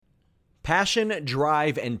Passion,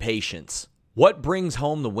 drive, and patience. What brings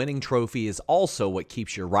home the winning trophy is also what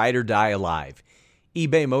keeps your ride or die alive.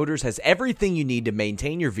 eBay Motors has everything you need to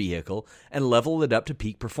maintain your vehicle and level it up to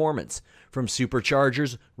peak performance. From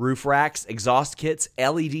superchargers, roof racks, exhaust kits,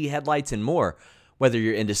 LED headlights, and more. Whether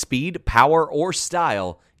you're into speed, power, or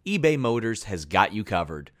style, eBay Motors has got you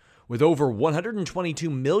covered. With over 122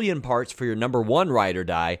 million parts for your number one ride or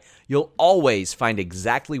die, you'll always find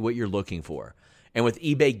exactly what you're looking for. And with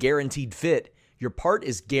eBay Guaranteed Fit, your part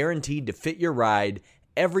is guaranteed to fit your ride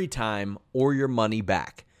every time or your money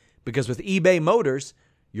back. Because with eBay Motors,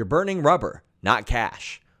 you're burning rubber, not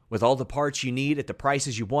cash. With all the parts you need at the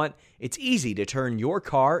prices you want, it's easy to turn your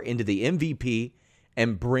car into the MVP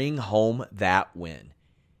and bring home that win.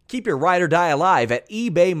 Keep your ride or die alive at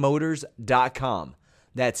ebaymotors.com.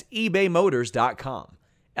 That's ebaymotors.com.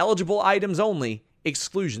 Eligible items only.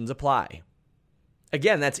 Exclusions apply.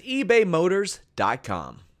 Again, that's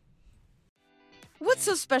ebaymotors.com. What's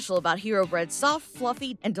so special about Hero Bread's soft,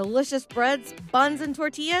 fluffy, and delicious breads, buns, and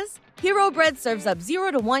tortillas? Hero Bread serves up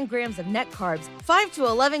 0 to 1 grams of net carbs, 5 to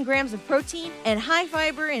 11 grams of protein, and high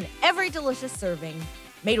fiber in every delicious serving.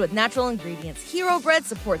 Made with natural ingredients, Hero Bread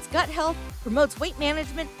supports gut health, promotes weight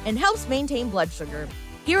management, and helps maintain blood sugar.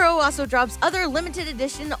 Hero also drops other limited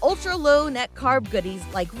edition ultra-low net carb goodies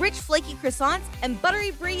like rich flaky croissants and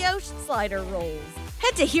buttery brioche slider rolls.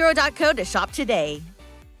 Head to hero.co to shop today.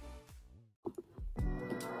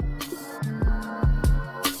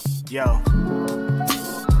 Yo.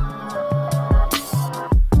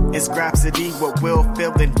 It's Grapsody with Will,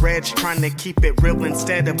 Phil, and Reg, trying to keep it real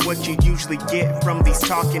instead of what you usually get from these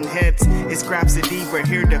talking heads. It's Grapsody, we're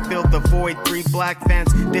here to fill the void. 3 black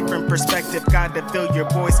fans, different perspective, got to fill your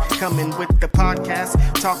voice. Coming with the podcast,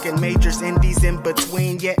 talking majors, indies in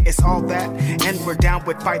between. Yeah, it's all that, and we're down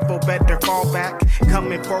with Fightful, better fall back.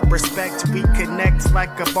 Coming for respect, we connect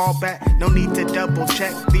like a ball bat. No need to double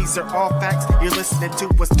check, these are all facts. You're listening to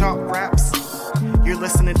us talk raps. You're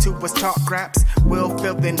listening to us talk raps. Will,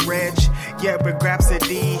 Phil, and Reg. Yeah, we're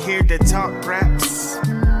Grapsody, here to talk raps.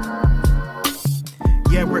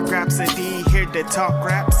 Yeah, we're Grapsody, here to talk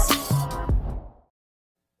raps.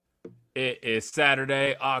 It is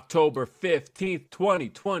Saturday, October 15th,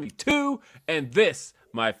 2022, and this,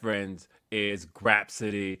 my friends, is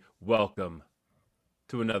Grapsody. Welcome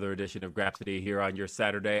to another edition of Grapsody here on your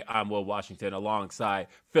Saturday. I'm Will Washington alongside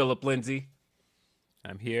Philip Lindsay.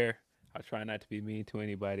 I'm here. I'll try not to be mean to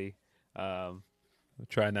anybody. I'll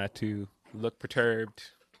try not to look perturbed.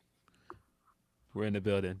 We're in the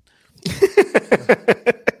building.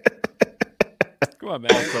 Come on,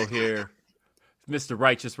 man. Also here, Mr.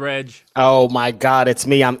 Righteous Reg. Oh my God, it's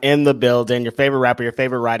me. I'm in the building. Your favorite rapper, your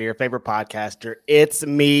favorite writer, your favorite podcaster. It's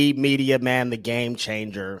me, Media Man, the game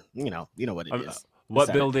changer. You know what it is.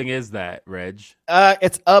 What building is that, Reg?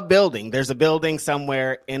 It's a building. There's a building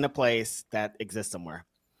somewhere in a place that exists somewhere.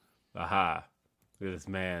 Aha. Look at this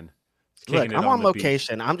man. Look, I'm on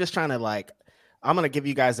location. I'm just trying to I'm going to give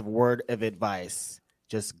you guys a word of advice.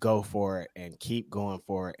 Just go for it and keep going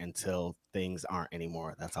for it until things aren't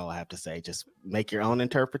anymore. That's all I have to say. Just make your own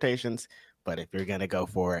interpretations. But if you're going to go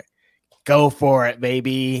for it,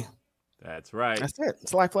 baby. That's right. That's it.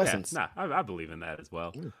 It's life lessons. Yeah, I believe in that as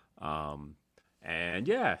well. And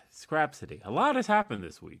yeah, Scrapsody. A lot has happened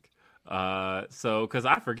this week. So because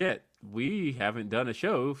I forget, we haven't done a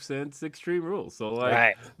show since Extreme Rules. So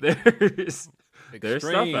right. there's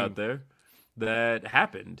stuff out there that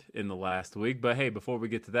happened in the last week. But hey, before we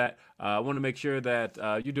get to that, I want to make sure that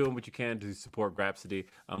you're doing what you can to support Grapsody.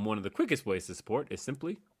 One of the quickest ways to support is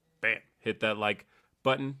simply, bam, hit that like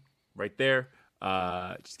button right there.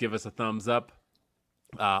 Just give us a thumbs up.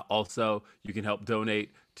 Also, you can help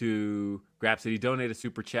donate to Grapsody. Donate a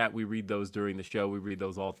super chat. We read those during the show. We read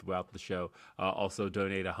those all throughout the show. Also,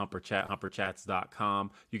 donate a Humper Chat,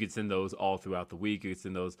 humperchats.com. You can send those all throughout the week. You can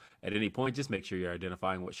send those at any point. Just make sure you're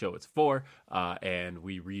identifying what show it's for. And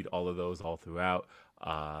we read all of those all throughout.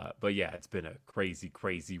 But yeah, it's been a crazy,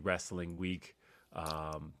 crazy wrestling week.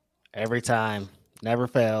 Every time. Never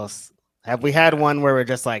fails. Have we had one where we're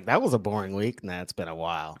just like, that was a boring week? Nah, it's been a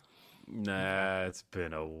while. Nah, it's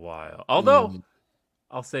been a while. Although,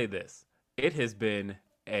 I'll say this. It has been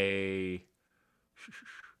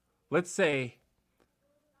let's say,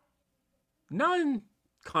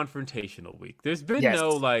 non-confrontational week. There's been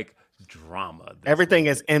no, drama. Everything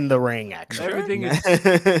week. Is in the ring, actually. Everything is...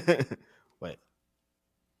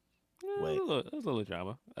 Wait. There's a little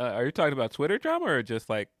drama. Are you talking about Twitter drama or just,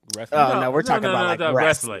 wrestling? Oh, no, we're talking about,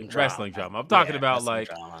 wrestling drama. I'm talking about,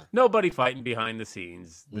 drama. Nobody fighting behind the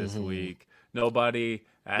scenes this week. Nobody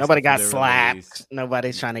got slapped. Release.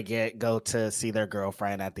 Nobody's trying to go to see their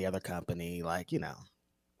girlfriend at the other company.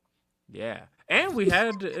 Yeah. And we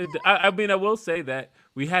had, I will say that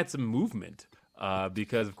we had some movement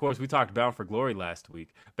because, of course, we talked Bound for Glory last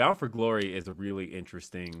week. Bound for Glory is a really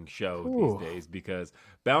interesting show these days because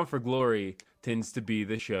Bound for Glory tends to be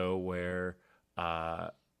the show where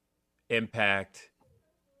Impact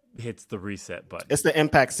hits the reset button. It's the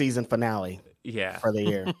Impact season finale. Yeah. For the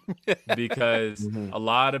year. Because a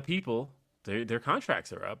lot of people, their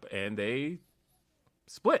contracts are up and they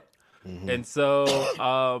split. And so,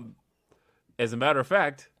 as a matter of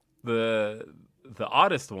fact, the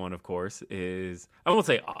oddest one, of course, is, I won't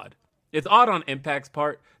say odd. It's odd on Impact's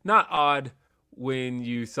part, not odd when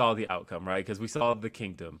you saw the outcome, right? Because we saw the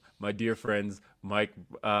Kingdom. My dear friends, Mike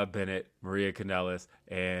Bennett, Maria Kanellis,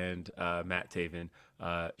 and Matt Taven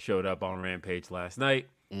showed up on Rampage last night.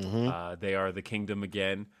 They are the Kingdom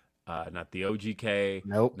again. Not the OGK.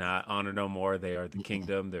 Nope. Not Honor No More. They are the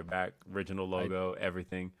Kingdom. They're back. Original logo,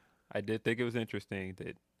 everything. I did think it was interesting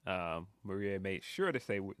that Maria made sure to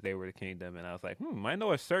say they were the Kingdom, and I was like, I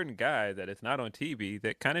know a certain guy that is not on TV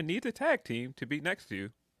that kind of needs a tag team to be next to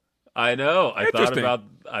you. I know. I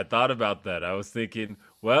thought about that. I was thinking,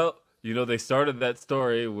 well, they started that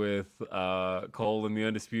story with Cole and the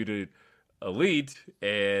Undisputed Elite,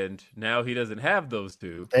 and now he doesn't have those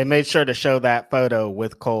two. They made sure to show that photo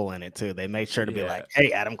with Cole in it too. They made sure to be like,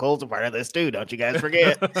 "Hey, Adam Cole's a part of this too. Don't you guys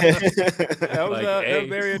forget." That was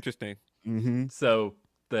very interesting. So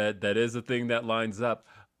that is a thing that lines up.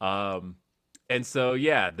 And so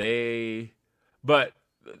but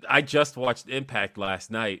I just watched Impact last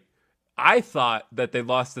night. I thought that they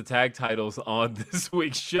lost the tag titles on this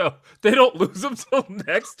week's show. They don't lose them till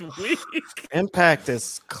next week. Impact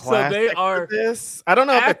is classic. So they are this. I don't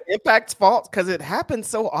know if it's Impact's fault because it happens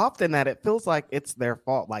so often that it feels like it's their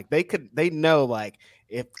fault. Like they know, like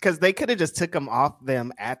because they could have just took them off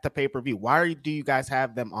them at the pay-per-view. Why do you guys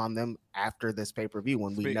have them on them after this pay-per-view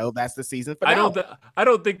when we know that's the season finale? I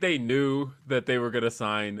don't think they knew that they were going to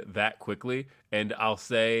sign that quickly. And I'll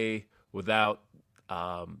say without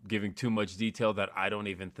giving too much detail that I don't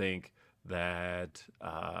even think that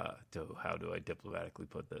how do I diplomatically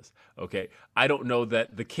put this? Okay, I don't know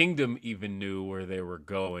that the Kingdom even knew where they were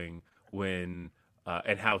going when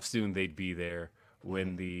and how soon they'd be there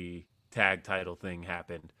when the tag title thing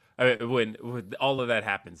happened. I mean, when all of that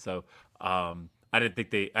happened. So I don't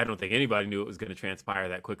think anybody knew it was going to transpire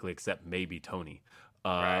that quickly except maybe Tony.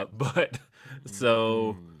 Right. But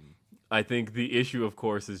so I think the issue, of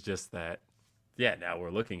course, is just that. Yeah, now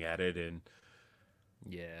we're looking at it, and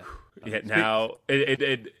now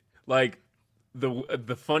it like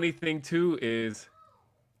the funny thing too is,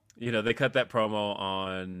 they cut that promo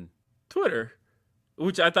on Twitter,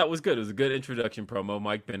 which I thought was good. It was a good introduction promo.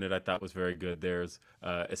 Mike Bennett, I thought, was very good. Theirs,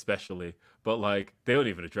 especially, but like they don't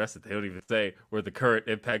even address it. They don't even say we're the current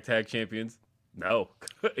Impact Tag Champions. No,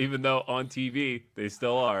 even though on TV they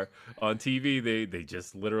still are. On TV they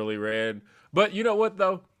just literally ran. But you know what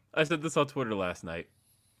though? I said this on Twitter last night.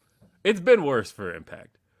 It's been worse for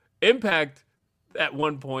Impact. Impact, at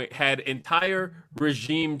one point, had entire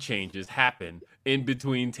regime changes happen in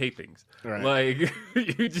between tapings. Right. Like,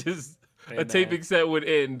 a taping set would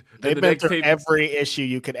end. They've been through every issue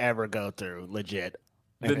you could ever go through, legit.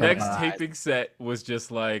 The next taping set was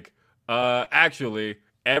just like, actually,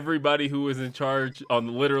 everybody who was in charge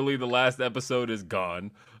on literally the last episode is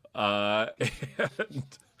gone.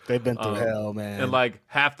 They've been through hell, man. And like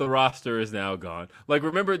half the roster is now gone. Like,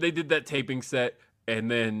 remember they did that taping set and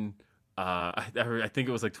then I think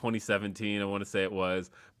it was like 2017, I want to say it was.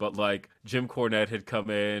 But like Jim Cornette had come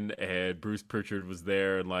in and Bruce Pritchard was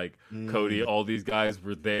there and like Cody, all these guys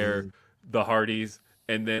were there, the Hardys.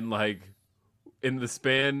 And then like in the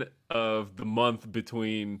span of the month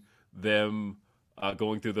between them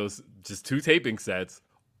going through those just two taping sets,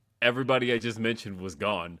 everybody I just mentioned was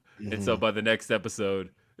gone. And so by the next episode,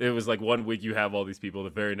 it was like 1 week you have all these people. The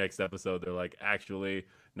very next episode, they're like, actually,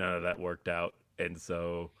 none of that worked out. And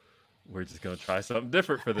so we're just going to try something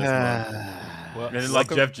different for this month. Well, and then, like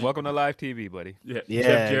welcome to live TV, buddy. Yeah,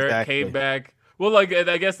 Jeff Jarrett came back. Well, like, and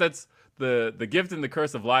I guess that's the gift and the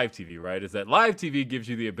curse of live TV, right? Is that live TV gives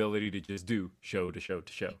you the ability to just do show to show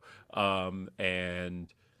to show. And,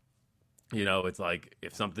 it's like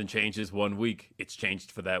if something changes 1 week, it's changed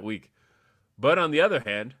for that week. But on the other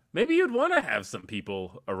hand, maybe you'd want to have some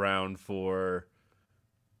people around for,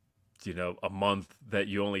 a month that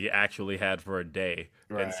you only actually had for a day.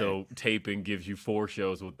 Right. And so taping gives you 4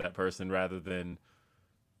 shows with that person rather than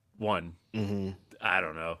 1. I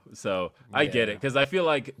don't know. So I get it because I feel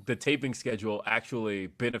like the taping schedule actually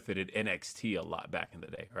benefited NXT a lot back in the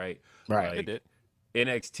day, right? Right. Like, it did.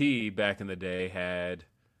 NXT back in the day had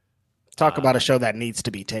Talk about a show that needs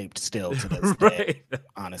to be taped still to this day,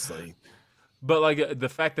 honestly. But like the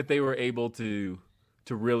fact that they were able to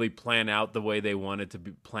really plan out the way they wanted to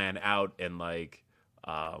plan out, and like,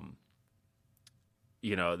 as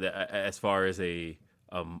far as a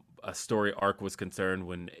story arc was concerned,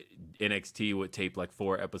 when NXT would tape like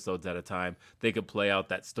 4 episodes at a time, they could play out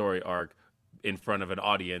that story arc in front of an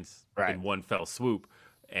audience in one fell swoop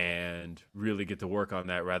and really get to work on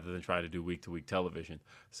that rather than trying to do week-to-week television.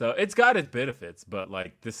 So it's got its benefits, but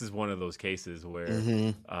like this is one of those cases where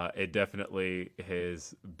it definitely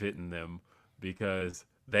has bitten them, because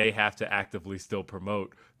they have to actively still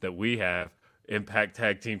promote that we have Impact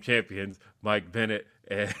Tag Team Champions Mike Bennett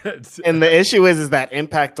and the issue is that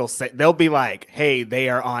Impact will say, they'll be like, hey, they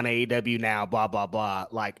are on AEW now, blah blah blah.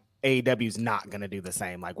 Like AEW's not gonna do the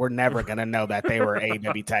same. Like we're never gonna know that they were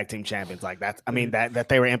AEW Tag Team Champions. Like that's, I mean, that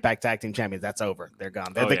they were Impact Tag Team Champions. That's over. They're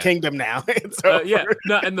gone. They're the Kingdom now. It's over. Yeah.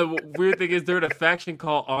 No, and the weird thing is they're in a faction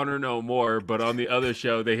called Honor No More, but on the other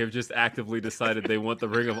show they have just actively decided they want the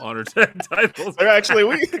Ring of Honor tag titles. They're actually,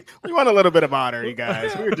 we want a little bit of honor, you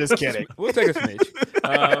guys. We were just kidding. We'll take a smidge.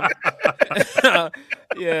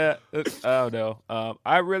 Yeah, I don't know.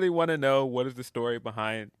 I really want to know what is the story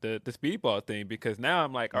behind the Speedball thing, because now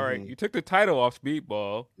I'm like, all right, you took the title off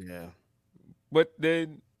Speedball, but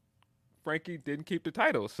then Frankie didn't keep the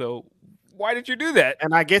title, so why did you do that?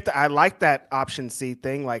 And I like that option C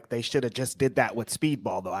thing. Like they should have just did that with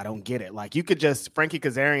Speedball, though. I don't get it. Like you could just, Frankie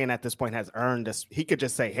Kazarian at this point has earned this. He could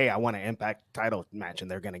just say, hey, I want an Impact title match, and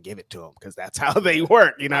they're going to give it to him because that's how they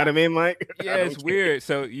work. You know what I mean? Like, yeah, it's weird.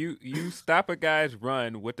 So you stop a guy's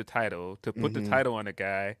run with the title to put the title on a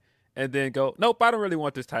guy, and then go, nope, I don't really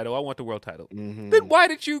want this title. I want the world title. Then why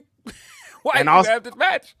did you you have this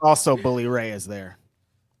match? Also, Bully Ray is there.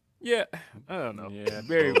 Yeah, I don't know. Yeah,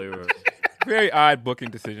 very odd booking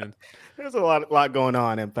decision. There's a lot going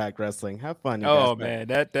on in Impact Wrestling. Have fun. You guys, man,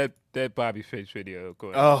 that Bobby Fish video.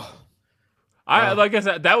 Like I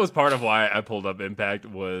said, that was part of why I pulled up Impact.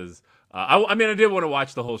 Was I did want to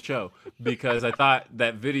watch the whole show because I thought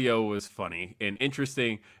that video was funny and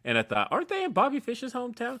interesting, and I thought, aren't they in Bobby Fish's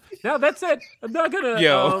hometown? Now that said, I'm not gonna.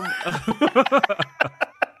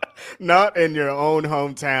 Not in your own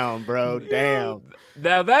hometown, bro. Damn.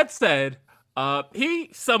 Now that said, he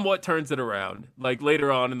somewhat turns it around. Like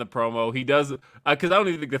later on in the promo, he does, because I don't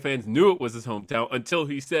even think the fans knew it was his hometown until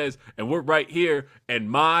he says, "And we're right here in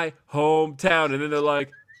my hometown," and then they're like,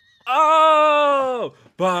 "Oh,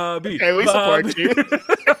 Bobby, hey, we support you."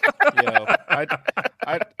 Yo,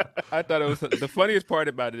 I thought it was the funniest part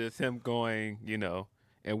about it is him going,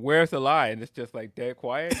 and where's the lie? And it's just like dead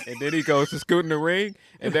quiet. And then he goes to scoot in the ring,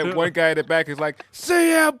 and that one guy in the back is like,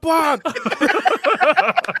 CM Punk!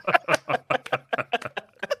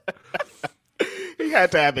 He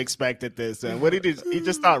had to have expected this. And what he did, he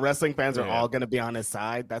just thought wrestling fans are all going to be on his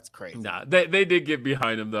side. That's crazy. Nah, they did get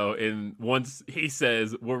behind him, though. And once he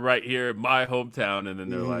says, we're right here in my hometown, and then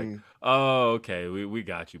they're like, oh, okay, we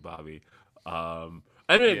got you, Bobby.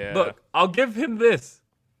 Look, I'll give him this.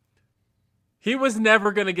 He was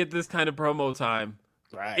never going to get this kind of promo time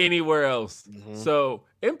anywhere else. So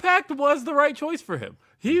Impact was the right choice for him.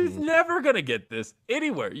 He's never going to get this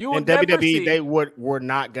anywhere. You will in never WWE, see... they were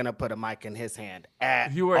not going to put a mic in his hand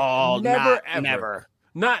at all. Never.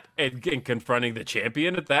 Not in confronting the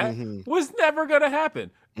champion at that was never going to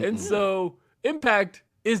happen. And so Impact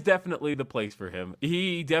is definitely the place for him.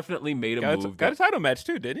 He definitely made a move. Got a title match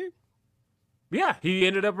too, didn't he? Yeah, he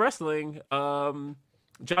ended up wrestling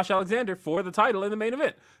Josh Alexander for the title in the main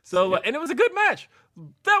event. So, and it was a good match.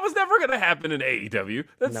 That was never going to happen in AEW.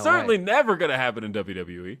 That's certainly never going to happen in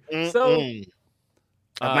WWE. So, a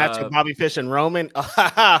match with Bobby Fish and Roman,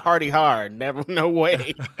 hardy hard, never, no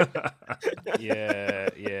way. yeah.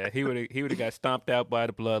 He would have got stomped out by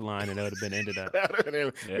the bloodline, and it would have been ended up.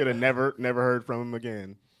 Could have never heard from him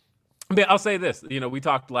again. I mean, I'll say this. We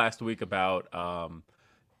talked last week about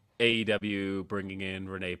AEW bringing in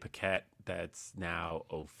Renee Paquette. That's now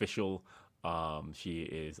official. She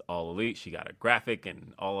is all elite. She got a graphic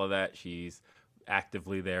and all of that. She's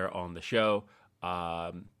actively there on the show.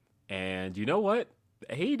 And you know what?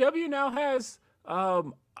 AEW now has,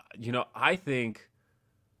 I think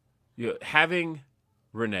having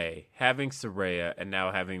Renee, having Saraya, and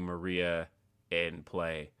now having Maria in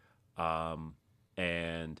play.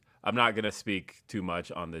 And I'm not going to speak too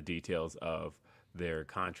much on the details of their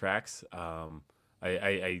contracts.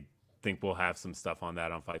 I think we'll have some stuff on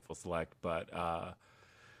that on Fightful Select, but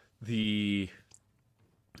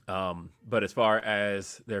as far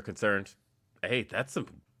as they're concerned, hey, that's some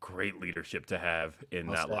great leadership to have in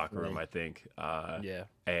that locker room, I think.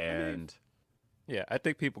 Yeah, I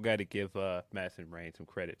think people got to give Madison Rain some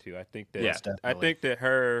credit too. I think that Yes, I definitely. think that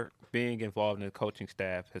her being involved in the coaching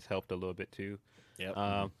staff has helped a little bit too. Yep.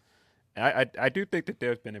 I do think that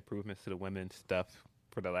there's been improvements to the women's stuff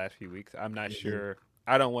for the last few weeks. I'm not sure.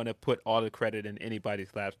 I don't want to put all the credit in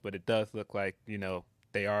anybody's laps, but it does look like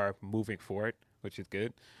they are moving forward, which is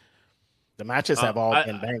good. The matches have all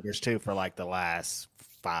been bangers too for like the last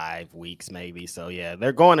 5 weeks, maybe. So yeah,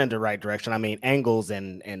 they're going in the right direction. I mean, angles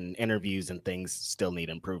and interviews and things still need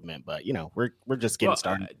improvement, but we're just getting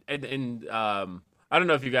started. And I don't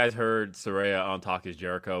know if you guys heard Saraya on Talk Is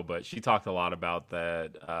Jericho, but she talked a lot about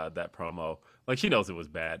that promo. Like, she knows it was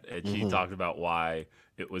bad, and she talked about why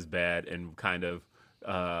it was bad, and kind of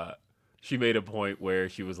she made a point where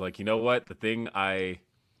she was like, you know what, the thing I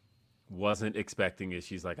wasn't expecting is,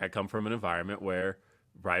 she's like, I come from an environment where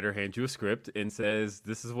writer hands you a script and says,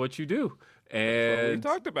 this is what you do. And that's what we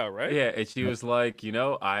talked about, right? Yeah, and she was like,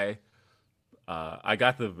 I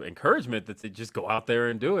got the encouragement that to just go out there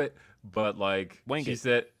and do it, but like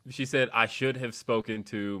she said I should have spoken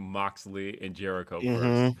to Moxley and Jericho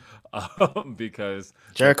first, because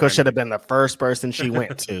Jericho should have been the first person she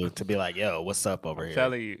went to be like, "Yo, what's up over here?"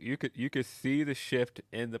 Telling you could see the shift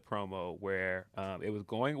in the promo where it was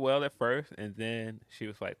going well at first, and then she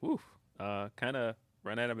was like, "Oof, kind of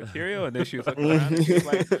run out of material," and then she was looking around and she was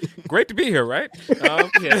like, "Great to be here, right?"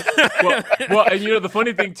 Yeah. Well, and the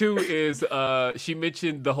funny thing too is she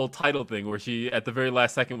mentioned the whole title thing where she at the very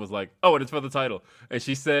last second was like, "Oh, and it's for the title," and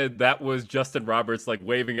she said that was Justin Roberts like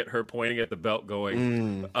waving at her, pointing at the belt,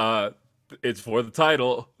 going, "It's for the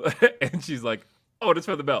title," and she's like, "Oh, and it's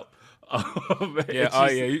for the belt."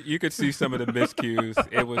 You could see some of the miscues.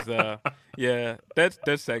 It was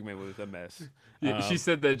that segment was a mess. She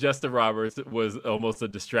said that Justin Roberts was almost a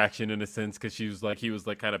distraction in a sense, because he was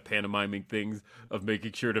like kind of pantomiming things of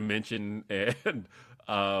making sure to mention, and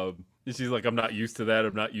she's like, I'm not used to that.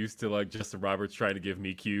 I'm not used to like Justin Roberts trying to give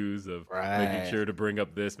me cues of making sure to bring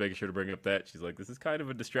up this, making sure to bring up that. She's like, this is kind of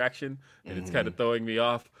a distraction, and it's kind of throwing me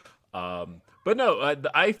off. But no,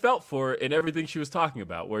 I felt for it in everything she was talking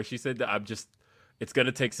about, where she said that it's going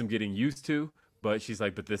to take some getting used to, but she's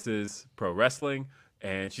like, but this is pro wrestling.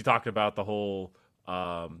 And she talked about the whole,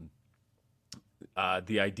 the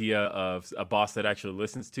idea of a boss that actually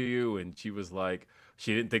listens to you. And she was like,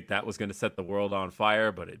 she didn't think that was going to set the world on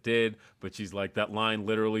fire, but it did. But she's like, that line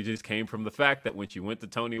literally just came from the fact that when she went to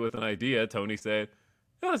Tony with an idea, Tony said,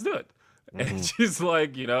 yeah, let's do it. And she's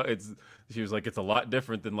like, she was like, it's a lot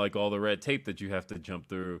different than like all the red tape that you have to jump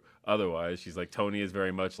through otherwise. She's like, Tony is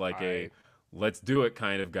very much like a let's do it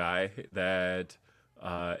kind of guy that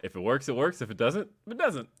if it works, it works. If it doesn't, it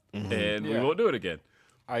doesn't. And we won't do it again.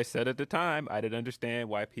 I said at the time, I didn't understand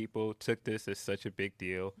why people took this as such a big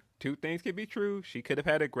deal. Two things can be true. She could have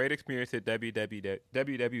had a great experience at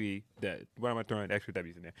WWE. Why am I throwing extra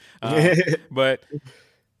W's in there?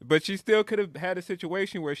 But she still could have had a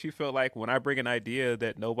situation where she felt like, when I bring an idea,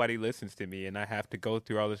 that nobody listens to me and I have to go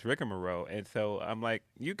through all this rigmarole. And so I'm like,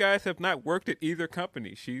 you guys have not worked at either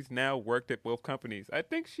company. She's now worked at both companies. I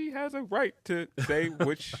think she has a right to say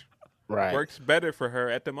which works better for her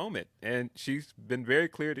at the moment. And she's been very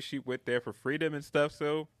clear that she went there for freedom and stuff.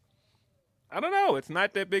 So I don't know. It's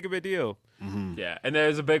not that big of a deal. Yeah. And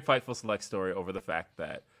there's a big Fightful Select story over the fact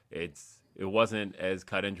that it wasn't as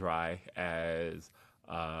cut and dry as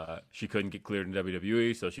she couldn't get cleared in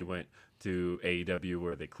WWE, so she went to AEW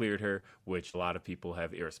where they cleared her, which a lot of people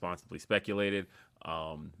have irresponsibly speculated.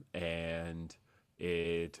 And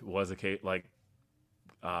it was a case like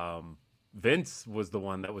Vince was the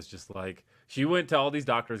one that was just like, she went to all these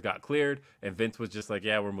doctors, got cleared, and Vince was just like,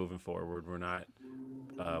 yeah, we're moving forward. We're not,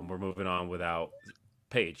 we're moving on without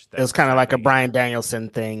Paige. It was kind of like a Bryan Danielson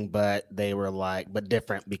thing, but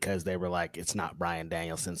different, because they were like, it's not Bryan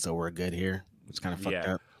Danielson, so we're good here. It's kind of fucked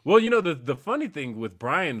up. Well, the funny thing with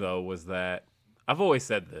Bryan, though, was that I've always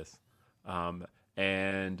said this,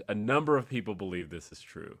 and a number of people believe this is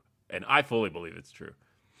true, and I fully believe it's true.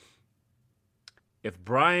 If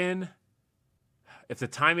the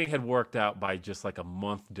timing had worked out by just like a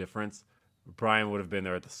month difference, Bryan would have been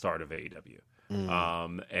there at the start of AEW.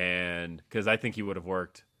 And because I think he would have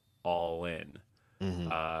worked all in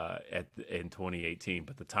in 2018,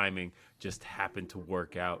 but the timing just happened to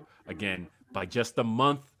work out. Again, by just a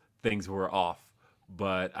month, things were off.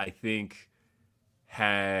 But I think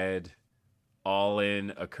had All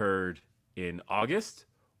In occurred in August,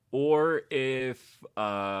 or if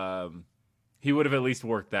he would have at least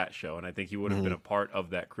worked that show, and I think he would have been a part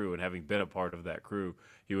of that crew. And having been a part of that crew,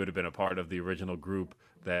 he would have been a part of the original group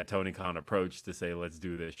that Tony Khan approached to say, let's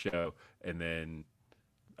do this show. And then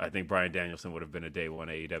I think Bryan Danielson would have been a day one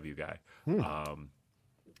AEW guy.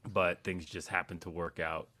 but things just happened to work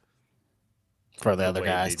out for the other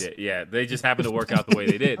guys. They just happened to work out the way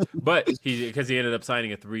they did. But because he ended up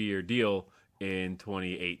signing a 3-year deal in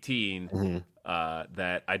 2018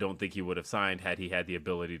 that I don't think he would have signed had he had the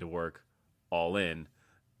ability to work all in.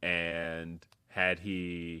 And had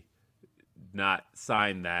he not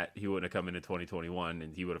signed that, he wouldn't have come into 2021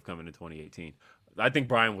 and he would have come into 2018. I think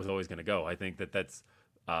Brian was always going to go. I think that's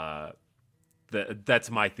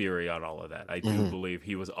my theory on all of that. I do believe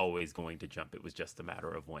he was always going to jump. It was just a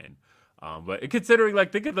matter of when. But considering,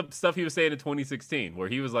 like, think of the stuff he was saying in 2016, where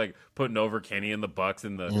he was like putting over Kenny and the Bucks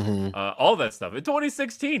and the all that stuff. In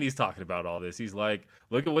 2016, he's talking about all this. He's like,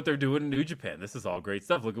 look at what they're doing in New Japan. This is all great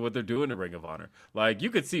stuff. Look at what they're doing in Ring of Honor. Like,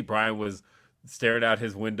 you could see Brian was staring out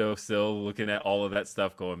his window still, looking at all of that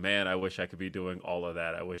stuff, going, man, I wish I could be doing all of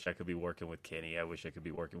that. I wish I could be working with Kenny. I wish I could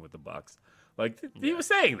be working with the Bucks. Like, he was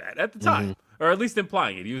saying that at the time, or at least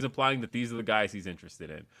implying it. He was implying that these are the guys he's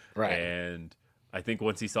interested in. Right. And I think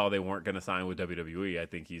once he saw they weren't going to sign with WWE, I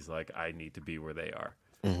think he's like, I need to be where they are.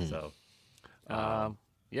 So,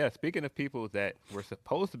 speaking of people that were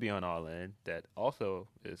supposed to be on All In, that also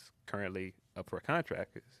is currently up for a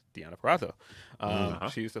contract, is Deonna Purrazzo.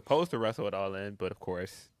 She was supposed to wrestle at All In, but of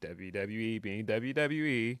course, WWE being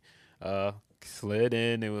WWE, slid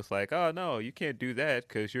in and was like, oh, no, you can't do that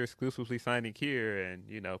because you're exclusively signing here, and,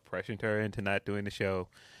 pressured her into not doing the show.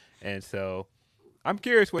 And so I'm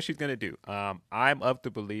curious what she's going to do. I'm of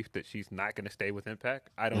the belief that she's not going to stay with Impact.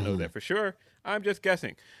 I don't know that for sure. I'm just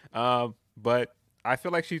guessing. But I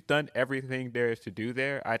feel like she's done everything there is to do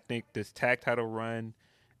there. I think this tag title run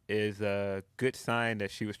is a good sign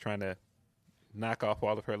that she was trying to knock off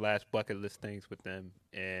all of her last bucket list things with them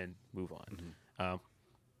and move on.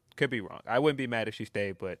 Could be wrong. I wouldn't be mad if she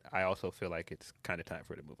stayed, but I also feel like it's kind of time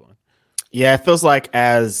for her to move on. Yeah, it feels like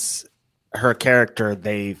as her character,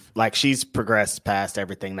 she's progressed past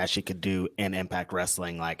everything that she could do in Impact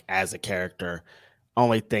Wrestling. Like, as a character,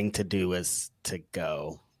 only thing to do is to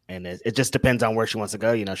go. And it just depends on where she wants to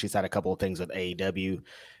go. She's had a couple of things with AEW.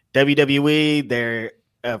 WWE, they're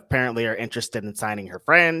apparently are interested in signing her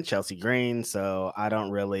friend, Chelsea Green. So I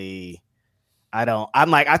think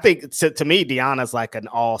to me, Deanna's like an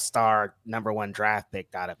all-star #1 draft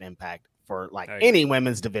pick out of Impact for any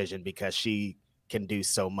women's division, because she can do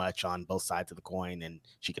so much on both sides of the coin, and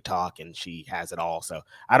she could talk, and she has it all. So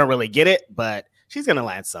I don't really get it, but she's going to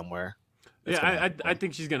land somewhere. I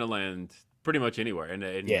think she's going to land pretty much anywhere. And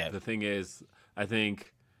the thing is, I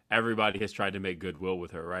think everybody has tried to make goodwill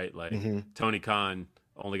with her, right? Like Tony Khan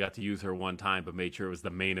only got to use her one time, but made sure it was the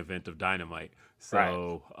main event of Dynamite.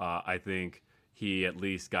 So I think he at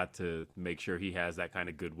least got to make sure he has that kind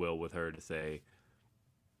of goodwill with her to say,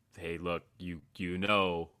 hey, look,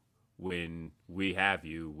 when we have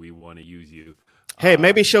you, we want to use you. Hey,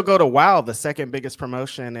 maybe she'll go to WOW, the second biggest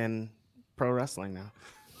promotion in pro wrestling now.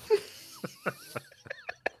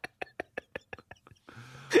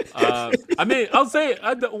 I'll say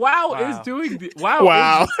WOW is doing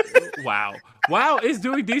WOW is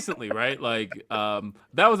doing decently, right? Like, that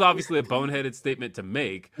was obviously a boneheaded statement to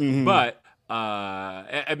make, but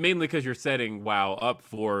and mainly because you're setting WOW up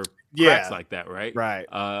for cracks like that, right? Right.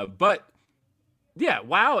 But yeah,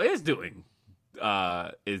 WOW is doing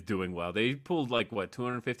well. They pulled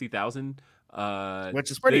 250,000,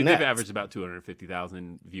 which is pretty nuts. They've averaged about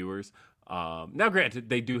 250,000 viewers. Now, granted,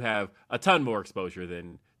 they do have a ton more exposure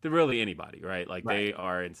than really anybody, right? They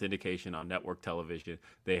are in syndication on network television.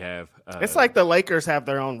 They have it's like the Lakers have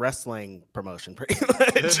their own wrestling promotion, pretty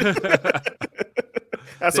much.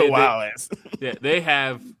 That's what WOW is. Yeah, they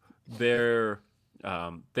have their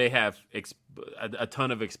a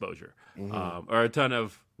ton of exposure, or a ton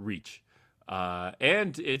of reach,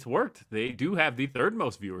 and it's worked. They do have the third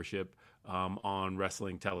most viewership on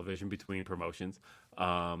wrestling television between promotions,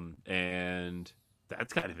 and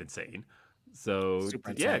that's kind of insane. So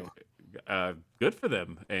good for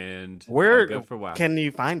them, and good for WOW. Can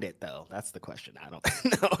you find it though? That's the question. I don't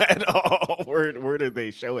know at all. Where did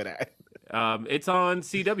they show it at? It's on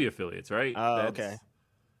CW affiliates, right? Okay.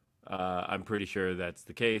 I'm pretty sure that's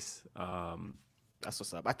the case. That's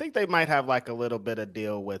what's up. I think they might have a little bit of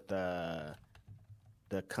deal with the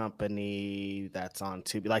company that's on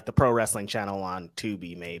Tubi, like the Pro Wrestling Channel on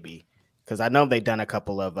Tubi, maybe. Because I know they've done a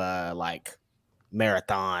couple of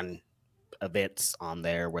marathon events on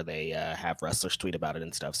there where they have wrestlers tweet about it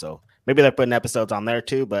and stuff. So maybe they're putting episodes on there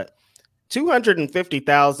too. But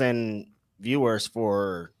 250,000 viewers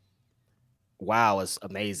for WOW is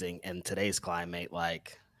amazing in today's climate.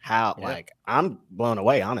 I'm blown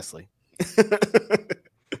away, honestly.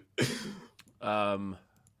 I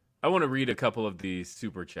want to read a couple of these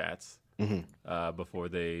super chats. before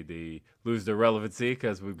they lose their relevancy,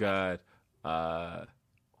 because we've got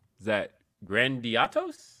is that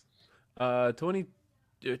Grandiatos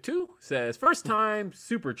 22 says first time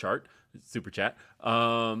super chat.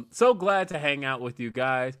 So glad to hang out with you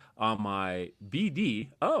guys on my BD.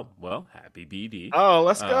 Oh well, happy BD. Oh,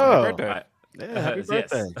 let's go. Happy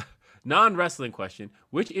birthday. Yes. Non-wrestling question: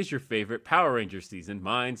 which is your favorite Power Rangers season?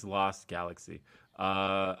 Mine's Lost Galaxy.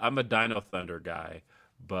 I'm a Dino Thunder guy,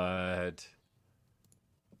 but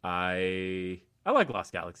I like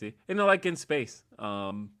Lost Galaxy, and I like In Space.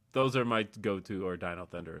 Those are my go-to, or Dino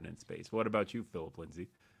Thunder and In Space. What about you, Philip Lindsay?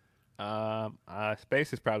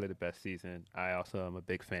 Space is probably the best season. I also am a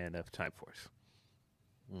big fan of Time Force.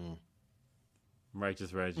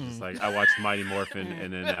 Righteous Reg, just like I watched Mighty Morphin,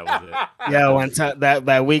 and then that was it. Yeah, when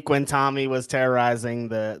that week when Tommy was terrorizing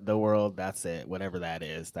the world, that's it. Whatever that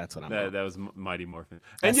is, that's what I'm. That was Mighty Morphin.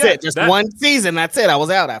 And that's it. Just one season. That's it. I was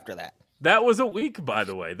out after that. That was a week, by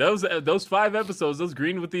the way. Those 5 episodes, those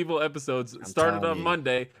Green with Evil episodes, started on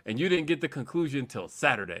Monday, and you didn't get the conclusion till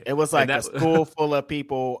Saturday. It was like a school full of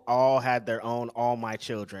people, all had their own All My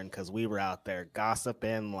Children, because we were out there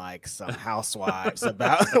gossiping like some housewives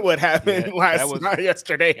about what happened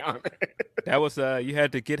yesterday on it. That was you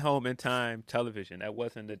had to get home in time television. That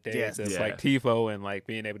wasn't the days of like TiVo and like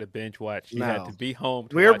being able to binge watch. You had to be home.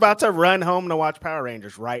 We're about to run home to watch Power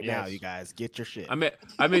Rangers right now. You guys get your shit.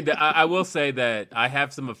 I will say that I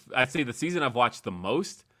have I'd say the season I've watched the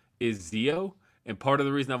most is Zeo, and part of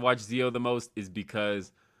the reason I've watched Zeo the most is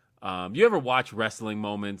because you ever watch wrestling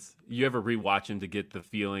moments, you ever rewatch them to get the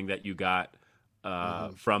feeling that you got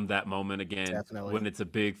from that moment again. Definitely. When it's a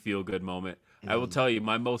big feel good moment. I will tell you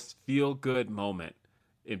my most feel good moment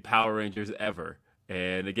in Power Rangers ever,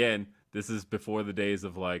 and again, this is before the days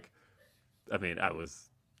of I was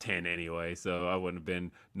 10 anyway, so I wouldn't have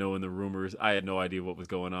been knowing the rumors. I had no idea what was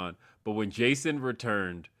going on. But when Jason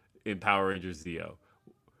returned in Power Rangers Zeo,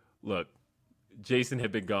 look, Jason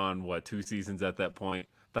had been gone, 2 seasons at that point.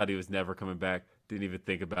 Thought he was never coming back. Didn't even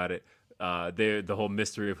think about it. The whole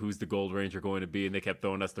mystery of who's the Gold Ranger going to be, and they kept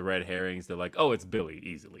throwing us the red herrings. They're like, oh, it's Billy,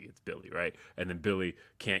 easily. It's Billy, right? And then Billy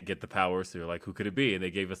can't get the power, so they're like, who could it be? And they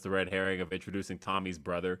gave us the red herring of introducing Tommy's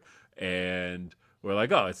brother, and we're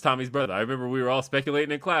like, oh, it's Tommy's brother. I remember we were all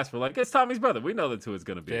speculating in class. We're like, it's Tommy's brother. We know that's who it's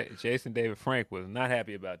going to be. Jason David Frank was not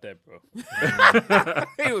happy about that, bro.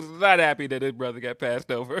 He was not happy that his brother got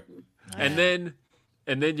passed over. And then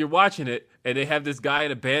you're watching it, and they have this guy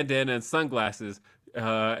in a bandana and sunglasses,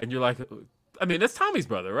 and you're like, that's Tommy's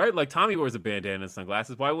brother, right? Like, Tommy wears a bandana and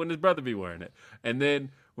sunglasses. Why wouldn't his brother be wearing it? And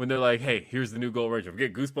then when they're like, hey, here's the new Gold Ranger. We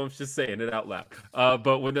get goosebumps just saying it out loud.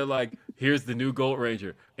 But when they're like, here's the new Gold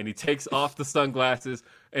Ranger, and he takes off the sunglasses,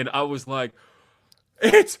 and I was like,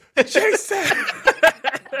 it's Jason!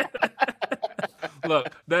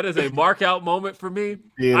 Look, that is a mark out moment for me.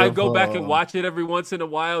 Beautiful. I go back and watch it every once in a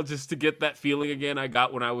while just to get that feeling again I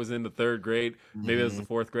got when I was in the 3rd grade. Maybe it was the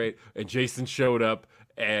 4th grade. And Jason showed up,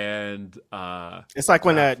 and it's like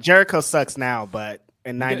when Jericho sucks now, but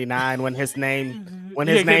in '99 when his name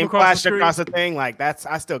flashed across the thing, like that's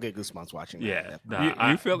I still get goosebumps watching that.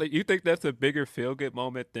 Yeah. You think that's a bigger feel good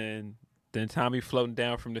moment than Tommy floating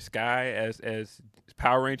down from the sky as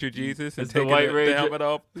Power Ranger Jesus and taking the helmet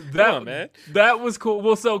off? Man. That was cool.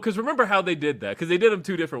 Well, because remember how they did that? Because they did them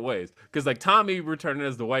 2 different ways. Because like Tommy returning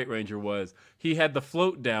as the White Ranger he had the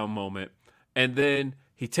float down moment, and then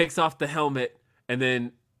he takes off the helmet, and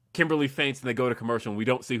then Kimberly faints, and they go to commercial, and we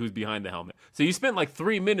don't see who's behind the helmet. So you spent like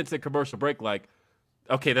 3 minutes at commercial break like,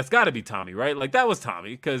 okay, that's got to be Tommy, right? Like, that was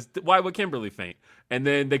Tommy, because why would Kimberly faint? And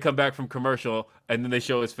then they come back from commercial, and then they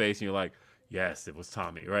show his face, and you're like, yes, it was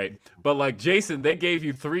Tommy, right? But like Jason, they gave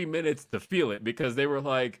you 3 minutes to feel it, because they were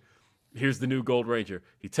like, here's the new Gold Ranger.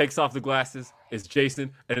 He takes off the glasses, it's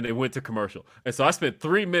Jason, and then they went to commercial. And so I spent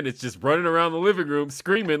 3 minutes just running around the living room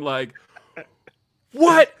screaming like,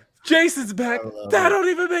 what? Jason's back. That don't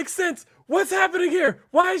even make sense. What's happening here?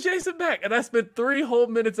 Why is Jason back? And I spent 3 whole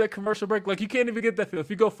minutes at commercial break. Like, you can't even get that feel.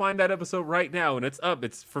 If you go find that episode right now, and it's up,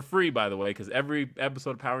 it's for free, by the way, because every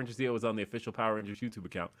episode of Power Rangers Zeo is on the official Power Rangers YouTube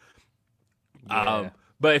account. Yeah.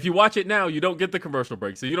 But if you watch it now, you don't get the commercial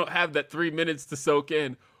break, so you don't have that 3 minutes to soak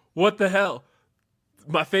in. What the hell?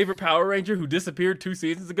 My favorite Power Ranger who disappeared 2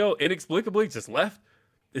 seasons ago, inexplicably just left,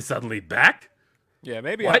 is suddenly back? Yeah,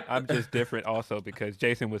 maybe I'm just different also because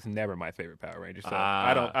Jason was never my favorite Power Ranger, so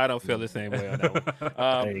I don't feel the same way on that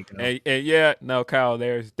one. There you go. And yeah, no, Kyle,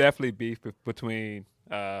 there's definitely beef between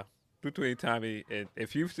Tommy and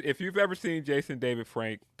if you've ever seen Jason David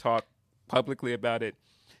Frank talk publicly about it,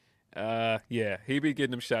 yeah, he be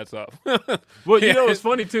getting them shots off. Well, you know what's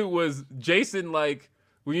funny too was Jason, like,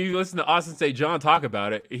 when you listen to Austin St. John talk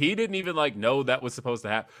about it, he didn't even like know that was supposed to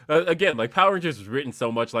happen. Again, like Power Rangers was written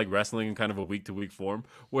so much like wrestling in kind of a week-to-week form,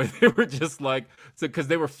 where they were just like, because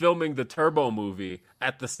they were filming the Turbo movie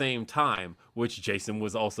at the same time, which Jason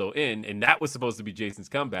was also in, and that was supposed to be Jason's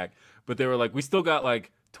comeback. But they were like, we still got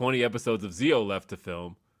like 20 episodes of Zeo left to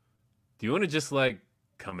film. Do you want to just like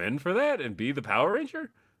come in for that and be the Power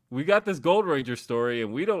Ranger? We got this Gold Ranger story,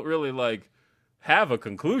 and we don't really like have a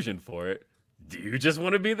conclusion for it. Do you just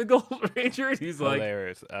want to be the Gold Ranger? And he's like,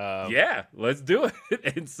 hilarious. Yeah, let's do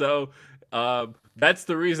it. And so that's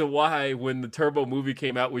the reason why when the Turbo movie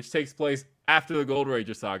came out, which takes place after the Gold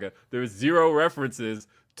Ranger saga, there's zero references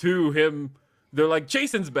to him. They're like,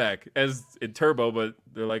 Jason's back as in Turbo, but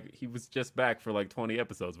they're like, he was just back for like 20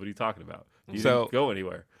 episodes. What are you talking about? He didn't go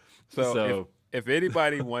anywhere. So if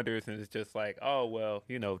anybody wonders and it's just like, oh, well,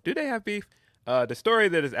 do they have beef? The story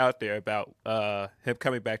that is out there about him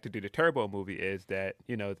coming back to do the Turbo movie is that,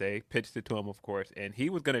 they pitched it to him, of course, and he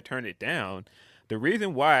was going to turn it down. The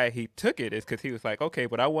reason why he took it is because he was like, okay,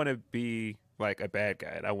 but I want to be like a bad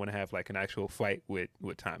guy. And I want to have like an actual fight with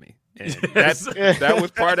Tommy. And that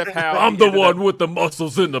was part of how I'm the one with the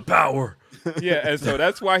muscles and the power. Yeah, and so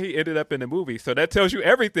that's why he ended up in the movie. So that tells you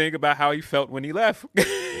everything about how he felt when he left.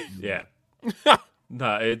 Yeah.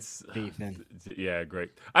 No, it's yeah,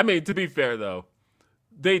 great. I mean, to be fair though,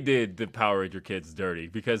 they did the Power Ranger kids dirty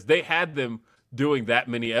because they had them doing that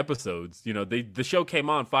many episodes. The show came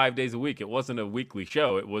on 5 days a week. It wasn't a weekly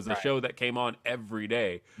show. It was a show that came on every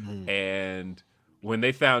day. And when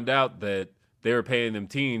they found out that they were paying them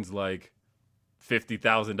teens like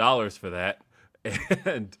 $50,000 for that,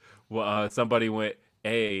 and somebody went,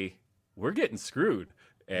 "Hey, we're getting screwed."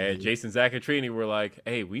 And Jason, Zach, and Trini were like,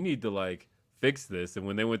 "Hey, we need to like fix this." And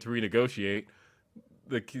when they went to renegotiate,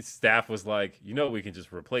 the staff was like, we can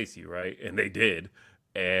just replace you, right? And they did.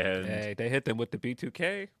 And hey, they hit them with the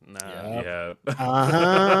B2K. Nah. Yeah.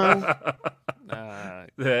 Nah.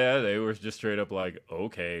 Yeah, they were just straight up like,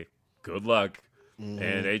 okay, good luck.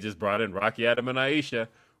 And they just brought in Rocky, Adam, and Aisha.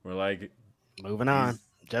 We're like, moving on.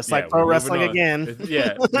 Just like pro wrestling again.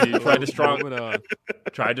 Yeah, you tried to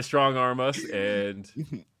strong arm us,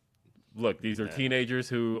 and look, these are teenagers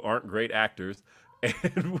who aren't great actors,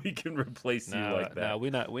 and we can replace you like that. No,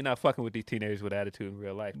 we're not fucking with these teenagers with attitude in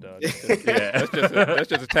real life, dog. That's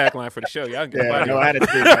just a tagline for the show. Y'all can get no attitude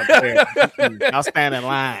right there. I'll stand in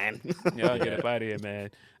line. Y'all get up out of here,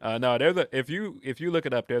 man. No, if you look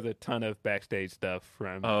it up, there's a ton of backstage stuff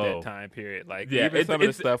from that time period. Like even some of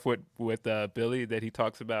the stuff with Billy that he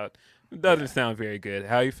talks about doesn't sound very good.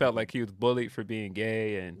 How he felt like he was bullied for being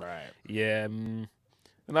gay, and a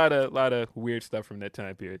lot of weird stuff from that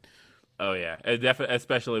time period. Oh yeah, definitely,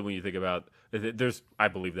 especially when you think about I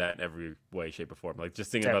believe that in every way, shape, or form. Like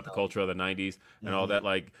just thinking about the culture of the '90s and all that.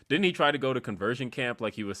 Like, didn't he try to go to conversion camp?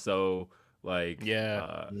 Like he was so like he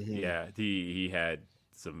had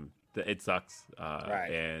some. It sucks.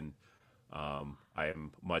 And I'm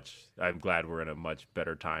glad we're in a much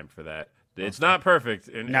better time for that. It's not perfect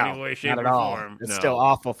in any way, shape, or form. It's still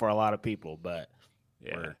awful for a lot of people, but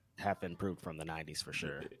we have improved from the '90s for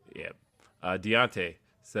sure. Yeah. Deontay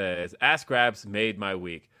says, Ask Grabs made my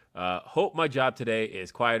week. Hope my job today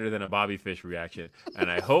is quieter than a Bobby Fish reaction,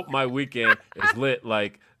 and I hope my weekend is lit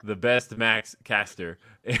like the best Max Caster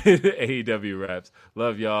in AEW reps.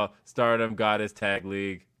 Love y'all. Stardom, Goddess, Tag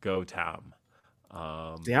League, go Tom.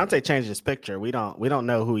 Deontay changed his picture. We don't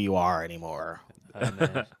know who you are anymore.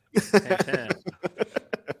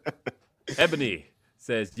 Ebony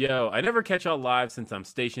says, yo, I never catch y'all live since I'm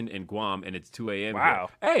stationed in Guam and it's 2 a.m. Wow.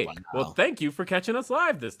 Here. Hey, well, thank you for catching us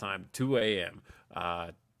live this time. 2 a.m.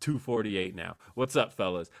 2:48 now. What's up,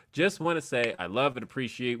 fellas? Just want to say I love and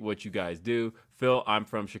appreciate what you guys do. Phil, I'm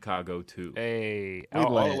from Chicago, too. Hey,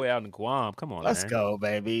 all the way out in Guam. Come on, Let's go,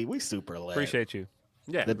 baby. We super lit. Appreciate you.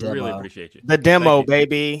 Yeah, we really appreciate you. The demo,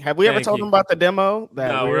 baby. Have we ever told them about the demo?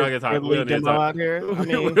 No, we're not going to talk about the demo out here. I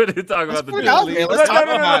mean, we're going to talk about the demo. Let's talk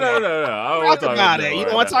about it. No. Talk about it. You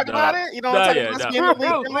don't want to talk about it? You don't want to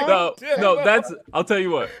talk about it? No, that's, I'll tell you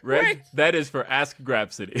what, Rick, that is for Ask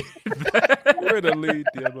Grapsody. We're the lead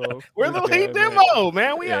demo. We're the lead demo,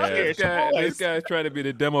 man. We out here. This guy's trying to be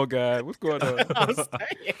the demo guy. What's going on? I'm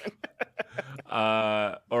saying.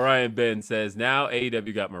 Orion Ben says, now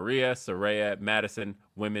AEW got Maria, Saraya, Madison,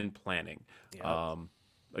 women planning. Yep.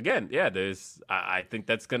 Again, I think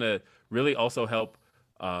that's going to really also help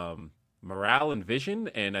morale and vision.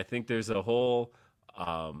 And I think there's a whole,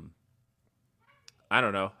 I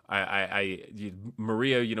don't know.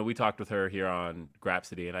 Maria, we talked with her here on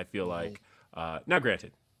Grapsody, and I feel like, now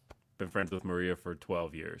granted, been friends with Maria for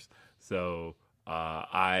 12 years. So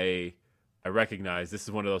I I recognize this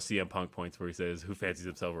is one of those CM Punk points where he says, "Who fancies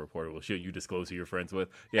himself a reporter?" Well, shouldn't you disclose who you're friends with?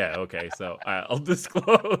 Yeah, okay, so I'll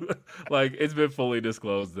disclose. Like, it's been fully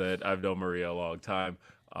disclosed that I've known Maria a long time,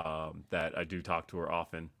 that I do talk to her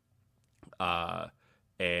often,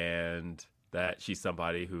 and that she's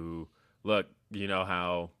somebody who, look, you know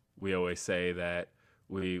how we always say that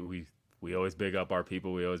we always big up our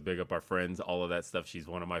people. We always big up our friends, all of that stuff. She's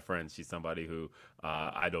one of my friends. She's somebody who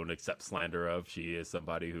I don't accept slander of. She is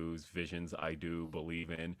somebody whose visions I do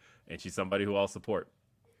believe in, and she's somebody who I'll support.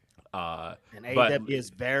 And AEW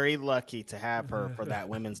is very lucky to have her for that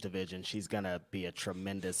women's division. She's going to be a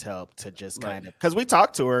tremendous help to just kind of, because we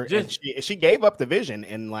talked to her and she gave up the vision,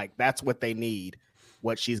 and like that's what they need,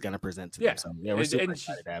 what she's going to present to them. So yeah, we're super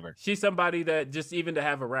excited to have her. She's somebody that just even to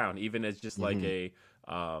have around, even as just like a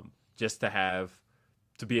just to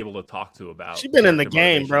be able to talk to about. She's been in the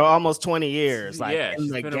game, bro, almost 20 years. Like, yeah, in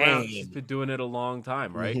the game. Around. She's been doing it a long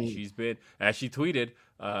time, right? She's been, as she tweeted,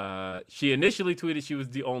 she initially tweeted she was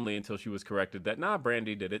the only until she was corrected that,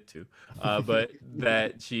 Brandy did it too. But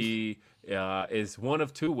that she is one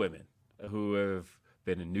of 2 women who have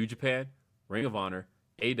been in New Japan, Ring of Honor,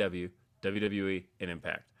 AEW, WWE, and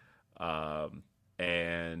Impact. But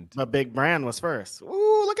Big Brand was first.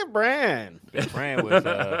 Ooh, look at Brand. Big Brand was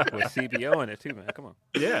CBO in it too, man. Come on.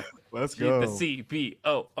 Yeah. Let's go. The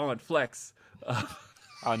CBO on Flex.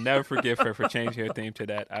 I'll never forgive her for changing her theme to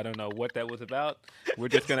that. I don't know what that was about. We're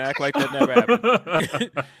just gonna act like that never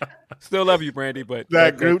happened. Still love you, Brandy, but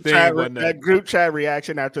that group chat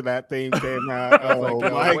reaction after that theme came out. Oh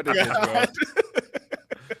my god.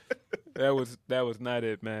 That was not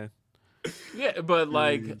it, man. Yeah, but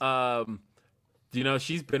like you know,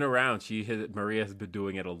 she's been around. Maria has been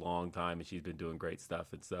doing it a long time, and she's been doing great stuff.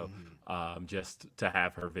 And so, just to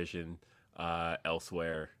have her vision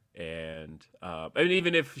elsewhere, and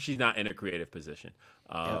even if she's not in a creative position,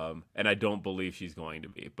 and I don't believe she's going to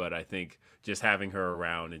be, but I think just having her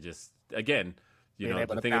around and just again. You know,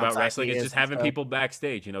 the thing about wrestling is just having people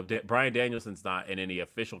backstage. You know, Bryan Danielson's not in any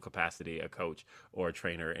official capacity a coach or a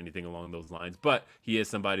trainer or anything along those lines, but he is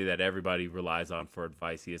somebody that everybody relies on for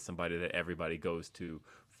advice. He is somebody that everybody goes to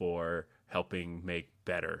for helping make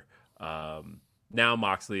better. Now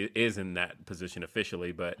Moxley is in that position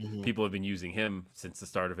officially, but people have been using him since the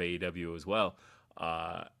start of AEW as well.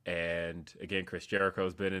 And again, Chris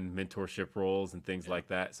Jericho's been in mentorship roles and things like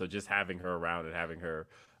that. So just having her around and having her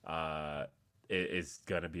is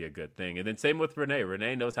going to be a good thing. And then same with Renee.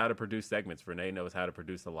 Renee knows how to produce segments. Renee knows how to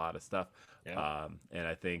produce a lot of stuff. Yeah. And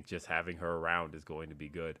I think just having her around is going to be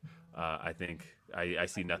good. I think I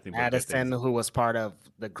see nothing but Addison, who was part of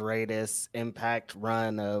the greatest Impact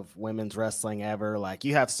run of women's wrestling ever. Like,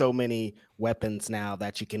 you have so many weapons now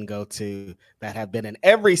that you can go to that have been in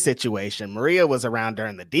every situation. Maria was around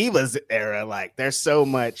during the Divas era. Like, there's so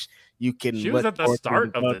much you can. She was at the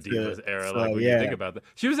start of the Divas era. So, like, when you think about that,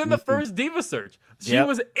 she was in the first Diva Search. She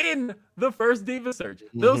was in the first Diva Search.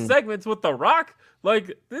 Those segments with The Rock,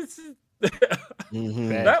 like, this is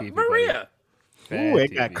that TV, Maria. Ooh,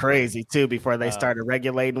 it got crazy too before they started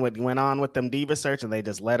regulating what went on with them Diva Search, and they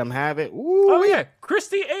just let them have it. Ooh. Oh yeah,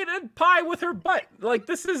 Christy ate a pie with her butt. Like,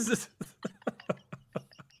 this is.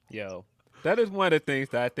 Yo, that is one of the things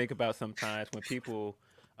that I think about sometimes when people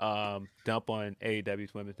dump on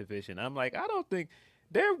AEW's women's division. I'm like, I don't think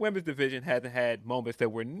their women's division hasn't had moments that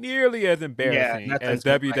were nearly as embarrassing as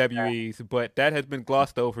WWE's, but that has been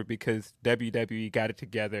glossed over because WWE got it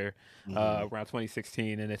together around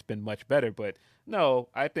 2016, and it's been much better. But no,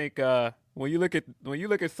 I think when you look at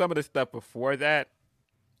some of the stuff before that,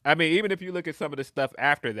 I mean, even if you look at some of the stuff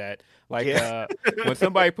after that, like when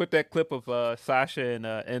somebody put that clip of Sasha and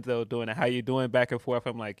Enzo doing a "How you doing" back and forth,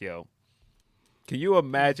 I'm like, yo. Can you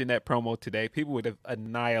imagine that promo today? People would have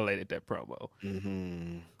annihilated that promo.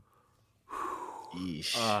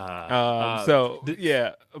 So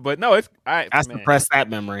yeah, but no, it's I suppress that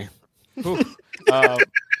memory.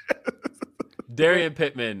 Darian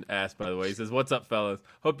Pittman asked, by the way, he says, "What's up, fellas?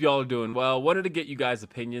 Hope y'all are doing well. Wanted to get you guys'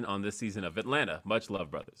 opinion on this season of Atlanta. Much love,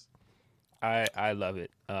 brothers." I love it.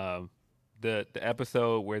 The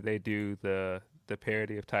episode where they do the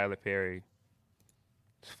parody of Tyler Perry.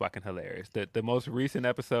 It's fucking hilarious. The most recent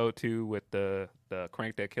episode too with the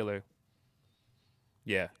Crank That Killer.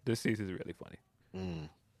 Yeah, this season is really funny.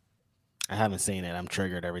 I haven't seen it. I'm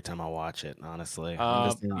triggered every time I watch it. Honestly,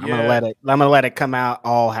 I'm gonna let it come out,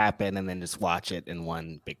 all happen, and then just watch it in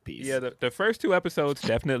one big piece. Yeah, the first 2 episodes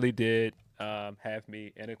definitely did have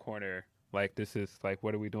me in a corner. Like, this is like,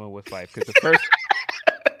 what are we doing with life? Because the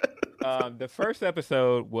first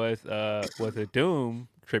episode was a Doom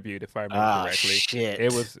tribute, if I remember correctly. Shit.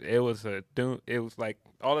 It was a Doom. It was like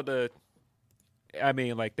all of the. I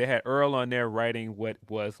mean, like they had Earl on there writing what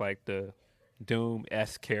was like the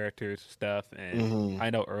Doom-esque characters stuff, and I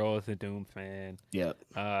know Earl is a Doom fan. Yep.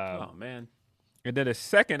 Oh man. And then the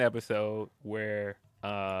second episode where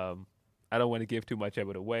I don't want to give too much of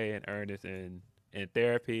it away, and Ernest in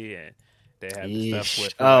therapy, and they have the stuff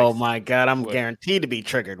with. Oh my God, I'm guaranteed to be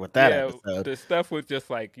triggered with that episode. The stuff was just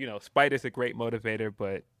like, spite is a great motivator,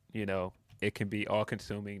 but it can be all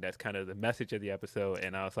consuming. That's kind of the message of the episode.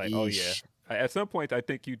 And I was like, oh yeah. At some point, I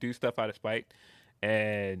think you do stuff out of spite,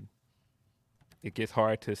 and it gets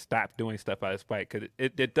hard to stop doing stuff out of spite because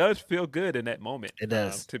it does feel good in that moment. It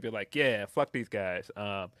does. To be like, yeah, fuck these guys.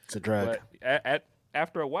 It's a drug. But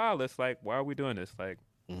after a while, it's like, why are we doing this? Like,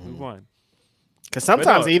 move on. Because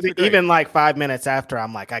sometimes even like 5 minutes after,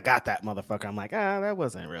 I'm like, I got that motherfucker. I'm like, that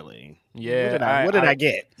wasn't really. Yeah. What did I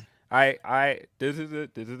get? This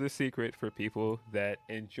is a secret for people that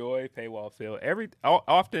enjoy paywall fill.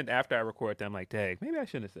 Often after I record them, I'm like, dang, maybe I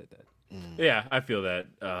shouldn't have said that. Yeah, I feel that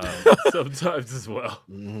sometimes as well.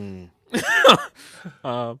 It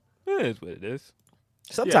is what it is.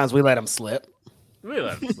 Sometimes we let them slip. We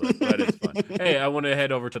let them slip. That is fun. Hey, I want to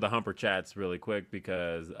head over to the Humper chats really quick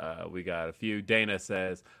because we got a few. Dana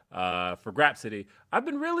says, for Grapsody, I've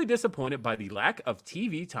been really disappointed by the lack of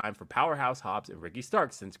TV time for Powerhouse Hobbs and Ricky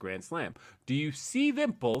Starks since Grand Slam. Do you see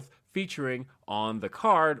them both featuring on the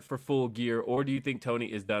card for Full Gear, or do you think Tony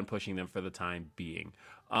is done pushing them for the time being?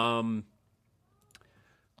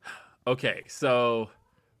 Okay, so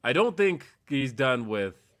I don't think he's done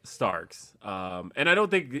with Starks, and I don't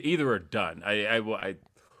think either are done. I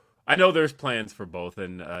know there's plans for both,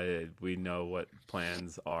 and we know what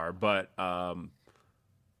plans are, but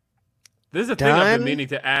this is a thing I've been meaning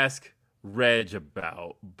to ask Reg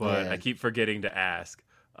about, but I keep forgetting to ask.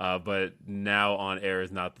 But now on air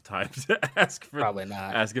is not the time to ask about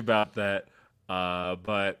that.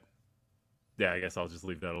 But yeah, I guess I'll just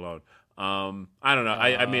leave that alone. I don't know.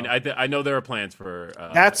 I mean, I know there are plans for.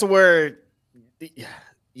 That's where.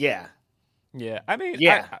 Yeah. I mean,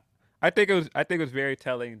 I think it was very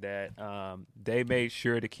telling that they made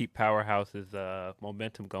sure to keep Powerhouse's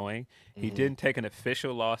momentum going. He didn't take an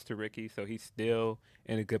official loss to Ricky, so he's still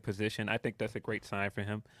in a good position. I think that's a great sign for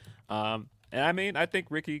him. And I mean, I think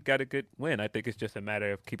Ricky got a good win. I think it's just a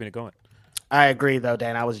matter of keeping it going. I agree, though,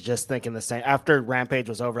 Dan. I was just thinking the same. After Rampage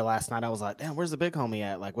was over last night, I was like, damn, where's the big homie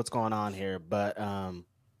at? Like, what's going on here? But, I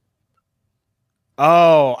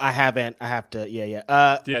haven't. I have to. Yeah.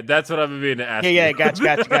 Yeah, that's what I've been meaning to ask. Yeah, got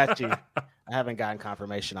you. I haven't gotten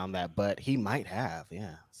confirmation on that, but he might have.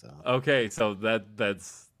 Yeah. So. Okay, so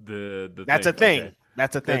that's the that's thing. A thing. Okay.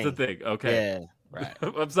 That's a thing. That's a thing. Okay. Yeah. Right.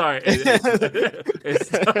 I'm sorry.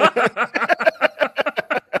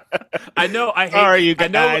 I know. I hate. Sorry, you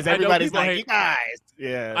guys. Everybody's like, you guys.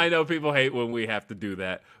 Yeah. I know people hate when we have to do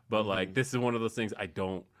that, but like this is one of those things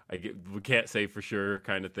we can't say for sure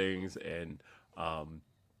kind of things, and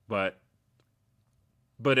but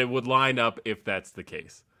it would line up if that's the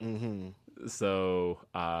case. So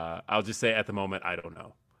I'll just say at the moment I don't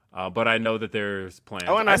know. But I know that there's plans.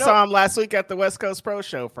 Oh, and I saw him last week at the West Coast Pro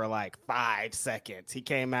Show for like 5 seconds. He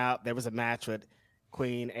came out. There was a match with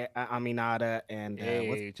Queen Aminata and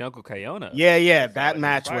Jungle Kayona. Yeah. That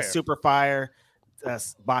match was super fire.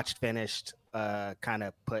 Botched finished. Kind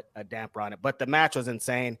of put a damper on it. But the match was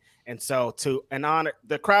insane. And so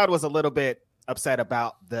the crowd was a little bit upset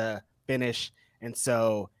about the finish. And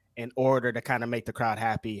so in order to kind of make the crowd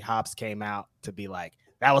happy, Hobbs came out to be like,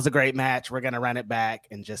 that was a great match. We're going to run it back.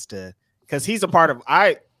 And because he's a part of,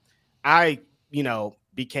 I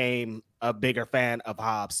became a bigger fan of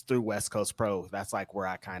Hobbs through West Coast Pro. That's like where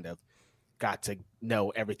I kind of got to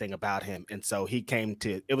know everything about him. And so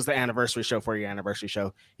it was the anniversary show, for your anniversary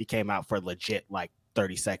show. He came out for legit like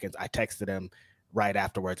 30 seconds. I texted him right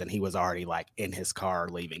afterwards and he was already like in his car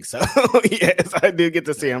leaving. So yes, I do get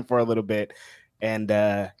to see him for a little bit, and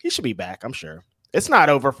he should be back. I'm sure it's not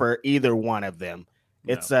over for either one of them.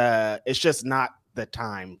 No. It's just not the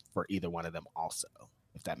time for either one of them also,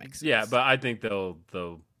 if that makes sense. Yeah, but I think they'll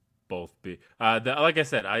both be like I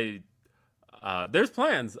said, there's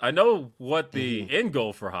plans. I know what the end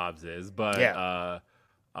goal for Hobbs is, but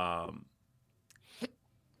but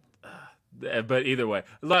either way,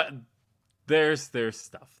 there's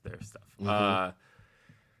stuff.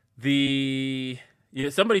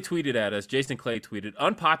 Somebody tweeted at us. Jason Clay tweeted,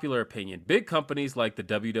 unpopular opinion. Big companies like the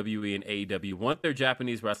WWE and AEW want their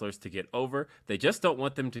Japanese wrestlers to get over. They just don't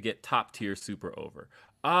want them to get top tier super over.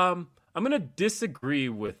 I'm going to disagree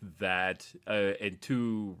with that in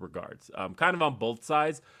two regards. Kind of on both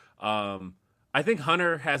sides. I think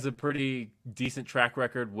Hunter has a pretty decent track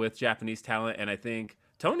record with Japanese talent, and I think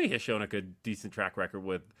Tony has shown a decent track record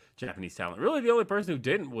with Japanese talent. Really, the only person who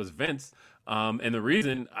didn't was Vince. And the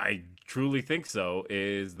reason I truly think so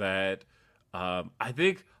is that I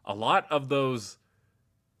think a lot of those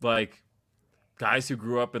like guys who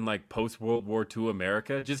grew up in like post World War II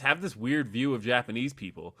America just have this weird view of Japanese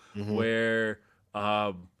people where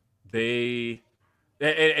they.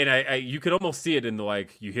 And I you could almost see it in the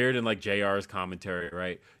like you hear it in like JR's commentary,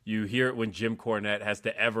 right? You hear it when Jim Cornette has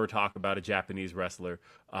to ever talk about a Japanese wrestler.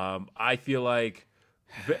 I feel like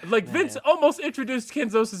Vince almost introduced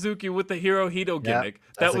Kenzo Suzuki with the Hirohito gimmick.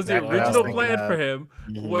 That was exactly the original plan for him,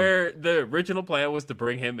 where the original plan was to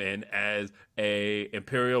bring him in as a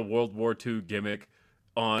Imperial World War II gimmick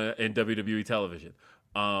in WWE television.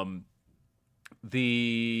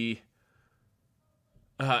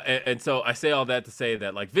 And so I say all that to say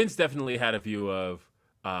that like Vince definitely had a view of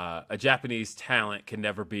a Japanese talent can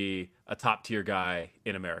never be a top tier guy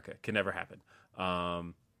in America. Can never happen.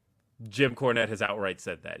 Jim Cornette has outright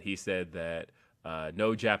said that. He said that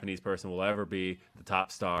no Japanese person will ever be the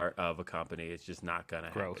top star of a company. It's just not going to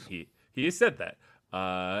happen. He has said that.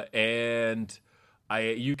 And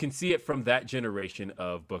you can see it from that generation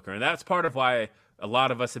of Booker. And that's part of why a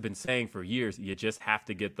lot of us have been saying for years, you just have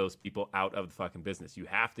to get those people out of the fucking business. You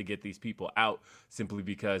have to get these people out simply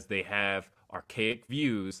because they have archaic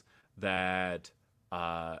views that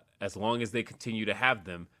as long as they continue to have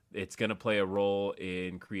them, it's going to play a role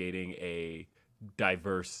in creating a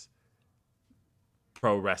diverse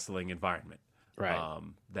pro wrestling environment. Right.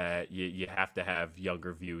 That you have to have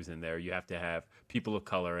younger views in there. You have to have people of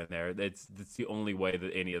color in there. That's the only way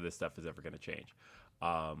that any of this stuff is ever going to change.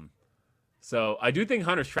 So I do think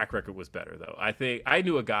Hunter's track record was better, though. I think I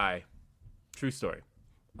knew a guy, true story,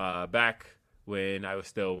 back when I was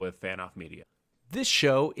still with Fanoff Media. This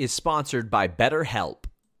show is sponsored by BetterHelp.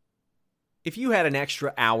 If you had an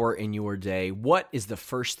extra hour in your day, what is the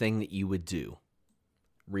first thing that you would do?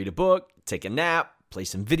 Read a book, take a nap, play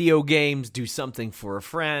some video games, do something for a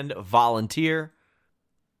friend, volunteer.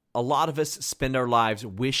 A lot of us spend our lives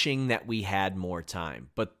wishing that we had more time,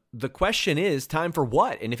 but the question is, time for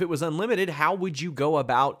what? And if it was unlimited, how would you go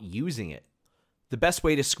about using it? The best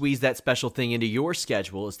way to squeeze that special thing into your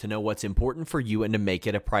schedule is to know what's important for you and to make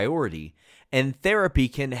it a priority. And therapy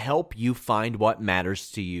can help you find what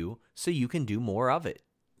matters to you so you can do more of it.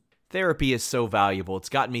 Therapy is so valuable. It's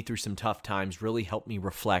gotten me through some tough times, really helped me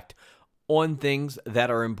reflect on things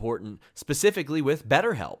that are important, specifically with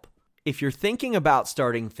BetterHelp. If you're thinking about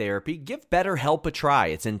starting therapy, give BetterHelp a try.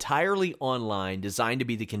 It's entirely online, designed to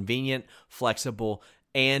be the convenient, flexible,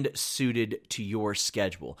 and suited to your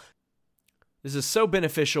schedule. This is so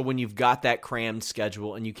beneficial when you've got that crammed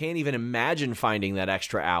schedule and you can't even imagine finding that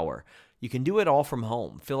extra hour. You can do it all from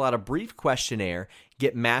home. Fill out a brief questionnaire,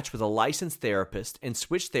 get matched with a licensed therapist, and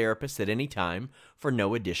switch therapists at any time for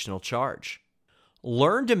no additional charge.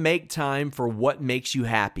 Learn to make time for what makes you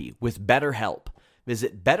happy with BetterHelp.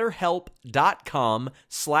 Visit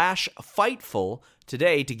BetterHelp.com/Fightful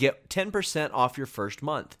today to get 10% off your first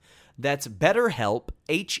month. That's BetterHelp,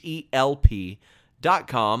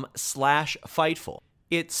 HELP.com/Fightful.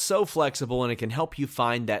 It's so flexible and it can help you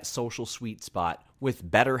find that social sweet spot with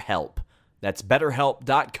BetterHelp. That's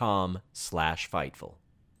BetterHelp.com/Fightful.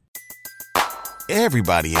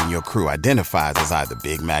 Everybody in your crew identifies as either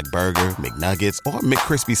Big Mac Burger, McNuggets, or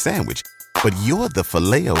McCrispy Sandwich. But you're the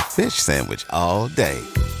Filet-O-Fish Sandwich all day.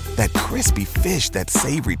 That crispy fish, that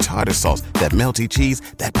savory tartar sauce, that melty cheese,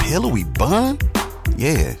 that pillowy bun.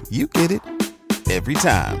 Yeah, you get it. Every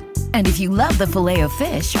time. And if you love the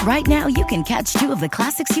Filet-O-Fish, right now you can catch two of the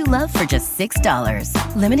classics you love for just $6.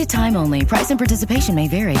 Limited time only. Price and participation may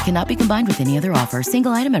vary. Cannot be combined with any other offer.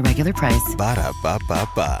 Single item at regular price.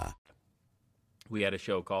 Ba-da-ba-ba-ba. We had a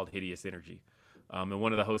show called Hideous Energy. And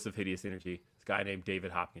one of the hosts of Hideous Energy, this guy named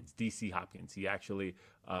David Hopkins, DC Hopkins. He actually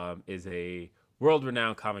is a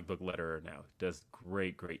world-renowned comic book letterer now. Does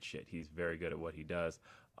great shit. He's very good at what he does.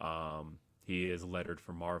 He is lettered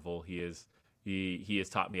for Marvel. He has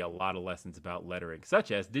taught me a lot of lessons about lettering,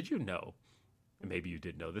 such as, did you know, and maybe you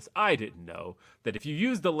did know this, I didn't know, that if you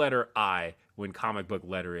use the letter I when comic book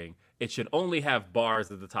lettering, it should only have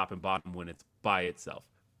bars at the top and bottom when it's by itself.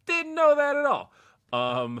 Didn't know that at all.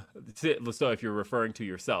 So if you're referring to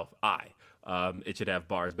yourself, it should have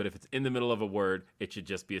bars. But if it's in the middle of a word, it should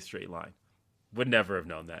just be a straight line. Would never have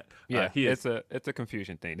known that. Yeah, it's a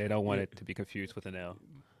confusion thing. They don't want it to be confused with an L.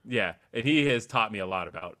 Yeah, and he has taught me a lot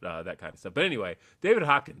about that kind of stuff. But anyway, David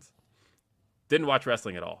Hopkins didn't watch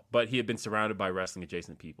wrestling at all, but he had been surrounded by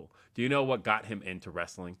wrestling-adjacent people. Do you know what got him into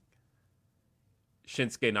wrestling?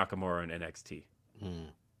 Shinsuke Nakamura in NXT.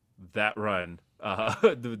 That run,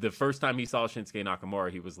 the first time he saw Shinsuke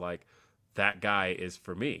Nakamura, he was like that guy is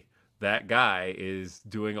for me. That guy is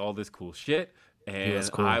doing all this cool shit,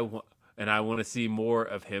 and cool. I want to see more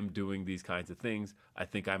of him doing these kinds of things. I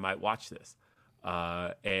think I might watch this,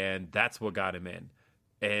 and that's what got him in.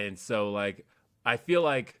 And so, like, I feel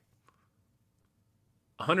like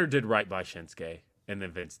Hunter did right by Shinsuke, and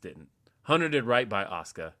then Vince didn't. Hunter did right by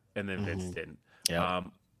Asuka, and then Vince didn't. Yeah.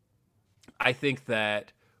 I think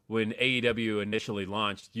that when AEW initially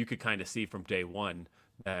launched, you could kind of see from day one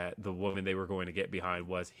that the woman they were going to get behind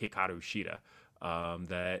was Hikaru Shida.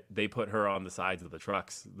 That they put her on the sides of the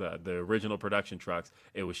trucks, the original production trucks.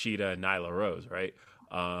 It was Shida and Nyla Rose, right?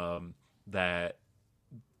 That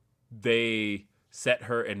they set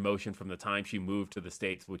her in motion from the time she moved to the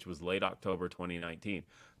States, which was late October 2019.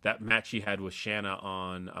 That match she had with Shanna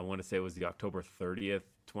on, I want to say it was the October 30th,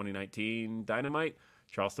 2019 Dynamite,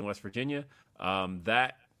 Charleston, West Virginia.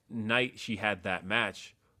 That night she had that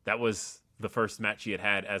match, that was the first match she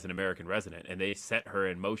had as an American resident, and they set her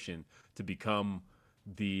in motion to become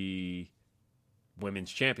the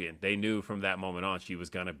women's champion. They knew from that moment on she was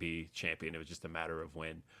going to be champion. It was just a matter of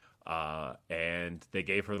when. And they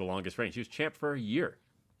gave her the longest reign. She was champ for a year.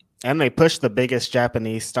 And they pushed the biggest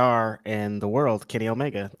Japanese star in the world, Kenny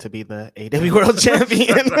Omega, to be the AEW World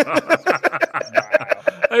Champion.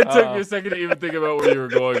 It took me a second to even think about where you were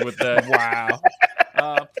going with that. Wow.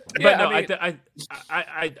 But no,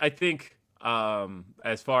 I think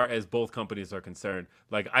as far as both companies are concerned,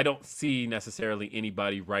 like, I don't see necessarily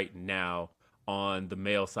anybody right now on the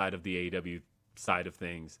male side of the AEW side of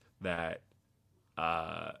things that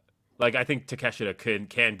like, I think Takeshita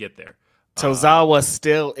can get there. Tozawa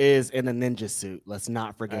still is in a ninja suit. Let's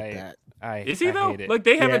not forget that. Is he though? Like,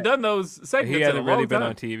 they haven't done those segments. He hasn't in a really long been time.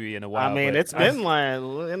 on TV in a while. I mean, it's been like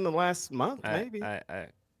in the last month, maybe.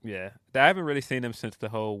 Yeah, I haven't really seen him since the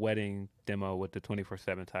whole wedding demo with the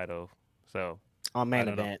 24/7 title. So on main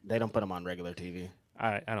event, they don't put him on regular TV.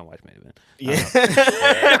 I don't watch main event. Yeah.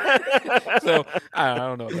 So I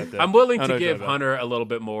don't know about that. I'm willing to give Hunter a little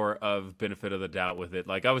bit more of benefit of the doubt with it.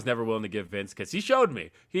 Like, I was never willing to give Vince, because he showed me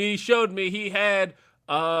he had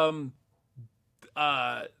Kenzo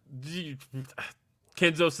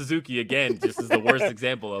Suzuki again, just as the worst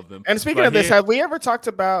example of them. And speaking of this, have we ever talked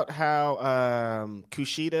about how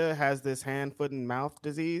Kushida has this hand, foot, and mouth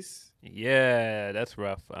disease? Yeah, that's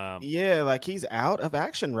rough. Yeah, like, he's out of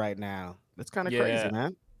action right now. That's kind of crazy,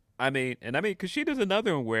 man. I mean, Kushida's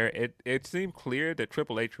another one where it seemed clear that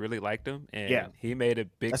Triple H really liked him, and he made a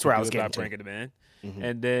big deal about bringing him in. Mm-hmm.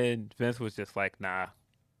 And then Vince was just like, nah.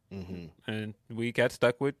 Mm-hmm. And we got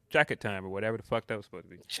stuck with Jacket Time or whatever the fuck that was supposed to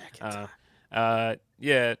be. Jacket Time.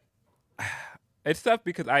 Yeah, it's tough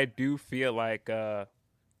because I do feel like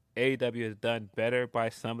AEW has done better by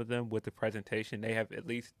some of them with the presentation. They have at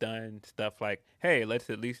least done stuff like, hey, let's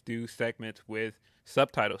at least do segments with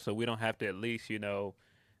subtitles so we don't have to at least,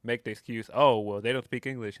 make the excuse, oh, well, they don't speak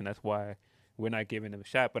English and that's why we're not giving them a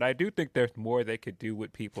shot. But I do think there's more they could do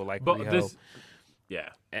with people like Riho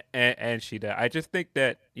and Shida. I just think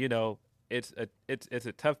that, it's a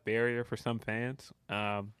tough barrier for some fans.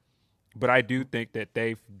 But I do think that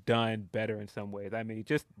they've done better in some ways. I mean,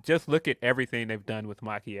 just look at everything they've done with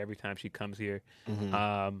Maki every time she comes here.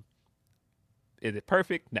 Mm-hmm. Is it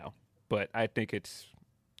perfect? No. But I think it's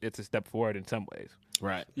a step forward in some ways.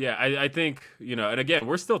 Right. Yeah, I think, and again,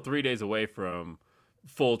 we're still 3 days away from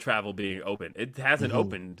full travel being open. It hasn't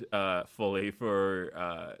opened fully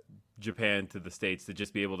for Japan to the States to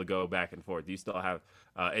just be able to go back and forth. You still have,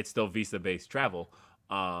 it's still visa-based travel.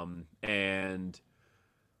 And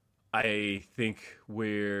I think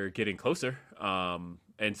we're getting closer.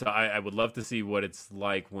 And so I would love to see what it's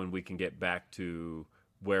like when we can get back to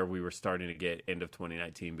where we were starting to get end of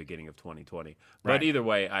 2019, beginning of 2020. Right. But either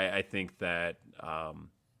way, I think that I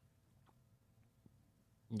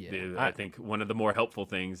think one of the more helpful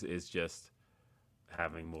things is just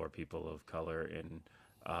having more people of color in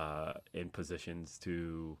positions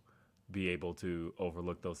to be able to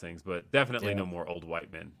overlook those things, but definitely no more old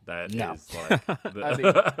white men. That is like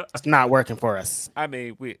it's not working for us. I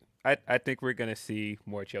mean, I think we're gonna see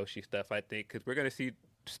more Joshi stuff. I think because we're gonna see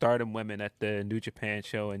Stardom women at the New Japan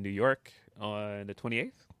show in New York on the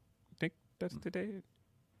 28th. I think that's the day.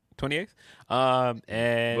 28th.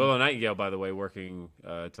 And Willow Nightingale, by the way, working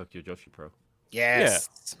Tokyo Joshi Pro. Yes.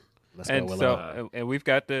 Yeah. Let's go, Willow. And we've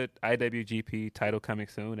got the IWGP title coming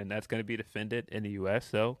soon, and that's going to be defended in the U.S.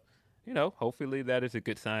 So, hopefully that is a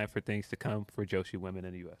good sign for things to come for Joshi women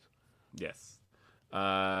in the U.S. Yes.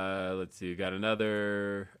 Let's see. We got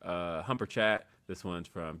another Humper chat. This one's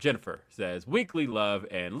from Jennifer. Says, weekly love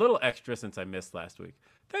and little extra since I missed last week.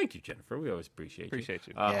 Thank you, Jennifer. We always appreciate you.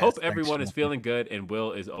 Yes, hope thanks, everyone is Jennifer. feeling good and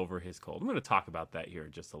Will is over his cold. I'm going to talk about that here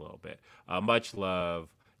in just a little bit. Much love,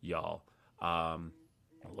 y'all. A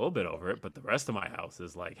little bit over it, but the rest of my house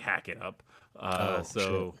is like hacking up.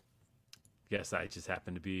 So, yes, I just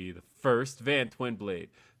happen to be the first. Van Twinblade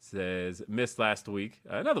says, missed last week.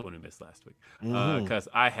 Another one who missed last week because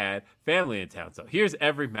I had family in town. So here's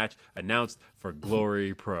every match announced for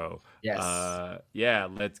Glory Pro. Yes. Yeah,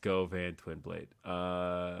 let's go, Van Twinblade.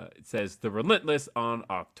 It says The Relentless on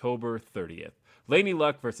October 30th. Laney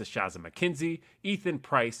Luck versus Shaza McKenzie. Ethan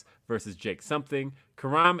Price versus Jake Something.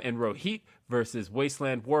 Karam and Rohit versus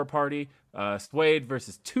Wasteland War Party. Suede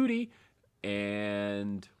versus Tootie.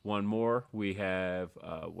 And one more. We have,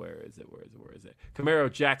 where is it?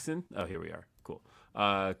 Camaro Jackson. Oh, here we are. Cool.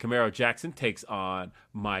 Camaro Jackson takes on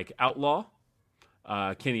Mike Outlaw,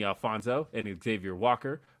 Kenny Alfonso, and Xavier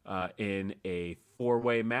Walker in a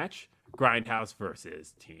 4-way match. Grindhouse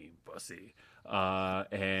versus Team Bussy.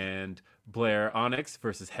 And Blair Onyx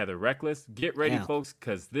versus Heather Reckless. Get ready, folks,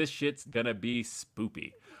 because this shit's gonna be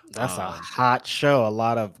spoopy. That's a hot show. A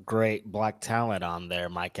lot of great black talent on there.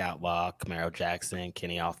 Mike Outlaw, Camaro Jackson,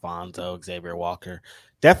 Kenny Alfonso, Xavier Walker.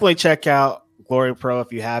 Definitely check out Glory Pro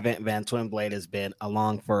if you haven't. Van Twinblade has been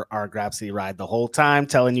along for our Grapsody ride the whole time,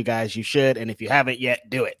 telling you guys you should. And if you haven't yet,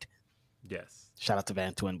 do it. Yes. Shout out to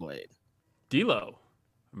Van Twinblade. D-Lo.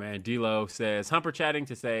 Man, D-Lo says, Humper chatting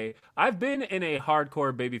to say, I've been in a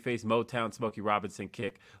hardcore babyface Motown Smokey Robinson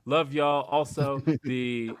kick. Love y'all. Also,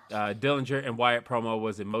 the Dillinger and Wyatt promo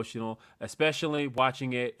was emotional, especially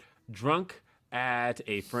watching it drunk at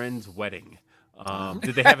a friend's wedding.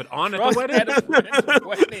 Did they have it on at the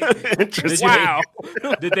wedding? Wow.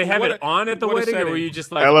 Did they have it on at the wedding, or were you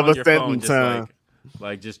just like Hell of on a your phone, sentence, just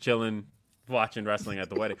like just chilling, watching wrestling at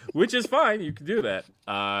the wedding? Which is fine. You can do that.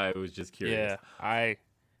 I was just curious. Yeah,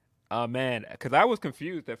 man, because I was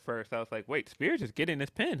confused at first. I was like, wait, Spears is getting this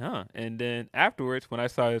pin, huh? And then afterwards, when I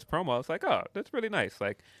saw his promo, I was like, oh, that's really nice.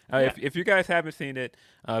 Like, if you guys haven't seen it,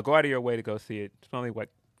 go out of your way to go see it. It's only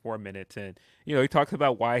 4 minutes. And, he talks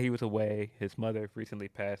about why he was away. His mother recently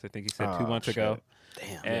passed. I think he said 2 months ago.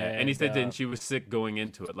 Damn. And he said that she was sick going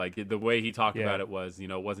into it. Like, the way he talked about it was, it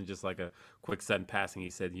wasn't just like a quick sudden passing. He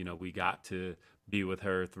said, we got to be with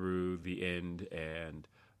her through the end, and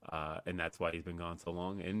that's why he's been gone so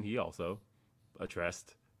long. And he also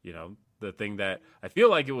addressed, the thing that I feel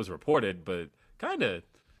like it was reported, but kind of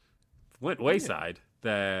went wayside,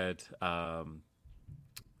 that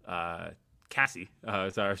Cassie.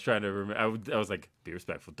 So I was trying to remember. I was like, be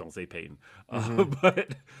respectful, don't say Peyton.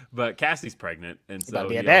 But Cassie's pregnant, and so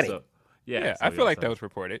be a daddy. Also, so I feel like that was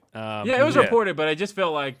reported. It was reported, but I just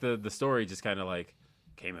felt like the story just kind of like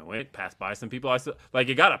came and went, passed by some people. I still, like,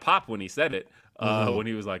 it got a pop when he said it. When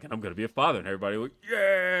he was like, I'm going to be a father, and everybody was like,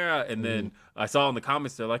 yeah. And then I saw in the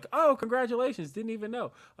comments, they're like, oh, congratulations. Didn't even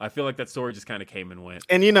know. I feel like that story just kind of came and went.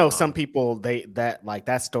 And some people,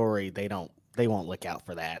 that story, they won't look out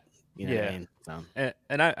for that. You know what I mean? So.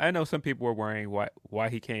 And I know some people were worrying why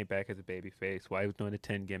he came back as a babyface, why he was doing the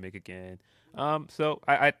 10 gimmick again. So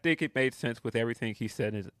I think it made sense with everything he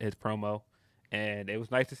said in his promo, and it was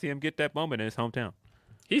nice to see him get that moment in his hometown.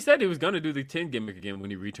 He said he was going to do the 10 gimmick again when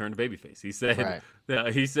he returned to babyface. He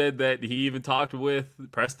said that he even talked with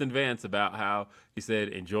Preston Vance about how he said,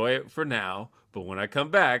 enjoy it for now, but when I come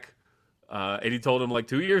back, and he told him like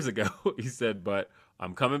 2 years ago, he said, but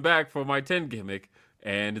I'm coming back for my 10 gimmick.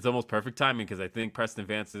 And it's almost perfect timing because I think Preston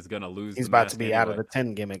Vance is going to lose. He's about to be out of the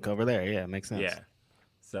 10 gimmick over there. Yeah, makes sense. Yeah.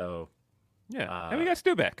 So. Yeah. And we got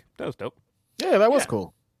Stu back. That was dope. Yeah, that was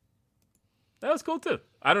cool. That was cool too.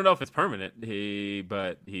 I don't know if it's permanent.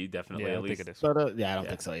 but he definitely at least. Think it is. But, I don't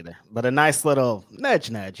think so either. But a nice little nudge,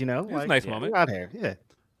 It was a nice moment. Out here. Yeah.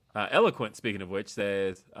 Eloquent, speaking of which,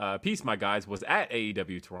 says, peace, my guys, was at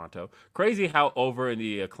AEW Toronto. Crazy how over in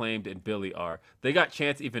the Acclaimed and Billy are. They got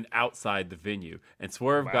chance even outside the venue. And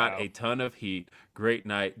Swerve got a ton of heat. Great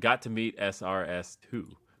night. Got to meet SRS too.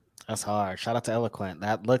 That's hard. Shout out to Eloquent.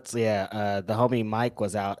 That looks, the homie Mike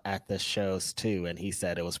was out at the shows too, and he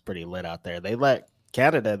said it was pretty lit out there. They let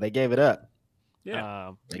Canada, they gave it up.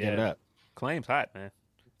 Yeah. They gave it up. Acclaim's hot, man.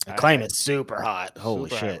 Acclaim is super hot. Holy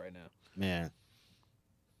super shit. hot right now. Man.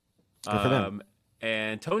 Good for them.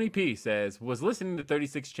 And Tony P says, was listening to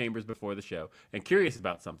 36 Chambers before the show and curious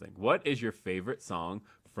about something. What is your favorite song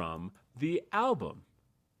from the album?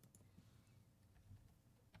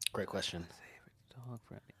 Great question. Favorite song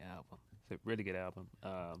from the album. It's a really good album.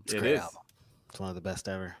 It's a great album. It's one of the best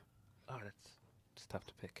ever. Oh, it's tough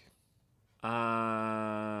to pick.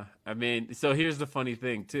 I mean, so here's the funny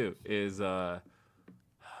thing too, is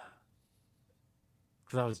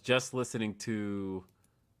because I was just listening to.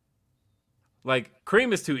 Like,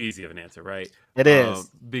 Cream is too easy of an answer, right? It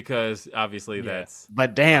is. Because obviously that's.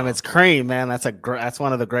 But damn, it's Cream, man. That's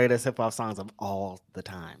one of the greatest hip hop songs of all the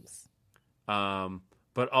times.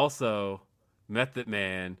 But also, Method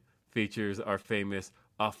Man features our famous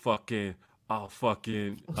and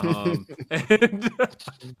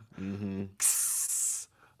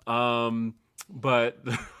but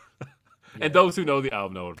and those who know the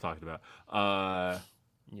album know what I'm talking about.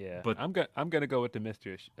 Yeah, but I'm gonna go with the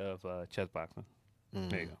mystery of chess boxing.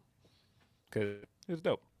 There you go, because it's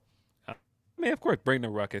dope. I mean, of course, Bring the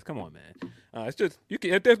Ruckus. Come on, man. It's just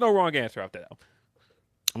there's no wrong answer off that album.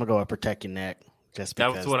 I'm gonna go with Protect Your Neck. Just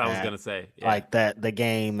because that's what I was gonna say. Yeah. Like that, the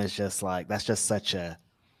game is just like that's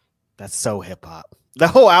so hip hop. The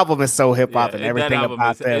whole album is so hip hop, and everything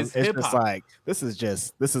about them. It's just like this is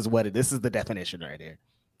the definition right here.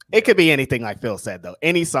 It could be anything, like Phil said, though.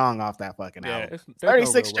 Any song off that fucking album.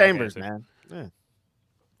 36 Chambers, man.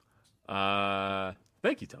 Yeah.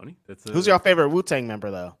 Thank you, Tony. Who's your favorite Wu-Tang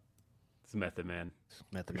member, though? It's Method Man.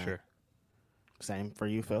 Method Man. Sure. Same for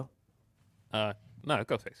you, Phil? No,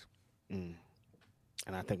 Ghostface. And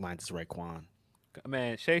I think mine's Raekwon.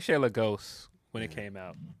 Man, Shayla Ghost, when it came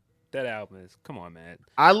out, that album is, come on, man.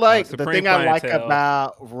 I like, the thing I like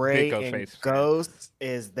about Ray and Ghost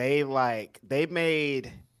is they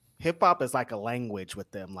made hip-hop is like a language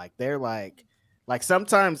with them. Like, they're like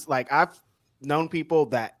sometimes, like, I've known people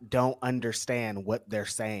that don't understand what they're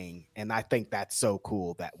saying, and I think that's so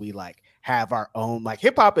cool that we, like, have our own, like,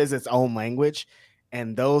 hip-hop is its own language,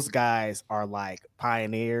 and those guys are, like,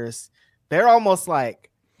 pioneers. They're almost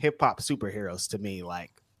like hip-hop superheroes to me,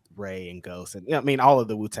 like Ray and Ghost, and I mean, all of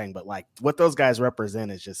the Wu-Tang, but, like, what those guys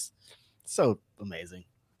represent is just so amazing.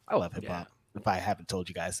 I love hip-hop, if I haven't told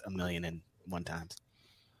you guys 1,000,001 times.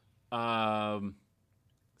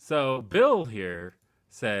 So Bill here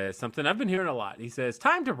says something I've been hearing a lot. He says,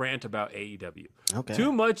 time to rant about AEW. Okay.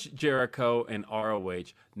 Too much Jericho and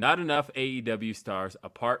ROH. Not enough AEW stars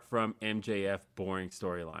apart from MJF boring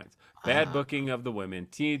storylines. Bad booking of the women.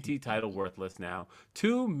 TNT title worthless now.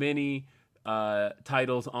 Too many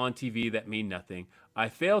titles on TV that mean nothing. I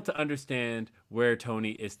fail to understand where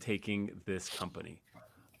Tony is taking this company.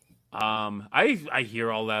 I hear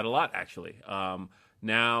all that a lot, actually.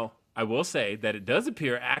 Now, I will say that it does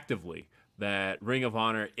appear actively that Ring of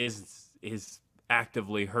Honor is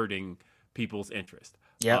actively hurting people's interest.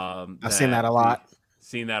 Yeah, I've seen that a lot.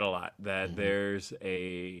 That there's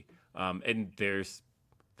and there's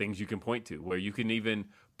things you can point to where you can even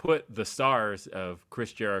put the stars of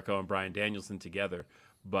Chris Jericho and Bryan Danielson together,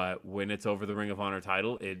 but when it's over the Ring of Honor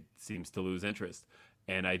title, it seems to lose interest.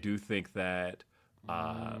 And I do think that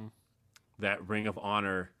that Ring of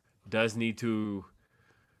Honor does need to.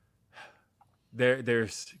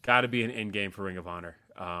 There's got to be an end game for Ring of Honor.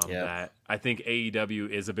 That I think AEW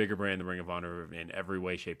is a bigger brand than Ring of Honor in every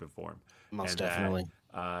way, shape, and form. Most definitely.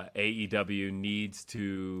 AEW needs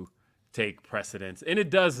to take precedence, and it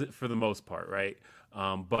does for the most part, right?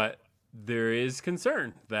 But there is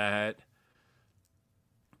concern that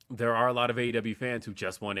there are a lot of AEW fans who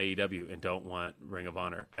just want AEW and don't want Ring of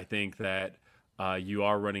Honor. I think that you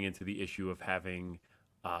are running into the issue of having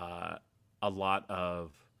a lot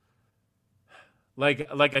of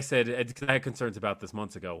like I said, I had concerns about this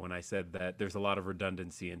months ago when I said that there's a lot of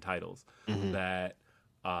redundancy in titles. That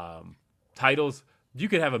titles, you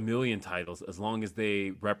could have 1,000,000 titles as long as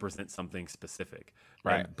they represent something specific,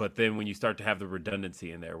 right? But then when you start to have the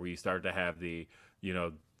redundancy in there, where you start to have we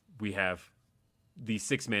have these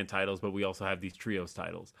 6-man titles, but we also have these trios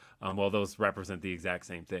titles. Well, those represent the exact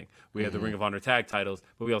same thing. We have the Ring of Honor tag titles,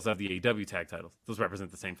 but we also have the AEW tag titles. Those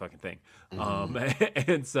represent the same fucking thing.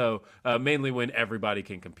 And so mainly when everybody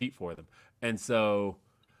can compete for them. And so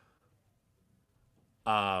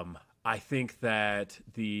I think that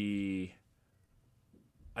I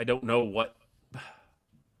don't know what.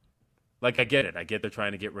 Like, I get it. I get they're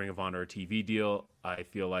trying to get Ring of Honor a TV deal. I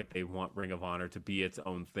feel like they want Ring of Honor to be its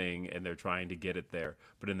own thing, and they're trying to get it there.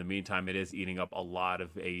 But in the meantime, it is eating up a lot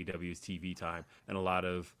of AEW's TV time and a lot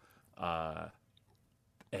of,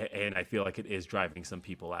 and I feel like it is driving some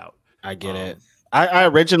people out. I get it. I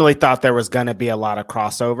originally thought there was going to be a lot of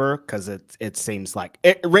crossover because it seems like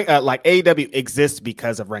like AEW exists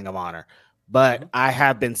because of Ring of Honor. But I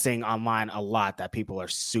have been seeing online a lot that people are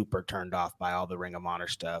super turned off by all the Ring of Honor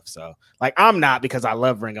stuff. So, like, I'm not, because I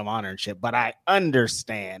love Ring of Honor and shit, but I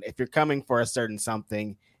understand if you're coming for a certain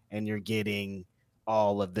something and you're getting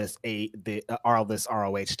all of this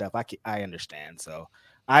ROH stuff. I understand. So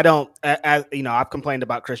I don't, as you know, I've complained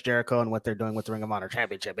about Chris Jericho and what they're doing with the Ring of Honor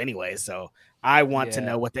Championship anyway. So I want to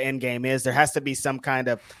know what the end game is. There has to be some kind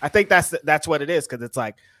of, I think that's what it is. Cause it's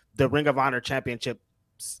like the Ring of Honor Championship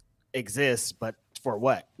exists, but for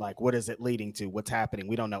what? Like, what is it leading to? What's happening?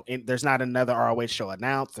 We don't know. There's not another ROH show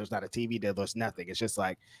announced. There's not a TV deal. There's nothing. It's just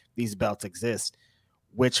like these belts exist,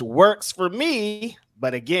 which works for me.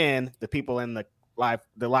 But again, the people in the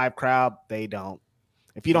live crowd, they don't.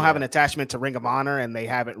 If you don't have an attachment to Ring of Honor and they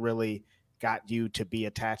haven't really got you to be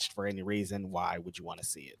attached for any reason, why would you want to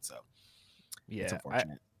see it? So, it's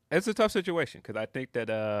unfortunate. It's a tough situation because I think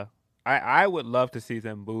that I would love to see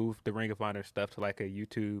them move the Ring of Honor stuff to like a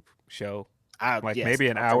YouTube show, maybe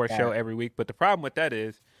an hour show every week. But the problem with that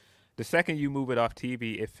is the second you move it off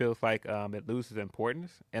TV, it feels like it loses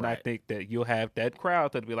importance. And I think that you'll have that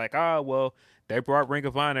crowd that'll be like, oh, well, they brought Ring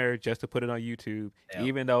of Honor just to put it on YouTube,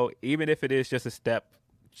 even if it is just a step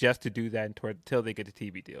just to do that until they get the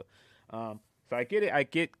TV deal. So I get it. I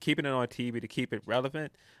get keeping it on TV to keep it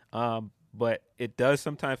relevant. But it does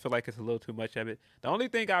sometimes feel like it's a little too much of it. The only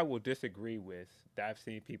thing I will disagree with that I've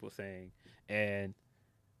seen people saying, and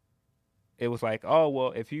it was like, oh,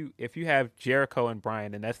 well, if you have Jericho and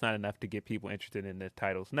Bryan, then that's not enough to get people interested in the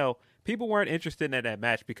titles. No, people weren't interested in that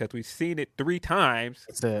match because we've seen it 3 times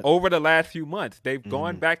over the last few months. They've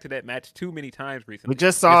gone back to that match too many times recently. We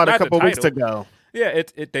just saw it a couple weeks ago. Yeah,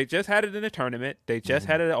 they just had it in a tournament. They just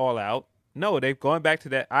had it all out. No, they've gone back to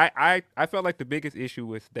that. I felt like the biggest issue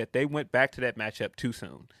was that they went back to that matchup too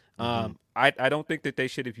soon. I don't think that they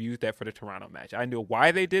should have used that for the Toronto match. I knew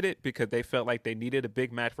why they did it because they felt like they needed a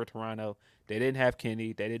big match for Toronto. They didn't have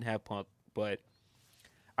Kenny. They didn't have Punk. But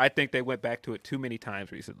I think they went back to it too many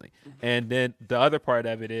times recently. And then the other part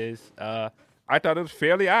of it is I thought it was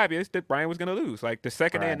fairly obvious that Bryan was going to lose. Like the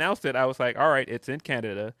second they announced it, I was like, all right, it's in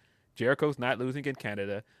Canada. Jericho's not losing in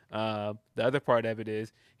Canada. The other part of it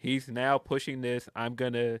is he's now pushing this. I'm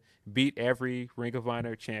going to beat every Ring of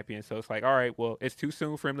Honor champion. So it's like, all right, well, it's too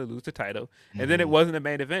soon for him to lose the title. And then it wasn't a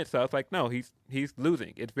main event. So I was like, no, he's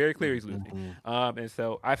losing. It's very clear he's losing. And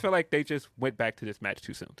so I feel like they just went back to this match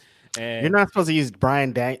too soon. And you're not supposed to use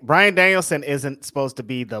Bryan Danielson isn't supposed to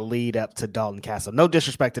be the lead up to Dalton Castle. No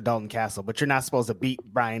disrespect to Dalton Castle, but you're not supposed to beat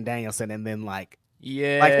Bryan Danielson and then like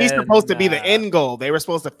he's supposed to be the end goal. They were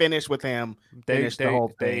supposed to finish with him, finish the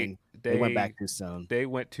whole thing. They went back too soon. They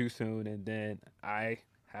went too soon, and then I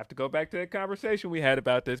have to go back to the conversation we had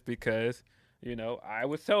about this because, I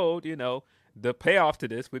was told, the payoff to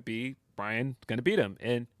this would be Bryan going to beat him.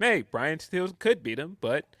 And, hey, Bryan still could beat him,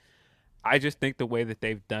 but I just think the way that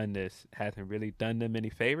they've done this hasn't really done them any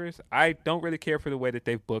favors. I don't really care for the way that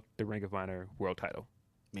they've booked the Ring of Honor world title.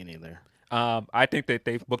 Me neither. I think that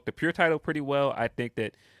they've booked the pure title pretty well. I think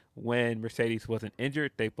that when Mercedes wasn't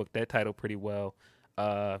injured, they booked that title pretty well.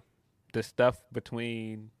 The stuff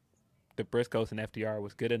between the Briscoes and FDR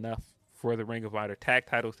was good enough for the Ring of Honor tag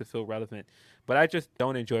titles to feel relevant. But I just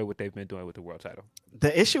don't enjoy what they've been doing with the world title.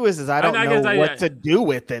 The issue is I don't know what to do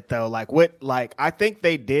with it though. I think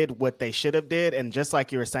they did what they should have did, and just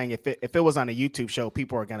like you were saying, if it was on a YouTube show,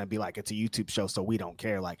 people are gonna be like, it's a YouTube show, so we don't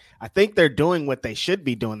care. Like I think they're doing what they should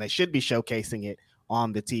be doing. They should be showcasing it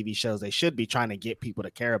on the TV shows. They should be trying to get people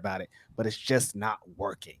to care about it, but it's just not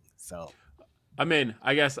working. So, I mean,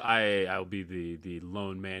 I guess I'll be the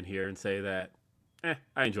lone man here and say that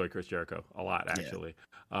I enjoy Chris Jericho a lot actually.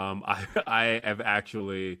 I have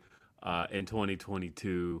actually. In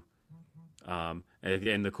 2022, and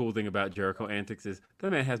the cool thing about Jericho antics is that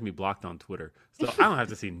man has me blocked on Twitter, so I don't have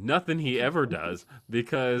to see nothing he ever does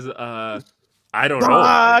because I don't know.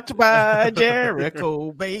 Blocked by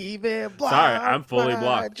Jericho, baby. Sorry, I'm fully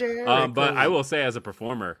blocked. But I will say, as a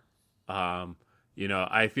performer,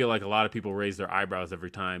 I feel like a lot of people raise their eyebrows every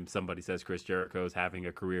time somebody says Chris Jericho is having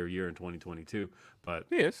a career year in 2022. But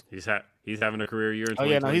he is. He's having a career year in 2022.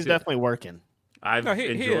 Oh yeah, no, he's definitely working. I've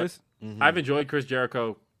enjoyed Chris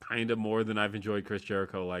Jericho kind of more than I've enjoyed Chris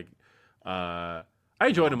Jericho. I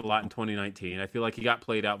enjoyed him a lot in 2019. I feel like he got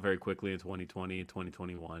played out very quickly in 2020 and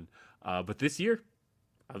 2021. But this year,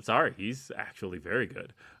 I'm sorry, he's actually very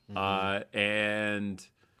good. And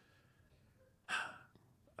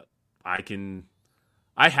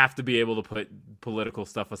I have to be able to put political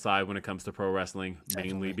stuff aside when it comes to pro wrestling,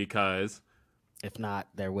 mainly because if not,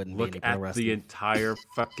 there wouldn't be any pro wrestling. Look at the entire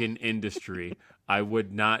fucking industry. I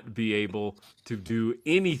would not be able to do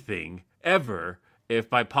anything ever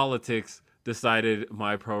if my politics decided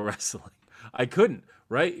my pro wrestling. I couldn't,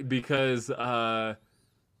 right? Because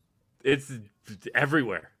it's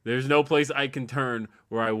everywhere. There's no place I can turn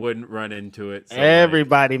where I wouldn't run into it. So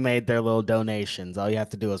everybody made their little donations. All you have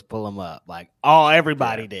to do is pull them up.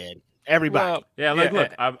 Everybody did. Everybody.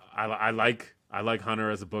 Look, I I like Hunter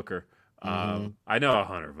as a booker. I know how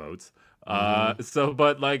Hunter votes.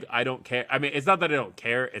 But like, I don't care. I mean, it's not that I don't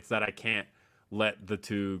care. It's that I can't let the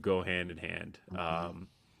two go hand in hand.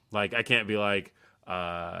 Like, I can't be like,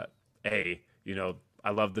 hey, you know,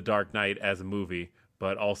 I love The Dark Knight as a movie,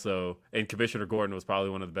 but also, and Commissioner Gordon was probably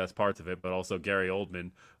one of the best parts of it, but also Gary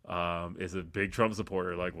Oldman is a big Trump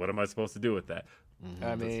supporter. Like, what am I supposed to do with that?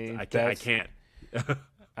 I mean, I can't.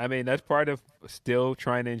 I mean, that's part of still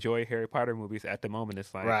trying to enjoy Harry Potter movies at the moment.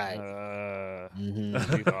 It's like,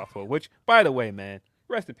 he's awful. Which, by the way, man,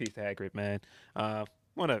 rest in peace to Hagrid, man.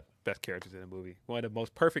 One of the best characters in the movie. One of the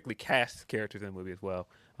most perfectly cast characters in the movie as well.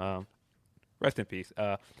 Rest in peace.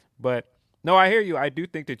 But, no, I hear you. I do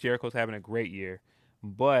think that Jericho's having a great year.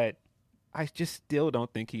 But I just still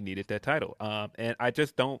don't think he needed that title. And I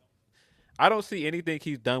don't see anything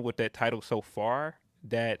he's done with that title so far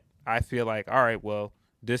that I feel like, all right, well,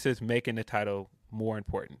 this is making the title more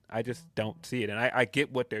important. I just don't see it. And I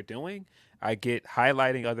get what they're doing. I get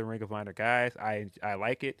highlighting other Ring of Honor guys. I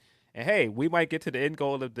like it. And, hey, we might get to the end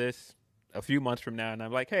goal of this a few months from now, and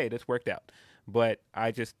I'm like, hey, this worked out. But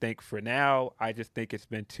I just think for now, I just think it's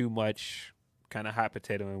been too much kind of hot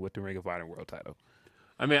potatoing with the Ring of Honor world title.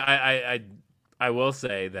 I mean, I will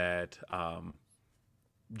say that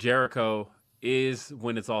Jericho is,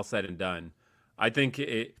 when it's all said and done, I think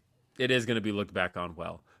it is going to be looked back on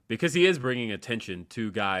well, because he is bringing attention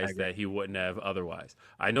to guys that he wouldn't have otherwise.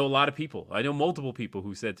 I know multiple people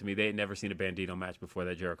who said to me they had never seen a Bandito match before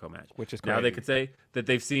that Jericho match. Which is crazy. Now they could say that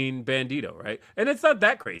they've seen Bandito, right? And it's not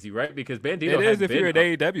that crazy, right? Because Bandito it is if you're an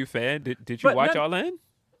AEW fan. Did you watch All In?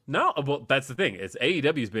 No, well, that's the thing. It's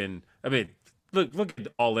AEW's been, I mean, look at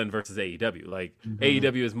All In versus AEW. Like,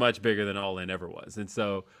 AEW is much bigger than All In ever was. And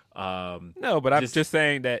so no, but I'm just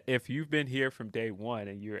saying that if you've been here from day one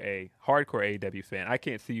and you're a hardcore AEW fan, I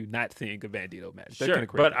can't see you not seeing a Bandito match. That's sure,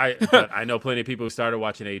 but I know plenty of people who started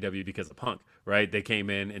watching AEW because of Punk, right? They came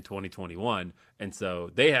in 2021, and so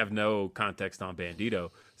they have no context on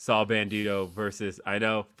Bandito. Saw Bandito versus, I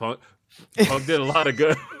know, Punk did a lot of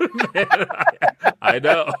good. Man, I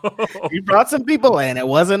know. He brought some people in. It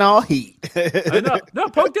wasn't all heat. I know. No,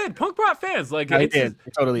 Punk did. Punk brought fans. Like, he did.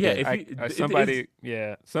 He totally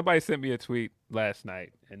did. Somebody sent me a tweet last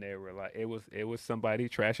night, and they were like, it was somebody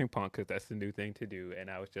trashing Punk because that's the new thing to do, and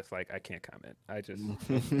I was just like, I can't comment. I just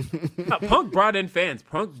no, Punk brought in fans.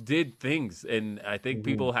 Punk did things, and I think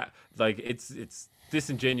people have like it's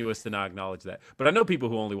disingenuous to not acknowledge that. But I know people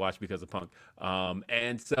who only watch because of Punk,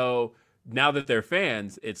 and so now that they're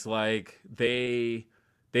fans, it's like they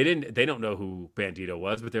don't know who Bandito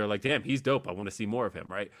was, but they're like, damn, he's dope. I want to see more of him,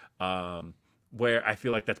 right? Where I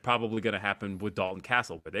feel like that's probably going to happen with Dalton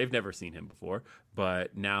Castle, where they've never seen him before,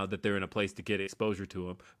 but now that they're in a place to get exposure to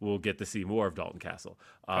him, we'll get to see more of Dalton Castle.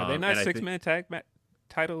 Are they not six-man tag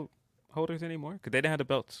title holders anymore? Because they didn't have the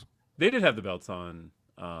belts. They did have the belts on.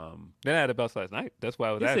 They didn't have the belts last night. That's why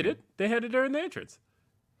I was asking. They did. They had it during the entrance.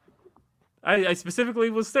 I specifically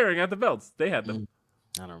was staring at the belts. They had them.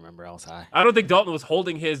 I don't remember. I was high. I don't think Dalton was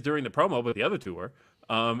holding his during the promo, but the other two were.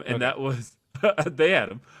 That was they had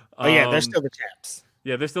him. Oh yeah, they're still the champs.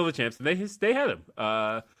 Yeah, they're still the champs, and they had him.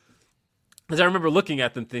 As I remember looking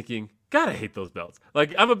at them, thinking, God, I hate those belts.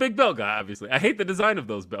 Like, I'm a big belt guy, obviously. I hate the design of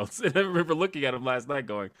those belts, and I remember looking at them last night,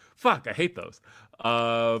 going, "Fuck, I hate those."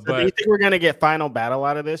 So do you think we're gonna get final battle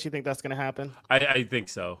out of this? You think that's gonna happen? I think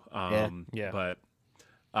so. Yeah.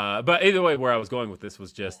 But either way, where I was going with this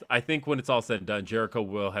was just, I think when it's all said and done, Jericho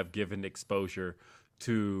will have given exposure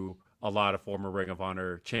to a lot of former Ring of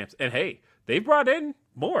Honor champs. And hey, they brought in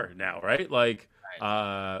more now, right? Like,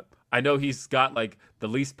 I know he's got like the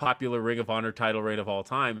least popular Ring of Honor title reign of all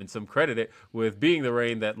time, and some credit it with being the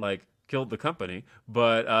reign that like killed the company.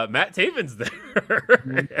 But Matt Taven's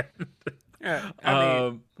there. Yeah, I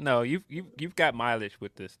mean, no, you've got mileage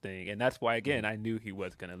with this thing, and that's why again I knew he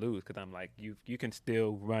was gonna lose, because I'm like, you can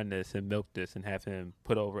still run this and milk this and have him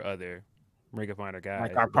put over other Ring of Honor guys.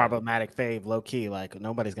 Like our problematic fave, Low Key. Like,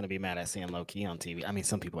 nobody's gonna be mad at seeing Low Key on TV. I mean,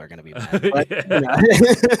 some people are gonna be mad, but,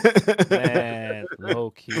 man, Low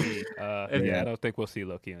Key. I don't think we'll see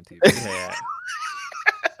Low Key on TV. Yeah.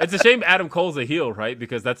 It's a shame Adam Cole's a heel, right?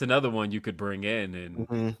 Because that's another one you could bring in,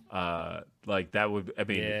 and like that would. I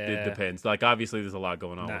mean, it depends. Like, obviously, there's a lot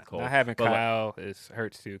going on with Cole. Not having Kyle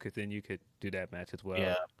hurts too, because then you could do that match as well.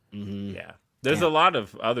 Yeah, yeah. There's a lot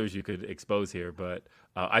of others you could expose here, but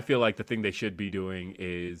I feel like the thing they should be doing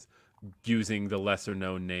is using the lesser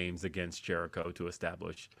known names against Jericho to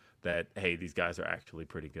establish that, hey, these guys are actually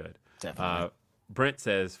pretty good. Definitely. Brent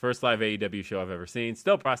says, first live AEW show I've ever seen.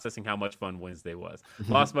 Still processing how much fun Wednesday was.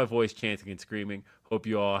 Lost my voice chanting and screaming. Hope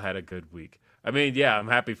you all had a good week. I mean, yeah, I'm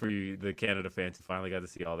happy for you, the Canada fans who finally got to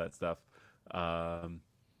see all that stuff.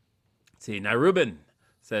 See, now Ruben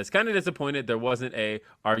says, kind of disappointed there wasn't a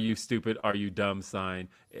 "Are you stupid? Are you dumb?" sign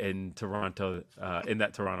in Toronto, in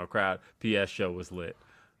that Toronto crowd. PS show was lit.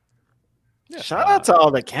 Yeah. Shout out to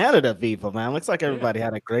all the Canada people, man. Looks like everybody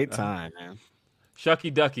had a great time, man.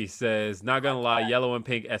 Shucky Ducky says, not gonna lie, yellow and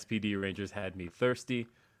pink SPD Rangers had me thirsty.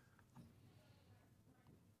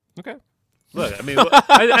 Okay. Look, I mean,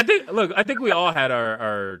 I think we all had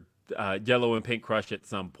our yellow and pink crush at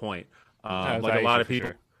some point. Like Aisha, a lot of people.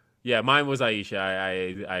 Sure. Yeah, mine was Aisha.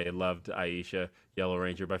 I loved Aisha, Yellow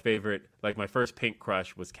Ranger. My favorite, like my first pink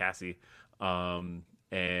crush was Cassie. So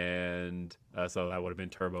that would have been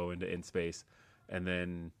Turbo into In Space. And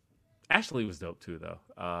then Ashley was dope too, though.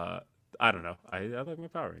 I don't know. I like my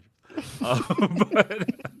Power Rangers.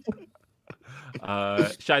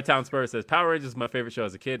 Chi-Town Spurs says, Power Rangers is my favorite show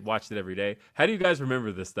as a kid. Watched it every day. How do you guys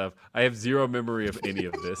remember this stuff? I have zero memory of any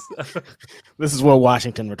of this. This is Will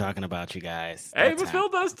Washington we're talking about, you guys. Hey, but Phil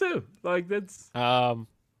does too. Like, that's...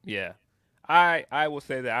 Yeah. I will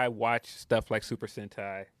say that I watch stuff like Super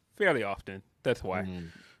Sentai fairly often. That's why.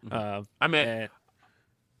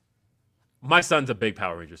 My son's a big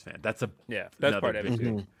Power Rangers fan. That's part of it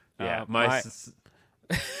too. Yeah,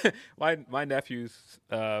 my nephew's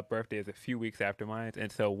birthday is a few weeks after mine,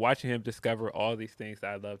 and so watching him discover all these things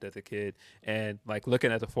that I loved as a kid, and like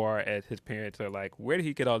looking as far as his parents are like, where did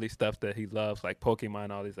he get all these stuff that he loves, like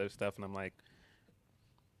Pokemon, all these other stuff, and I'm like,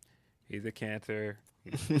 he's a Cancer.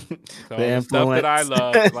 So the stuff that I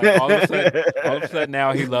love, like all of a sudden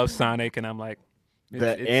now he loves Sonic, and I'm like,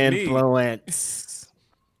 it's influence.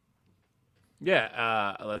 Me.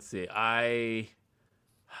 Yeah, let's see.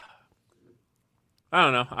 I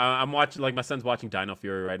don't know. I'm watching, like my son's watching Dino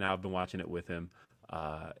Fury right now. I've been watching it with him,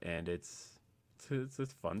 and it's a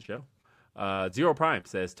fun show. Zero Prime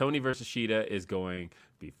says Tony versus Shida is going to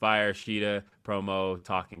be fire. Shida promo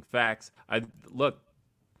talking facts. Look,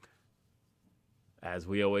 as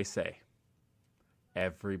we always say,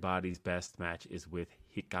 everybody's best match is with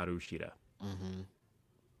Hikaru Shida. Mm-hmm.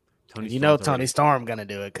 Tony Storm gonna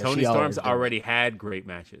do it. Tony Storm's already had great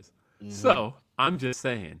matches. Mm-hmm. So I'm just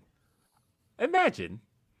saying, imagine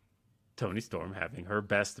Tony Storm having her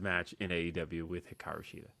best match in AEW with Hikaru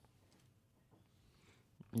Shida.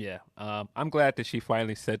 Yeah, I'm glad that she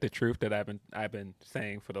finally said the truth that I've been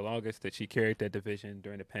saying for the longest, that she carried that division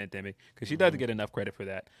during the pandemic, because she doesn't get enough credit for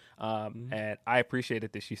that. And I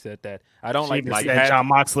appreciated that she said that. I don't like John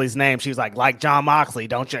Moxley's name. She was like John Moxley.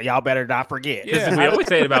 Don't y'all better not forget. Yeah, we always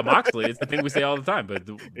say it about Moxley. It's the thing we say all the time, but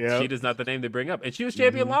Sheeta's not the name they bring up, and she was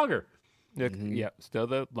champion longer. Yeah, still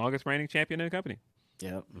the longest reigning champion in the company.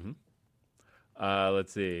 Yep.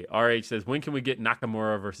 Let's see. RH says, when can we get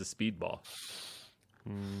Nakamura versus Speedball?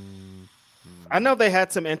 I know they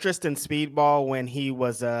had some interest in Speedball when he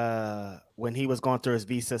was going through his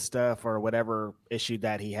visa stuff or whatever issue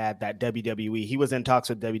that he had, that WWE. He was in talks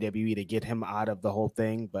with WWE to get him out of the whole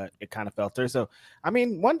thing, but it kind of fell through. So, I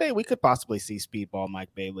mean, one day we could possibly see Speedball Mike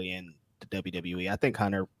Bailey in the WWE. I think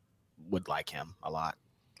Hunter would like him a lot.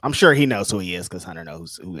 I'm sure he knows who he is because Hunter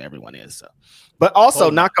knows who everyone is. So, but also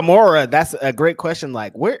Nakamura, that's a great question.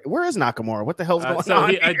 Like, where is Nakamura? What the hell's going on?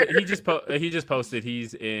 He just posted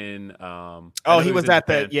he's in. He was at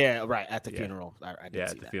the funeral. I did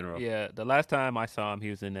see the that. funeral. Yeah, the last time I saw him, he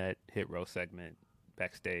was in that Hit Row segment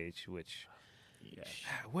backstage. Which,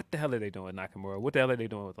 what the hell are they doing with Nakamura? What the hell are they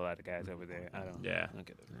doing with a lot of guys over there? I don't get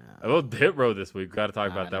it. Well, Hit Row this week. Got to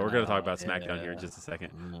talk about that. We're going to talk about SmackDown here in just a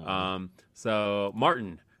second. So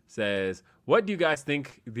Martin says, what do you guys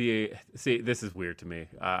think this is weird to me.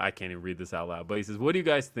 I can't even read this out loud, but he says, what do you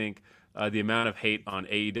guys think the amount of hate on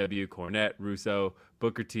AEW, Cornette, Russo,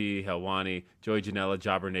 Booker T, Helwani, Joey Janela,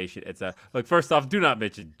 Jobber Nation, etc. Look, first off, do not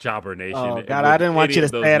mention Jobber Nation. Oh, God, I didn't want you to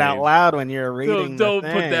say it out loud when you're reading Don't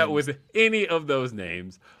put that with any of those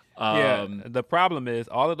names. The problem is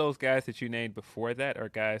all of those guys that you named before that are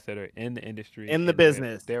guys that are in the industry, in the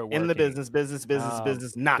business. They're working. In the business,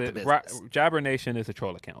 not the business. Jobber Nation is a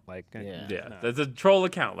troll account. That's a troll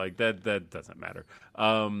account. Like that doesn't matter.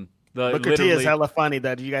 Booker T is hella funny.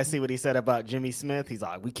 That you guys see what he said about Jimmy Smith? He's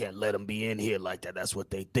like, we can't let him be in here like that. That's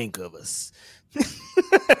what they think of us.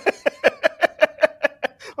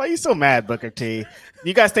 Why are you so mad, Booker T?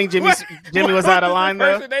 You guys think Jimmy was out of line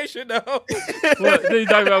though? No. What are you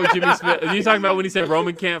talking about with Jimmy Smith? Are you talking about when he said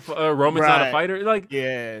Roman's not a fighter? Like,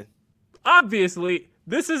 obviously,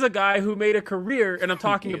 this is a guy who made a career, and I'm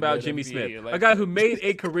talking about Jimmy Smith, a guy who made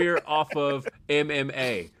a career off of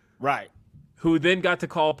MMA, right? Who then got to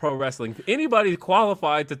call pro wrestling. Anybody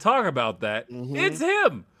qualified to talk about that, it's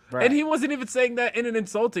him. Right. And he wasn't even saying that in an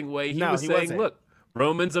insulting way. He was saying, look,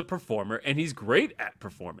 Roman's a performer, and he's great at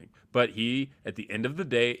performing. But he, at the end of the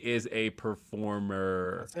day, is a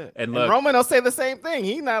performer. That's it. And look, Roman will say the same thing.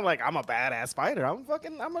 He's not like, I'm a badass fighter. I'm a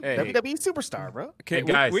WWE superstar, bro. Okay,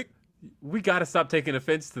 guys, we got to stop taking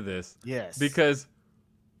offense to this. Yes. Because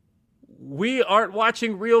we aren't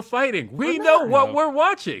watching real fighting. We know what we're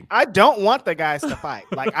watching. I don't want the guys to fight.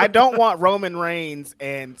 Like, I don't want Roman Reigns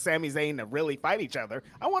and Sami Zayn to really fight each other.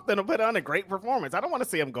 I want them to put on a great performance. I don't want to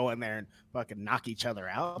see them go in there and fucking knock each other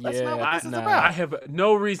out. That's not what this is about. I have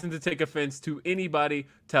no reason to take offense to anybody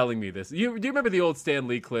telling me this. Do you remember the old Stan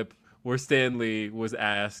Lee clip where Stan Lee was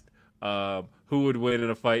asked who would win in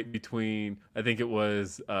a fight between, I think it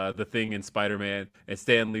was The Thing and Spider-Man, and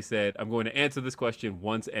Stan Lee said, I'm going to answer this question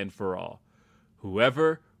once and for all.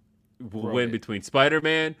 Whoever will win between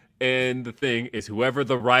Spider-Man and The Thing is whoever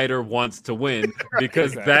the writer wants to win,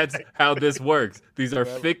 because that's how this works. These are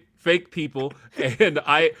fake people, and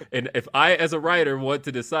if I as a writer want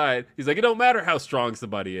to decide, he's like, it don't matter how strong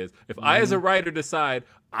somebody is. If I as a writer decide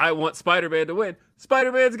I want Spider-Man to win,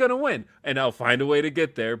 Spider-Man's gonna win, and I'll find a way to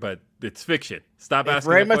get there. But it's fiction. Stop asking.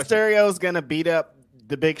 If Rey Mysterio's gonna beat up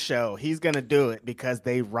the Big Show, he's gonna do it because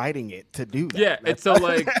they writing it to do that. Yeah, and so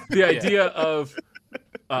like the idea of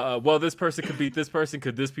well, this person could beat this person.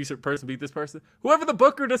 Could this person beat this person? Whoever the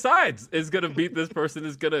booker decides is going to beat this person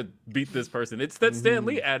is going to beat this person. It's that Stan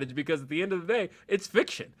Lee adage, because at the end of the day, it's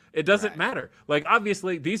fiction. It doesn't matter. Like,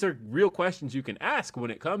 obviously, these are real questions you can ask when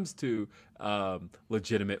it comes to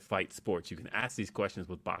legitimate fight sports. You can ask these questions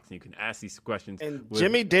with boxing. You can ask these questions with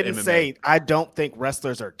Jimmy didn't MMA. say, I don't think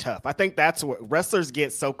wrestlers are tough. I think that's what wrestlers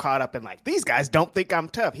get so caught up in, like, these guys don't think I'm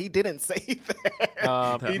tough. He didn't say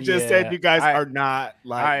that. He just said you guys are not,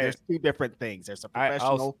 like, there's two different things. There's a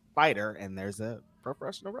professional fighter and there's a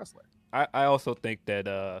professional wrestler. I also think that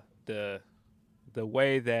the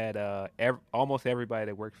way that almost everybody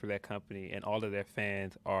that works for that company and all of their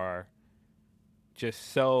fans are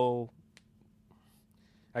just so,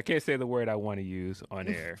 I can't say the word I want to use on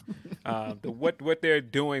air. What they're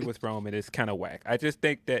doing with Roman is kind of whack. I just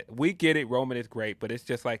think that we get it. Roman is great, but it's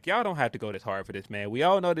just like, y'all don't have to go this hard for this man. We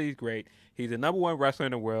all know that he's great. He's the number one wrestler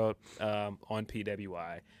in the world on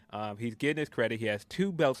PWI. He's getting his credit. He has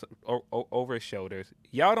 2 belts over his shoulders.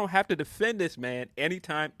 Y'all don't have to defend this man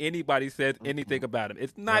anytime anybody says anything about him.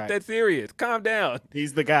 It's not that serious. Calm down.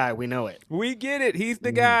 He's the guy. We know it. We get it. He's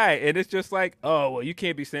the guy. And it's just like, oh, well, you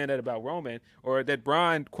can't be saying that about Roman. Or that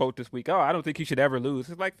Braun quote this week, oh, I don't think he should ever lose.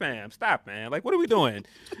 It's like, fam, stop, man. Like, what are we doing?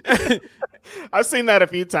 I've seen that a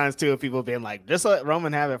few times, too, of people being like, just let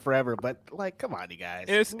Roman have it forever. But, like, come on, you guys.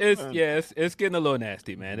 It's getting a little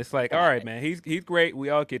nasty, man. It's like, all right, man, he's great. We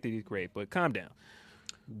all get that he's great, but calm down.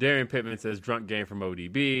 Darian Pittman says drunk game from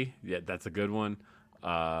ODB. Yeah, that's a good one.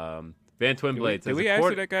 Van Twinblade says, did we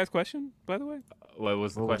answer that guy's question, by the way? What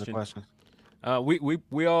was the question?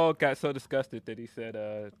 We all got so disgusted that he said.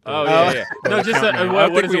 Yeah. No, just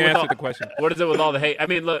what is it with all the question? What is it with all the hate? I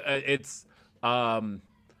mean, look, it's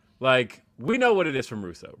like, we know what it is from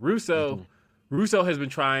Russo. Russo has been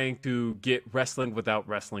trying to get wrestling without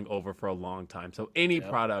wrestling over for a long time. So any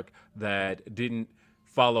product that didn't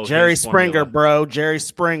follow Jerry his Springer, formula, Jerry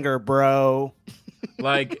Springer, bro.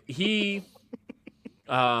 Like, he,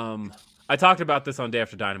 I talked about this on Day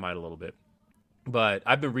After Dynamite a little bit, but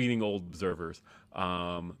I've been reading old observers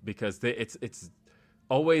because it's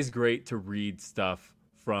always great to read stuff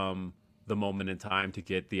from the moment in time to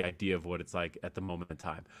get the idea of what it's like at the moment in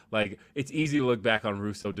time. Like, it's easy to look back on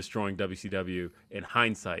Russo destroying WCW in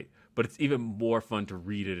hindsight, but it's even more fun to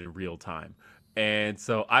read it in real time. And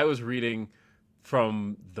so I was reading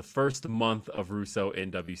from the first month of Russo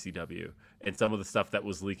in WCW and some of the stuff that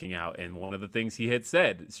was leaking out. And one of the things he had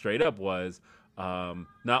said straight up was,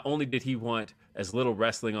 not only did he want as little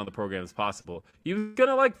wrestling on the program as possible, he was going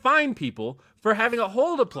to, like, fine people for having a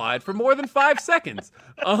hold applied for more than 5 seconds.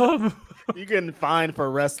 You getting fined for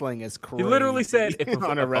wrestling is crazy. He literally said, if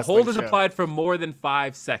a hold is applied for more than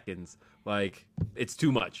 5 seconds, like, it's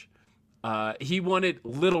too much. He wanted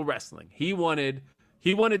little wrestling. He wanted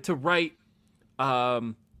to write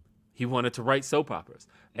soap operas.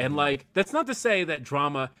 And, like, that's not to say that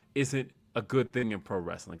drama isn't a good thing in pro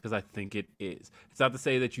wrestling, because I think it is. It's not to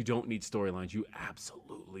say that you don't need storylines. You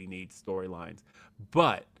absolutely need storylines.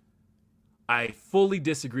 But I fully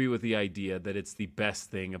disagree with the idea that it's the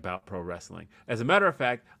best thing about pro wrestling. As a matter of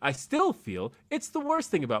fact, I still feel it's the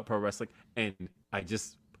worst thing about pro wrestling. And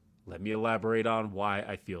let me elaborate on why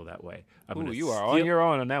I feel that way. You are on your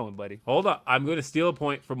own on that one, buddy. Hold on. I'm going to steal a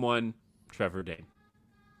point from one Trevor Dane.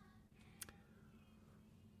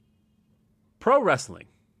 Pro wrestling.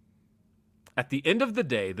 At the end of the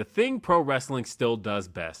day, the thing pro wrestling still does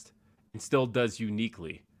best and still does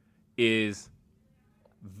uniquely is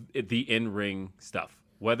the in-ring stuff.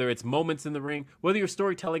 Whether it's moments in the ring, whether you're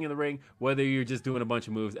storytelling in the ring, whether you're just doing a bunch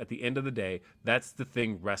of moves, at the end of the day, that's the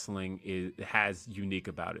thing wrestling has unique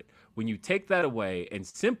about it. When you take that away and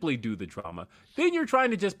simply do the drama, then you're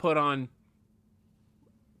trying to just put on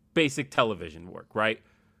basic television work, right?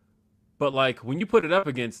 But like when you put it up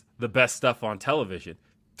against the best stuff on television,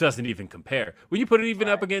 doesn't even compare. When you put it even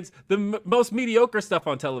up against the most mediocre stuff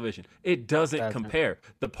on television, it doesn't compare.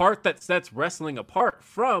 The part that sets wrestling apart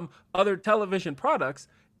from other television products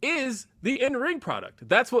is the in-ring product.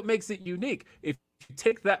 That's what makes it unique. If you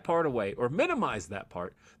take that part away or minimize that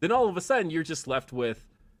part, then all of a sudden you're just left with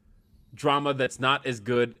drama that's not as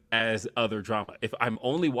good as other drama. If I'm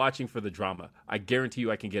only watching for the drama, I guarantee you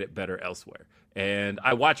I can get it better elsewhere. And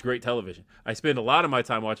I watch great television. I spend a lot of my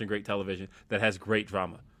time watching great television that has great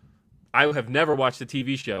drama. I have never watched a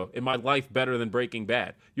TV show in my life better than Breaking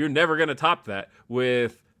Bad. You're never going to top that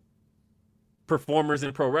with performers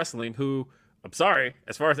in pro wrestling who, I'm sorry,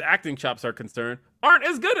 as far as acting chops are concerned, aren't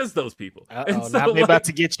as good as those people. So, now they're about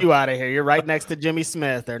to get you out of here. You're right next to Jimmy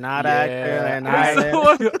Smith. They're not acting.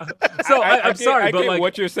 I'm sorry, I but get like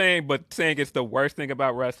what you're saying, but saying it's the worst thing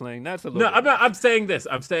about wrestling, that's a little. No, I'm not. I'm saying this.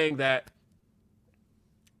 I'm saying that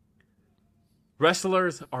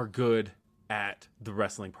wrestlers are good at the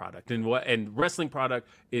wrestling product, and wrestling product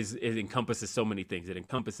it encompasses so many things. It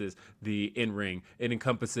encompasses the in-ring, it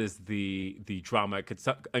encompasses the drama, it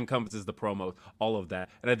encompasses the promos, all of that.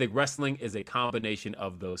 And I think wrestling is a combination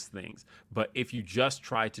of those things. But if you just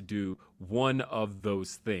try to do one of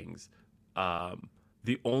those things,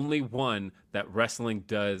 the only one that wrestling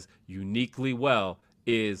does uniquely well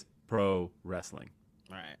is pro wrestling.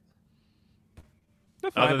 Right.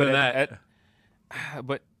 Other than that,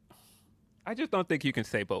 but I just don't think you can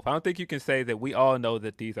say both. I don't think you can say that we all know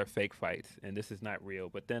that these are fake fights and this is not real,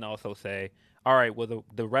 but then also say, all right, well,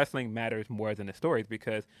 the wrestling matters more than the stories,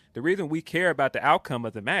 because the reason we care about the outcome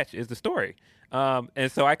of the match is the story.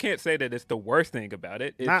 And so I can't say that it's the worst thing about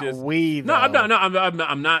it. It's not just, we, though.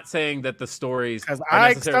 I'm not saying that the stories. Because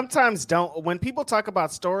I sometimes don't. When people talk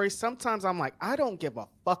about stories, sometimes I'm like, I don't give a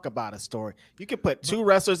fuck about a story. You can put two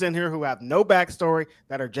wrestlers in here who have no backstory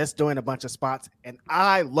that are just doing a bunch of spots, and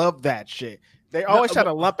I love that shit. They always try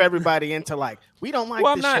to lump everybody into like, we don't like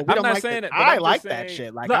this shit. We don't like it. I like that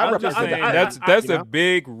shit. Like, I represent that. That's a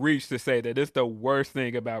big reach to say that it's the worst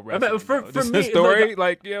thing about wrestling. For me, the story,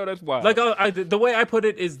 that's wild. Like, the way I put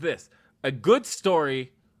it is this: a good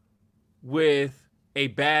story with a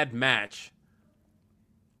bad match,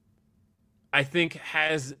 I think,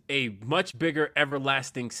 has a much bigger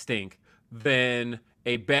everlasting stink than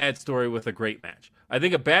a bad story with a great match. I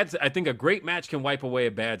think a great match can wipe away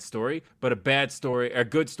a bad story, but a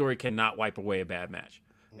good story cannot wipe away a bad match.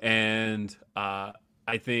 And I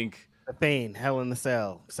think The Fiend, Hell in the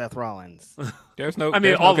Cell, Seth Rollins. There's no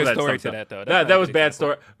good story to that though. That was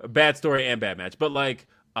bad story and bad match. But like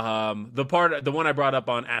the one I brought up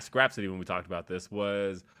on Ask Grapsody when we talked about this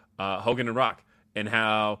was Hogan and Rock, and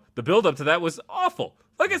how the build up to that was awful.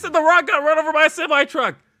 Like I said, The Rock got run over by a semi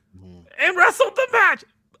truck and wrestled the match.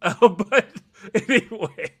 But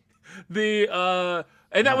anyway,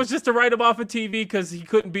 and that was just to write him off of TV because he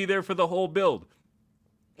couldn't be there for the whole build.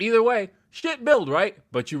 Either way, shit build, right?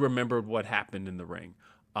 But you remembered what happened in the ring.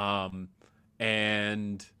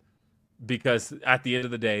 And because at the end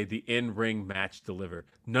of the day, the in-ring match delivered.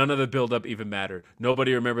 None of the build-up even mattered.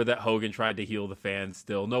 Nobody remembered that Hogan tried to heal the fans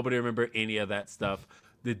still. Nobody remembered any of that stuff.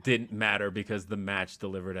 That didn't matter because the match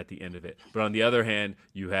delivered at the end of it. But on the other hand,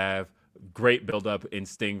 you have great build-up in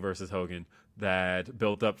Sting versus Hogan that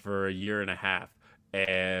built up for a year and a half.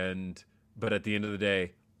 But at the end of the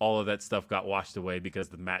day, all of that stuff got washed away because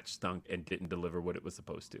the match stunk and didn't deliver what it was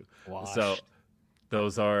supposed to. So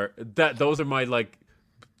those are my like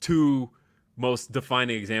two most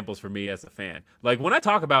defining examples for me as a fan. Like when I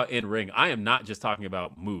talk about in ring, I am not just talking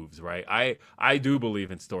about moves, right? I do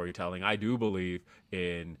believe in storytelling. I do believe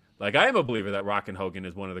in, like, I am a believer that Rock and Hogan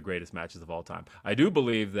is one of the greatest matches of all time. I do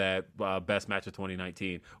believe that best match of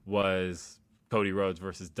 2019 was Cody Rhodes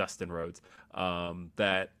versus Dustin Rhodes.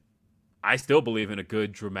 That I still believe in a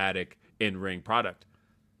good dramatic in-ring product.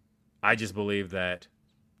 I just believe that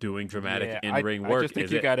doing dramatic in-ring work. I just think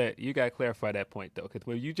you gotta clarify that point though, because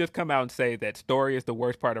when you just come out and say that story is the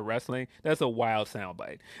worst part of wrestling, that's a wild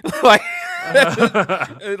soundbite.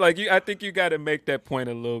 I think you got to make that point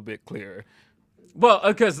a little bit clearer. Well,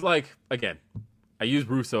 because again, I use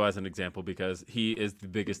Russo as an example because he is the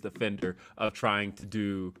biggest offender of trying to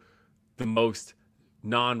do the most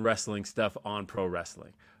non-wrestling stuff on pro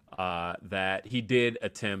wrestling. That he did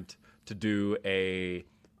attempt to do a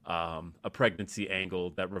a pregnancy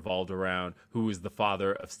angle that revolved around who is the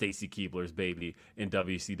father of Stacy Keibler's baby in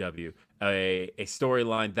WCW. A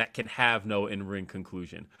storyline that can have no in-ring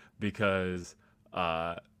conclusion because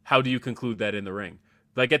how do you conclude that in the ring?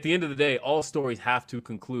 Like, at the end of the day, all stories have to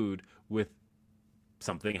conclude with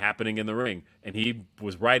something happening in the ring. And he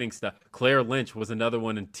was writing stuff. Claire Lynch was another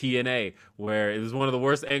one in TNA where it was one of the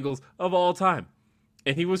worst angles of all time.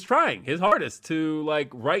 And he was trying his hardest to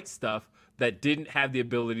write stuff that didn't have the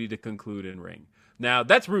ability to conclude in ring. Now,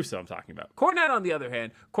 that's Russo I'm talking about. Cornette, on the other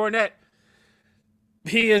hand,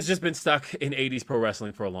 he has just been stuck in 80s pro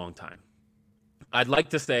wrestling for a long time. I'd like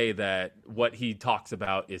to say that what he talks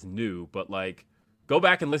about is new, but go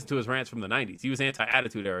back and listen to his rants from the 90s. He was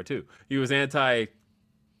anti-Attitude Era too. He was anti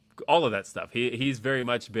all of that stuff. He's very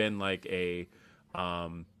much been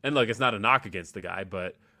and look, it's not a knock against the guy,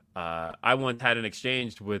 but I once had an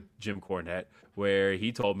exchange with Jim Cornette where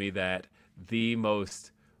he told me that the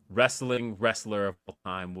most wrestling wrestler of all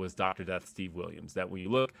time was Dr. Death Steve Williams. That when you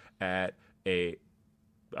look at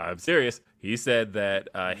I'm serious, he said that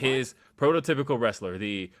his prototypical wrestler,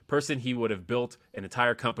 the person he would have built an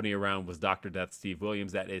entire company around, was Dr. Death Steve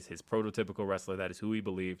Williams. That is his prototypical wrestler. That is who he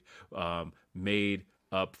believed made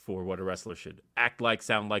up for what a wrestler should act like,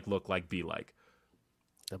 sound like, look like, be like.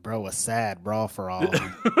 The bro was sad, bro, for all.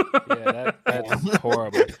 Yeah, that's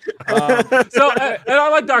horrible. And I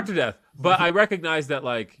like Dr. Death, but I recognize that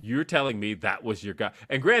you're telling me that was your guy.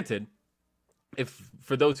 And granted, if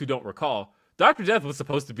for those who don't recall, Dr. Death was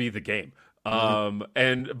supposed to be the game.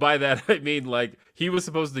 And by that, I mean, he was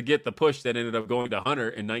supposed to get the push that ended up going to Hunter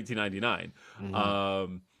in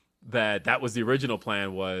 1999. That was the original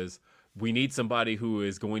plan, was we need somebody who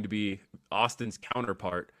is going to be Austin's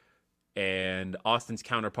counterpart, and Austin's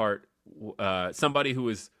counterpart, somebody who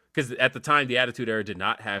is, because at the time, the Attitude Era did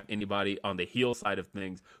not have anybody on the heel side of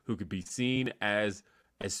things who could be seen as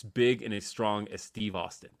big and as strong as Steve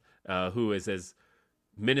Austin, who is as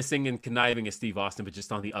menacing and conniving as Steve Austin, but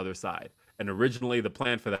just on the other side. And originally the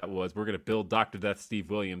plan for that was, we're going to build Dr. Death Steve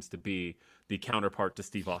Williams to be the counterpart to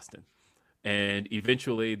Steve Austin. And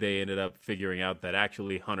eventually they ended up figuring out that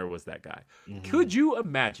actually Hunter was that guy. Could you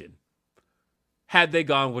imagine had they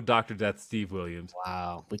gone with Dr. Death Steve Williams?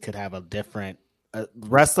 Wow. We could have a different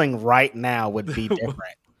wrestling right now would be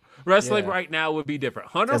different. Wrestling right now would be different.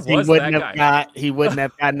 Hunter was that guy. He wouldn't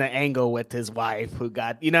have gotten an angle with his wife who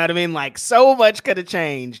got, you know what I mean? So much could have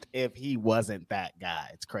changed if he wasn't that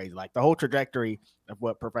guy. It's crazy. The whole trajectory of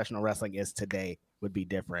what professional wrestling is today would be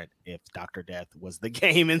different if Dr. Death was the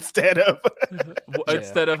game instead of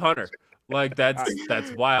Hunter.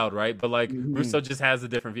 That's wild, right? But Russo just has a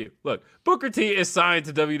different view. Look, Booker T is signed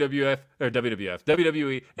to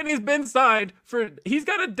WWE, and he's been signed he's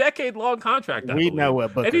got a decade-long contract. We know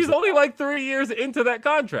what Booker, and he's only 3 years into that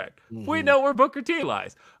contract. We know where Booker T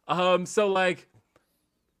lies.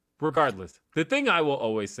 Regardless, the thing I will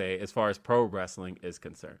always say as far as pro wrestling is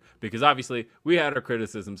concerned, because obviously we had our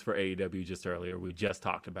criticisms for AEW just earlier. We just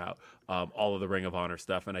talked about all of the Ring of Honor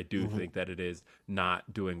stuff, and I do think that it is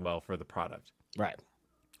not doing well for the product. Right.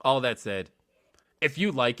 All that said, if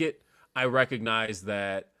you like it, I recognize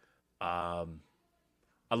that a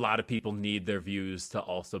lot of people need their views to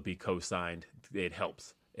also be co-signed. It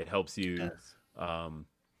helps. It helps you. Yes. I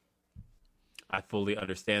fully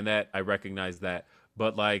understand that. I recognize that.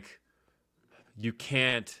 But you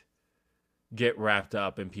can't get wrapped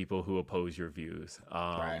up in people who oppose your views.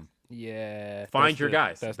 Right. Yeah. Find your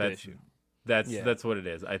guys. That's the issue. That's what it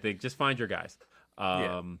is. I think just find your guys.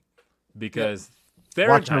 Because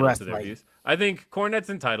they're entitled to their views. I think Cornette's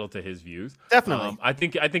entitled to his views. Definitely. I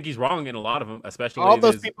think he's wrong in a lot of them, especially all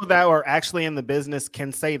those people that are actually in the business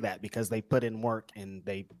can say that because they put in work and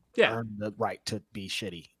they earn the right to be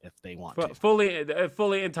shitty if they want to.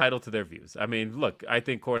 Fully entitled to their views. I mean, look, I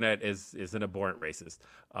think Cornette is an abhorrent racist.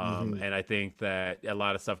 And I think that a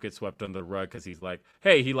lot of stuff gets swept under the rug because he's like,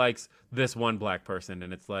 hey, he likes this one black person.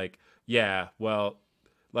 And it's I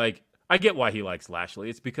get why he likes Lashley.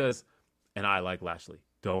 It's because, and I like Lashley.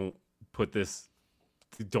 Don't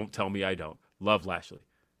tell me I don't. Love Lashley.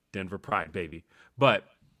 Denver Pride, baby. But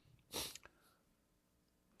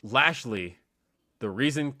Lashley, the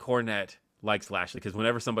reason Cornette likes Lashley, because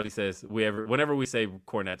whenever somebody says, whenever we say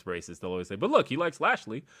Cornette's racist, they'll always say, but look, he likes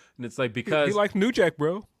Lashley. And it's because he likes New Jack,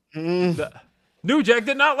 bro. New Jack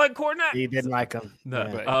did not like Cornette. He didn't like him.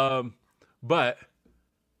 No. But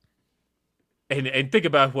And think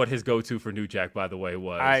about what his go-to for New Jack, by the way,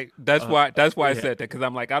 was. That's why I said that, because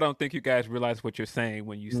I'm I don't think you guys realize what you're saying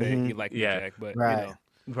when you say he liked New Jack, but right.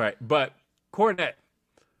 But Cornette,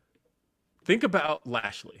 think about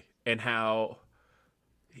Lashley and how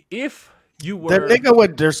if you were the nigga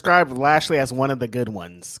would describe Lashley as one of the good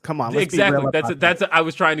ones. Come on, let's exactly. Be real That's I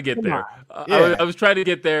was trying to get there. I was trying to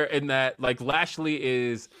get there in that like Lashley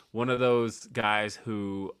is one of those guys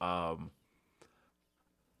who I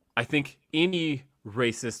think any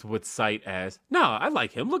racist would cite as I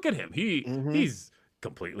like him. Look at him. He's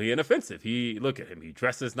completely inoffensive. Look at him. He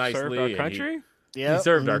dresses nicely. Served our country. He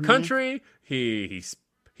served our country.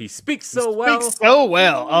 He speaks so well.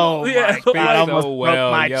 Oh yeah, my God! I almost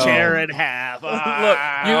broke my chair in half. Look,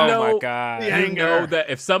 my God! You know that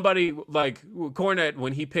if somebody like Cornette,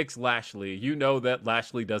 when he picks Lashley, you know that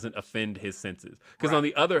Lashley doesn't offend his senses. Because on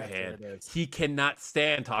the other hand, he cannot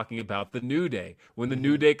stand talking about the New Day. When the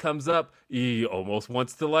New Day comes up, he almost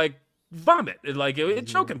wants to like vomit, and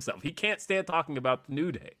choke himself. He can't stand talking about the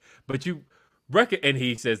New Day. But and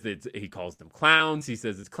he says that he calls them clowns. He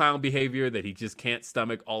says it's clown behavior, that he just can't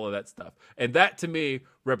stomach all of that stuff. And that to me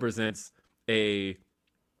represents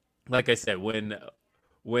like I said, when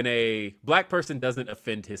a black person doesn't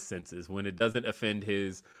offend his senses, when it doesn't offend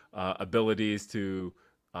his abilities to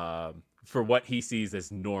for what he sees as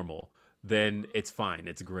normal, then it's fine.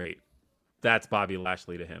 It's great. That's Bobby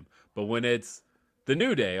Lashley to him. But when it's the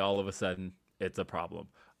New Day, all of a sudden it's a problem.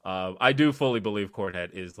 I do fully believe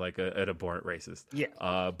Cornette is like an abhorrent racist.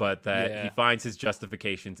 Yeah. But that he finds his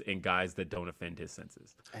justifications in guys that don't offend his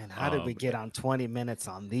senses. And how did we get on 20 minutes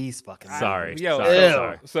on these fucking? Sorry.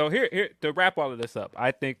 Sorry. So here to wrap all of this up, I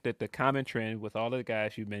think that the common trend with all of the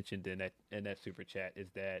guys you mentioned in that super chat is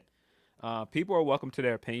that people are welcome to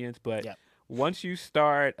their opinions, but once you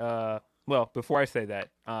start, before I say that,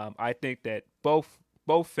 I think that both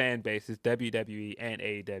fan bases, WWE and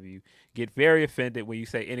AEW, get very offended when you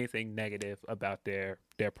say anything negative about their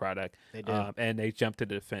product. They do. And they jump to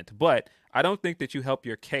the defense. But I don't think that you help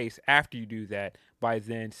your case after you do that by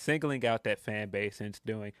then singling out that fan base and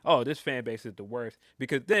doing, this fan base is the worst.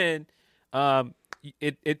 Because then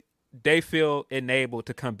they feel enabled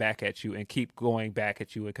to come back at you and keep going back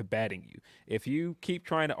at you and combating you. If you keep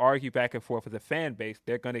trying to argue back and forth with a fan base,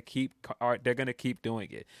 they're gonna keep doing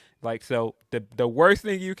it. Like, so the worst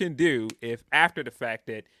thing you can do if after the fact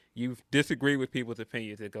that you disagree with people's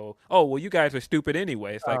opinions and go, you guys are stupid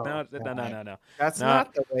anyway. It's like no. That's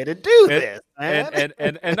not the way to do this, man.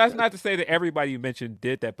 And that's not to say that everybody you mentioned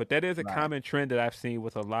did that, but that is a common trend that I've seen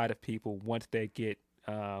with a lot of people once they get.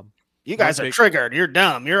 You guys are triggered. You're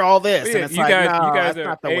dumb. You're all this. Yeah, and it's you guys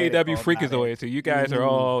are AEW freakazoids, so you guys are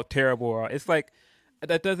all terrible. It's like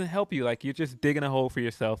that doesn't help you. Like, you're just digging a hole for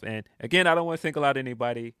yourself. And again, I don't want to single out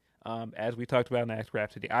anybody. As we talked about in Ask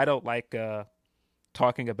Grapsody, I don't like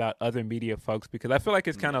talking about other media folks because I feel like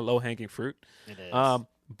it's kind of low hanging fruit. It is.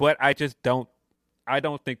 But I just don't. I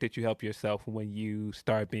don't think that you help yourself when you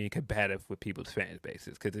start being combative with people's fan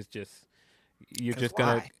bases because it's just. You're just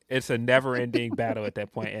it's a never ending battle at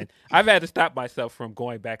that point. And I've had to stop myself from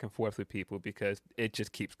going back and forth with people because it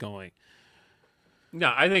just keeps going.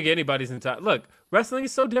 No, I think anybody's entitled. Look, wrestling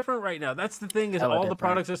is so different right now. That's the thing is all the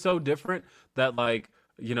products are so different that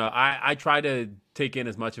I try to take in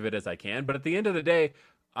as much of it as I can. But at the end of the day,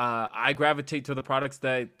 I gravitate to the products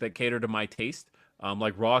that cater to my taste.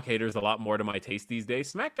 Like Raw caters a lot more to my taste these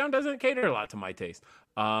days. SmackDown doesn't cater a lot to my taste.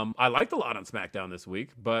 I liked a lot on SmackDown this week,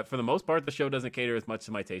 but for the most part, the show doesn't cater as much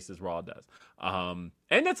to my taste as Raw does. And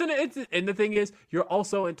the thing is, you're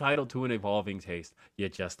also entitled to an evolving taste. You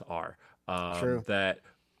just are. True. That.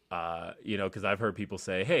 Because I've heard people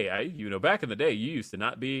say, hey, back in the day, you used to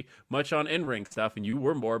not be much on in-ring stuff and you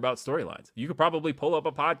were more about storylines. You could probably pull up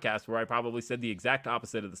a podcast where I probably said the exact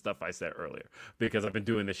opposite of the stuff I said earlier because I've been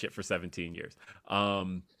doing this shit for 17 years.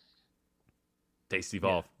 Tastes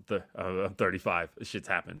evolve. I'm 35. This shit's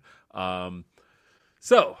happened.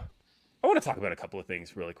 So I want to talk about a couple of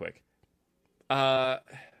things really quick. I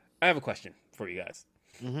have a question for you guys.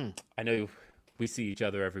 Mm-hmm. I know we see each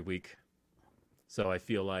other every week. So I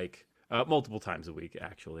feel like multiple times a week,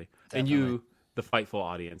 actually. Definitely. And you, the Fightful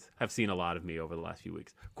audience, have seen a lot of me over the last few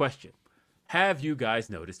weeks. Question. Have you guys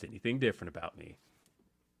noticed anything different about me?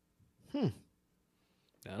 I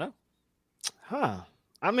don't know. Huh.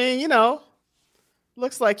 I mean,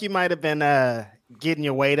 looks like you might have been getting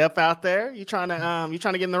your weight up out there. You trying to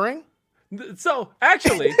get in the ring? So,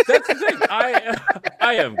 actually, that's the thing.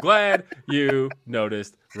 I am glad you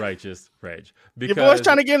noticed Righteous Rage. Because your boy's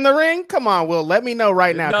trying to get in the ring? Come on, Will. Let me know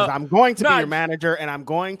right now because I'm going to be your manager and I'm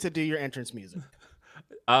going to do your entrance music.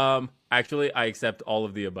 Actually, I accept all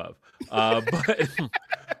of the above. But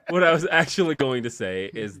what I was actually going to say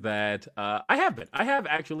is that I have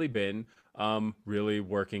actually been really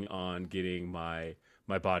working on getting my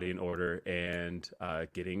body in order and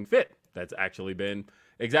getting fit. That's actually been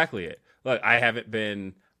exactly it. Look, I haven't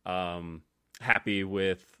been happy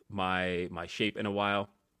with my shape in a while.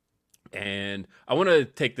 And I want to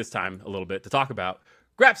take this time a little bit to talk about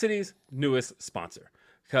Grapsody's newest sponsor.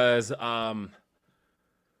 Because,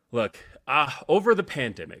 look, over the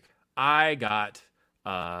pandemic, I got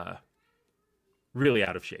really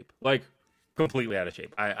out of shape. Like, completely out of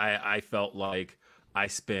shape. I felt like I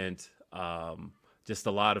spent just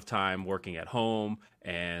a lot of time working at home,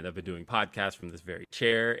 and I've been doing podcasts from this very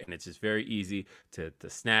chair, and it's just very easy to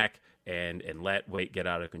snack and let weight get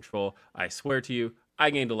out of control. I swear to you, I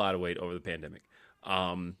gained a lot of weight over the pandemic.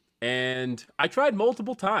 And I tried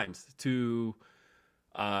multiple times to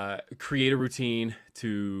create a routine,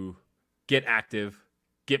 to get active,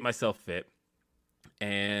 get myself fit.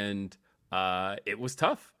 And it was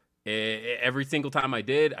tough. Every single time I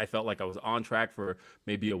did, I felt like I was on track for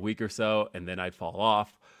maybe a week or so, and then I'd fall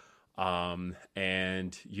off.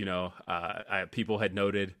 And, you know, people had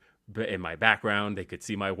noted in my background, they could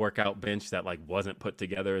see my workout bench that like wasn't put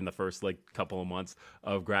together in the first like couple of months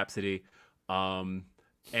of Grapsody.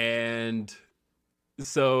 And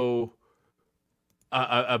so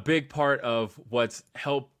a big part of what's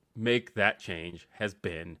helped make that change has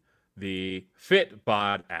been the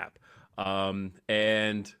FitBod app.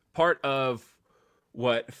 And part of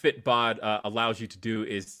what FitBod allows you to do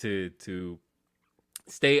is to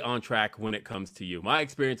stay on track when it comes to you. My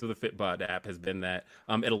experience with the FitBod app has been that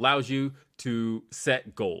it allows you to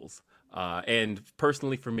set goals. And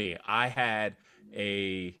personally for me, I had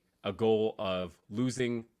a goal of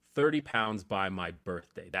losing 30 pounds by my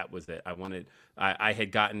birthday. That was it. I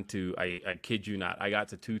had gotten to, I kid you not, I got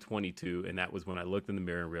to 222, and that was when I looked in the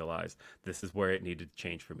mirror and realized this is where it needed to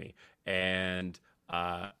change for me. And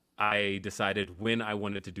I decided when I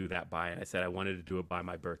wanted to do that by, and I said I wanted to do it by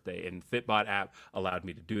my birthday. And FitBod app allowed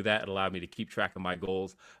me to do that. It allowed me to keep track of my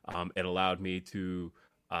goals. It allowed me to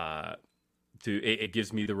it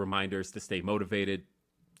gives me the reminders to stay motivated.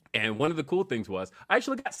 And one of the cool things was I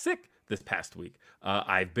actually got sick this past week.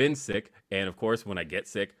 I've been sick. And of course, when I get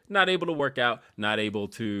sick, not able to work out, not able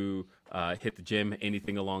to hit the gym,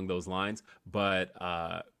 anything along those lines. But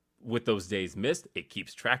with those days missed, it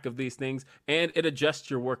keeps track of these things, and it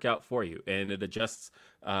adjusts your workout for you. And it adjusts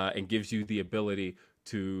and gives you the ability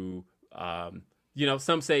to, you know,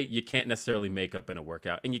 some say you can't necessarily make up in a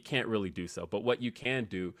workout, and you can't really do so. But what you can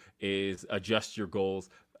do is adjust your goals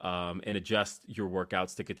and adjust your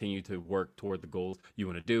workouts to continue to work toward the goals you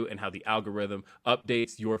want to do, and how the algorithm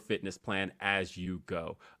updates your fitness plan as you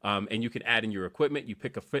go. And you can add in your equipment. You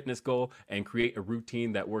pick a fitness goal and create a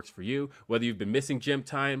routine that works for you. Whether you've been missing gym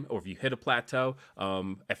time or if you hit a plateau,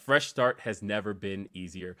 a fresh start has never been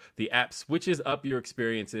easier. The app switches up your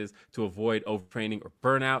experiences to avoid overtraining or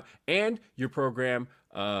burnout, and your program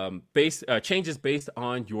changes based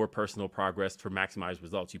on your personal progress for maximized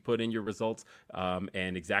results. You put in your results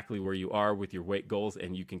and exactly where you are with your weight goals,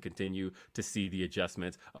 and you can continue to see the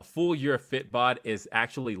adjustments. A full year of FitBod is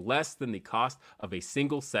actually less than the cost of a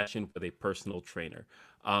single session with a personal trainer.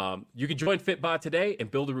 You can join FitBod today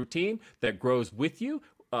and build a routine that grows with you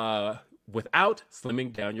without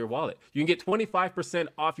slimming down your wallet. You can get 25%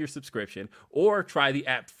 off your subscription, or try the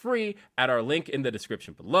app free at our link in the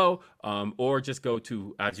description below, or just go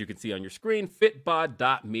to, as you can see on your screen,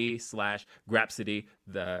 fitbod.me/Grapsody.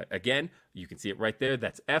 Again, you can see it right there.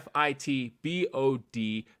 That's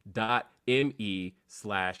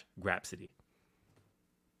FITBOD.me/Grapsody.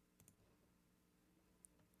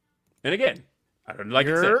 And again, I don't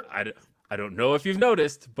know if you've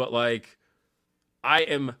noticed, but like, I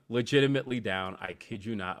am legitimately down. I kid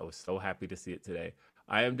you not. I was so happy to see it today.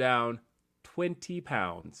 I am down 20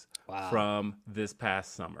 pounds from this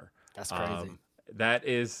past summer. That's crazy. That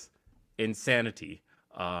is insanity.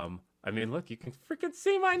 I mean, look, you can freaking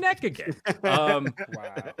see my neck again.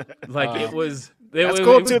 Like it was. That's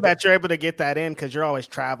cool too that you're able to get that in, because you're always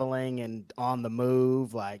traveling and on the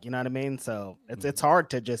move. Like, you know what I mean? So it's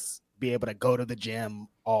hard to just be able to go to the gym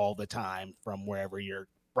all the time from wherever you're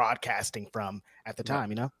broadcasting from at the time,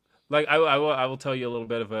 you know? Like I will tell you a little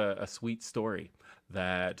bit of a sweet story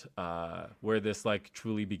that where this like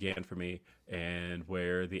truly began for me, and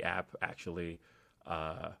where the app actually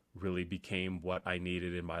really became what I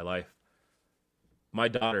needed in my life. My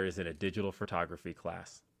daughter is in a digital photography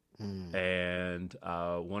class, and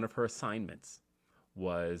one of her assignments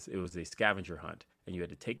was a scavenger hunt, and you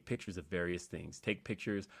had to take pictures of various things, take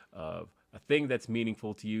pictures of a thing that's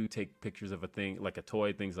meaningful to you, take pictures of a thing like a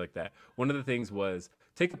toy, things like that. One of the things was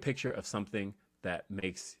take a picture of something that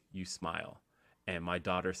makes you smile. And my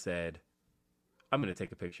daughter said, I'm going to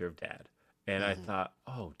take a picture of Dad. And I thought,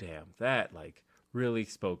 oh, damn, that like really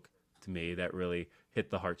spoke to me. That really hit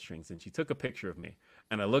the heartstrings. And she took a picture of me.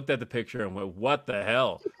 And I looked at the picture and went, what the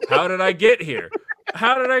hell? How did I get here?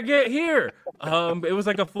 how did I get here? It was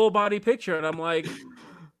like a full body picture, and I'm like,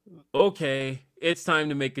 okay, it's time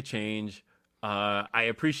to make a change. I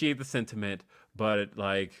appreciate the sentiment, but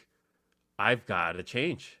like, I've got to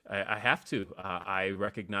change. I have to. I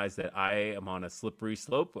recognize that I am on a slippery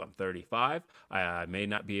slope. I'm 35. I may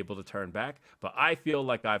not be able to turn back, but I feel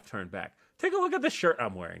like I've turned back. Take a look at the shirt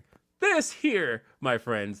I'm wearing. This here, my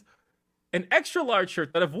friends, an extra large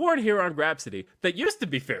shirt that I've worn here on Grapsody that used to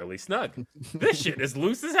be fairly snug. This shit is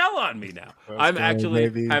loose as hell on me now. I'm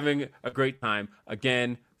actually having a great time.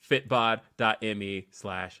 Again,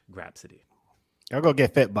 fitbod.me/Grapsody. Y'all go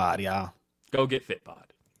get Fitbod, y'all. Go get Fitbod.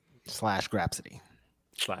 /Grapsody.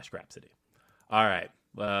 /Grapsody. All right.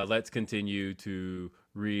 Let's continue to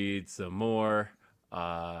read some more.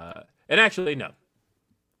 And actually, no.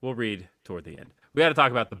 We'll read toward the end. We got to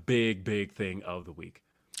talk about the big thing of the week.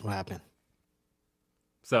 What happened?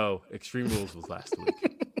 So, Extreme Rules was last week.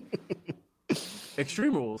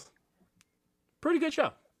 Extreme Rules, pretty good show.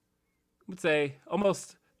 I would say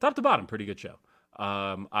almost top to bottom, pretty good show.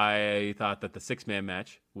 I thought that the 6-man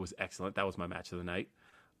match was excellent. That was my match of the night.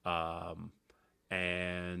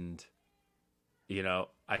 And, you know,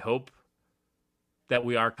 I hope that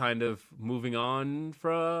we are kind of moving on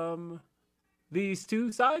from these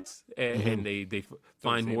two sides and they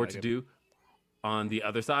find more to do on the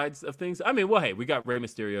other sides of things. I mean, well, hey, we got Rey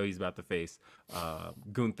Mysterio. He's about to face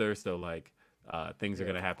Gunther. So, like, things are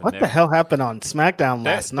going to happen. What the hell happened on SmackDown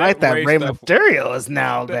last night that Rey Mysterio is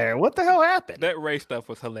now there? What the hell happened? That Rey stuff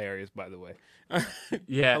was hilarious, by the way.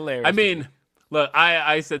 Yeah. Hilarious. I mean, look,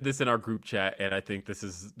 I said this in our group chat, and I think this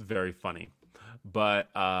is very funny. But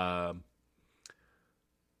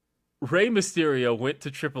Rey Mysterio went to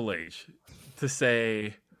Triple H to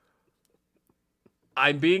say,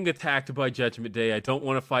 I'm being attacked by Judgment Day. I don't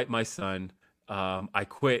want to fight my son. I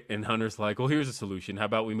quit. And Hunter's like, well, here's a solution. How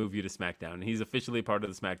about we move you to SmackDown? And he's officially part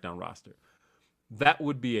of the SmackDown roster. That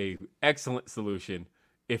would be an excellent solution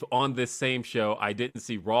if on this same show I didn't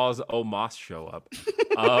see Raw's Omos show up.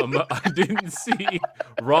 I didn't see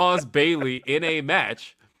Raw's Bailey in a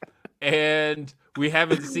match. And we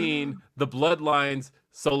haven't seen the Bloodlines,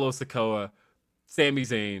 Solo Sikoa, Sami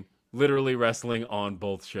Zayn, literally wrestling on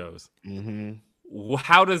both shows. Mm-hmm.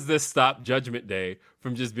 How does this stop Judgment Day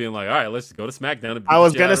from just being like, all right, let's go to SmackDown? And I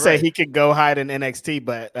was going to say he could go hide in NXT,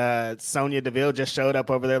 but Sonya Deville just showed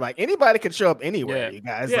up over there. Like, anybody could show up anywhere, you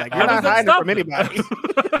guys. Yeah. Like, you're not hiding from anybody.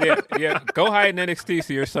 yeah. Go hide in NXT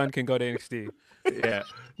so your son can go to NXT. Yeah.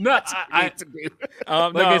 No,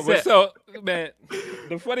 so, man,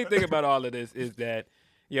 the funny thing about all of this is that,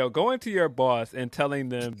 going to your boss and telling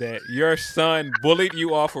them that your son bullied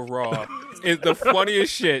you off of Raw is the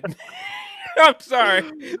funniest shit. I'm sorry.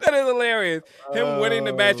 That is hilarious. Him winning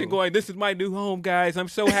the match and going, this is my new home, guys. I'm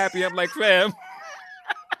so happy. I'm like, fam.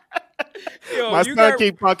 My son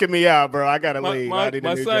keep punking me out, bro. I got to leave.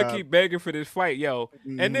 My son keep begging for this fight,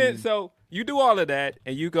 And then, so you do all of that,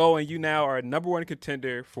 and you go and you now are number one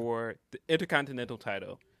contender for the Intercontinental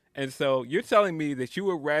title. And so you're telling me that you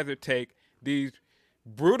would rather take these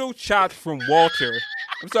brutal chops from Gunther,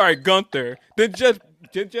 than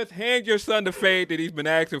just hand your son the fade that he's been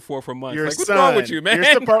asking for months. Your like, what's son, wrong with you, man?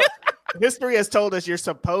 History has told us you're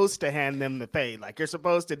supposed to hand them the fade. Like, you're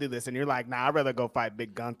supposed to do this, and you're like, nah, I'd rather go fight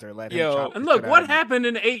Big Gunther. Let him chop. And look, what happened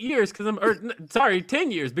in 8 years?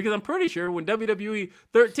 10 years, because I'm pretty sure when WWE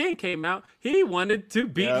 13 came out, he wanted to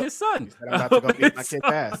beat his son. I'm about to go beat my kid's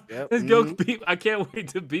ass. Let's go beat. I can't wait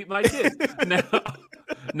to beat my kids.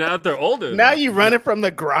 Now that they're older. Now you running from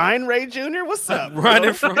the grind, Ray Jr.? What's up?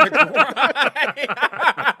 Running from the grind.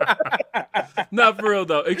 Not for real,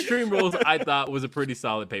 though. Extreme Rules, I thought, was a pretty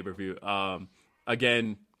solid pay-per-view.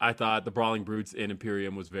 Again, I thought the Brawling Brutes in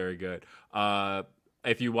Imperium was very good.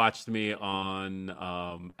 If you watched me on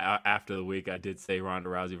after the week, I did say Ronda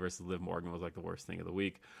Rousey versus Liv Morgan was like the worst thing of the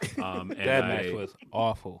week. And that match was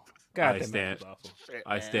awful. I stand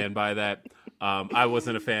by that. I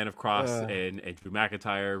wasn't a fan of Cross and Drew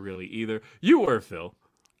McIntyre really either. You were, Phil.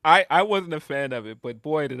 I wasn't a fan of it, but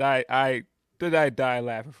boy, did I die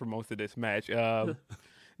laughing for most of this match.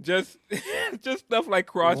 Just stuff like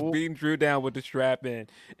Cross beating Drew down with the strap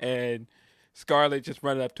and Scarlett just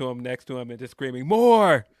running up to him next to him and just screaming,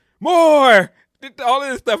 more. All of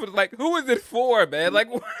this stuff is like, who is it for, man? Like,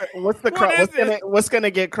 what's gonna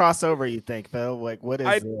get crossover? You think, Phil? Like, what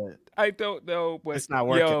is it? I don't know, but it's not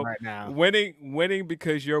working right now. Winning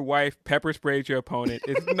because your wife pepper sprayed your opponent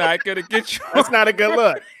is not gonna get you. That's not a good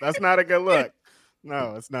look. That's not a good look.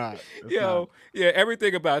 No, it's not.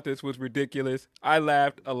 Everything about this was ridiculous. I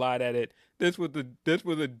laughed a lot at it. This was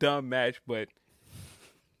a dumb match, but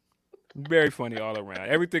Very funny all around.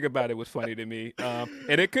 Everything about it was funny to me.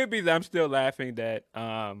 And it could be that I'm still laughing that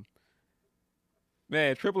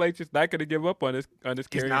man, Triple H is not going to give up on this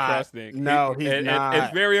Karrion Kross thing. No, he's not. And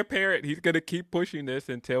it's very apparent he's going to keep pushing this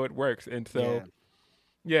until it works. And so,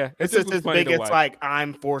 yeah this is his biggest, like,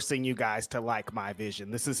 I'm forcing you guys to like my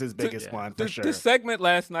vision. This is his biggest one for sure. The segment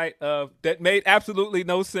last night that made absolutely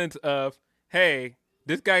no sense of, hey,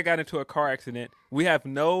 this guy got into a car accident. We have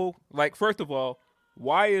no, like, first of all,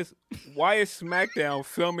 why is SmackDown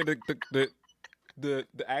filming the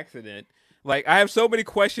accident? Like, I have so many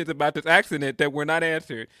questions about this accident that were not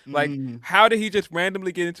answered. Like, how did he just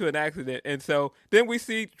randomly get into an accident? And so then we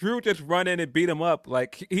see Drew just run in and beat him up.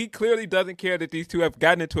 Like, he clearly doesn't care that these two have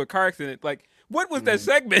gotten into a car accident. Like, what was that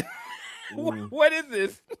segment? What is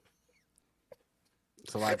this?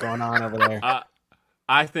 It's a lot going on over there.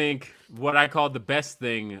 I think what I called the best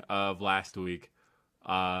thing of last week,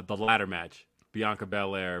 the ladder match, Bianca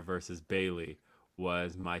Belair versus Bayley,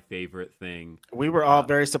 was my favorite thing. We were all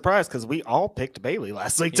very surprised because we all picked Bayley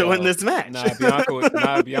last week to win this match. Bianca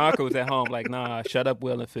was at home like, shut up,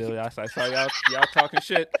 Will and Phil. I saw y'all talking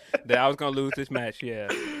shit that I was gonna lose this match. Yeah,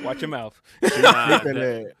 watch your mouth.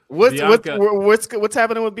 What's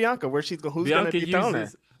happening with Bianca? Who's gonna dethrone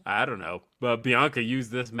her? I don't know, but Bianca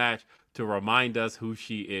used this match to remind us who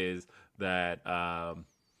she is. That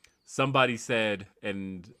somebody said,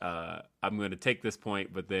 and I'm going to take this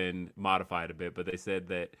point, but then modify it a bit. But they said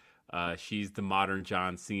that she's the modern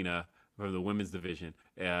John Cena from the women's division.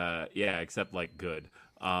 Except like good.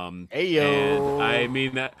 Ayo. And I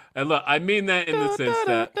mean that. And look, I mean that in the sense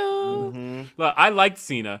that look, I liked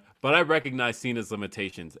Cena, but I recognize Cena's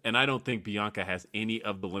limitations, and I don't think Bianca has any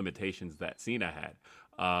of the limitations that Cena had.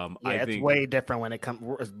 I think it's way different when it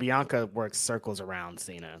comes. Bianca works circles around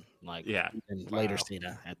Cena, later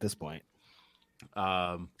Cena at this point.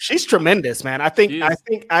 She's tremendous, man. I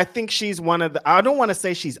think she's one of the. I don't want to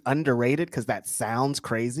say she's underrated because that sounds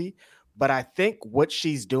crazy, but I think what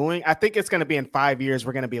she's doing. I think it's going to be in 5 years.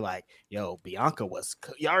 We're going to be like, yo, Bianca was.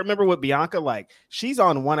 Y'all remember what Bianca like? She's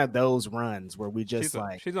on one of those runs where we just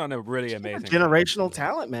she's on a really amazing generational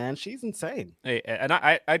talent, man. She's insane. Hey, and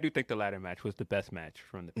I do think the ladder match was the best match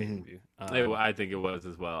from the pay-per-view. I think it was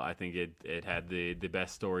as well. I think it had the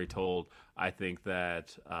best story told. I think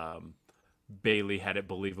that Bayley had it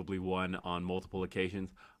believably won on multiple occasions.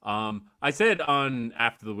 I said on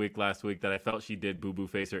After the Week last week that I felt she did boo-boo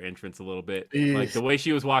face her entrance a little bit. Like the way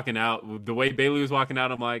she was walking out, the way Bayley was walking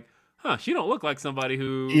out, I'm like, she don't look like somebody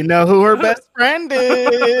who... You know who her best friend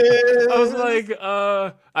is. I was like,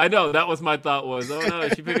 I know, that was my thought was, oh no,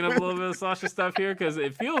 is she picking up a little bit of Sasha stuff here? Because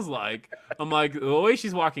it feels like, I'm like, the way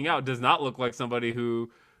she's walking out does not look like somebody who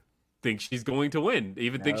thinks she's going to win,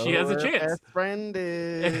 thinks she has a chance. Friend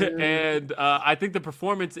is. And I think the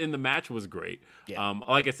performance in the match was great. Yeah.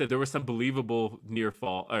 Like I said, there were some believable near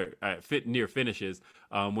finishes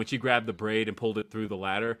when she grabbed the braid and pulled it through the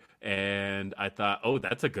ladder. And I thought, oh,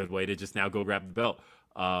 that's a good way to just now go grab the belt.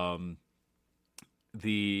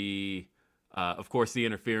 Of course, the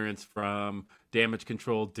interference from Damage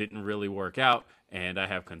Control didn't really work out, and I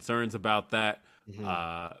have concerns about that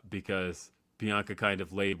because Bianca kind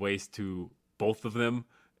of laid waste to both of them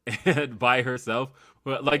and by herself.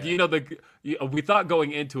 But we thought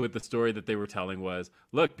going into it, the story that they were telling was,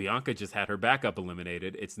 look, Bianca just had her backup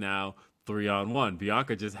eliminated. It's now 3-on-1.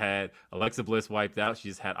 Bianca just had Alexa Bliss wiped out. She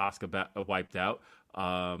just had Asuka wiped out.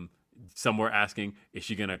 Some were asking, is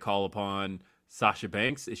she going to call upon Sasha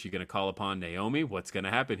Banks? Is she going to call upon Naomi? What's going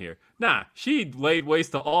to happen here? Nah, she laid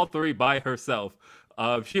waste to all three by herself.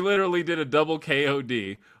 She literally did a double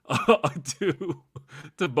KOD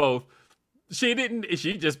to both. She didn't.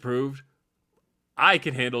 She just proved I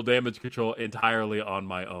can handle Damage Control entirely on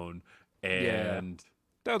my own. And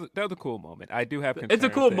that was a cool moment. I do have concerns. It's a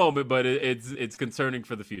cool moment, but it's concerning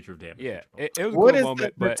for the future of Damage Control. It was a cool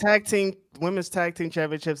moment. The women's tag team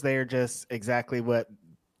championships, they are just exactly what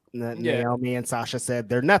Naomi and Sasha said.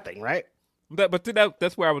 They're nothing, right? But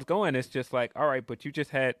that's where I was going. It's just like, all right, but you just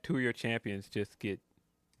had two of your champions just get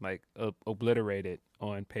like obliterated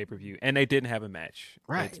on pay-per-view, and they didn't have a match.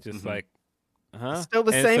 Right. It's just like, still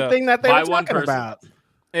the same thing that they were talking about.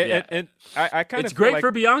 And I kind of it's great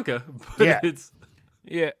for Bianca, but it's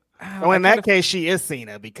in that case, she is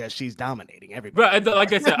Cena because she's dominating everybody. But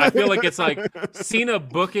like I said, I feel like it's like Cena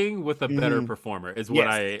booking with a better performer is what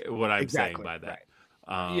I'm saying by that. Right.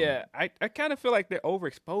 I kind of feel like they're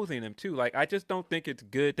overexposing them too. Like, I just don't think it's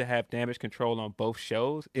good to have Damage Control on both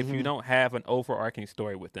shows if you don't have an overarching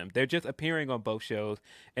story with them. They're just appearing on both shows,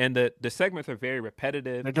 and the segments are very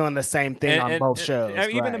repetitive. They're doing the same thing on both shows.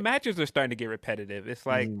 Even the matches are starting to get repetitive. It's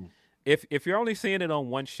like, if you're only seeing it on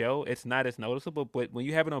one show, it's not as noticeable. But when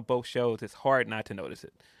you have it on both shows, it's hard not to notice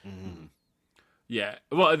it. Mm-hmm. Yeah.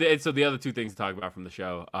 Well, so the other two things to talk about from the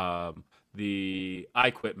show, the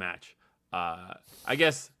I Quit match. I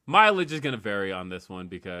guess mileage is going to vary on this one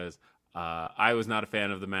because I was not a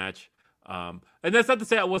fan of the match. And that's not to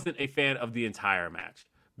say I wasn't a fan of the entire match.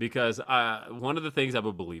 Because one of the things I'm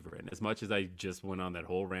a believer in, as much as I just went on that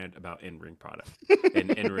whole rant about in-ring product and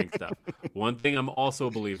in-ring stuff, one thing I'm also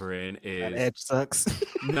a believer in is... That Edge sucks.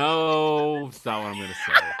 No, it's not what I'm going to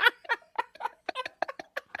say.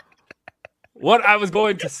 What I was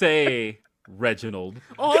going to say, Reginald,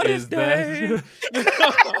 is that...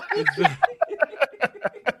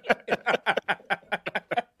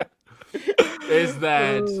 is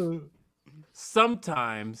that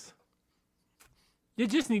sometimes... you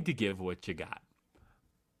just need to give what you got.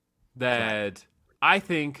 That I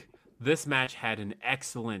think this match had an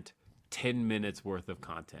excellent 10 minutes worth of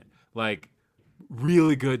content. Like,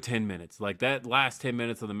 really good 10 minutes. Like, that last 10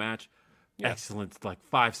 minutes of the match, excellent, like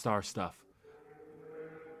 5-star stuff.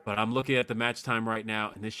 But I'm looking at the match time right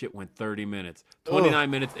now, and this shit went 30 minutes. 29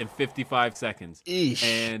 minutes and 55 seconds. Eesh.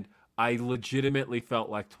 And I legitimately felt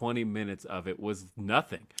like 20 minutes of it was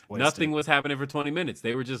nothing. Wasted. Nothing was happening for 20 minutes.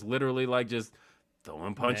 They were just literally like just...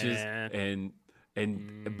 throwing punches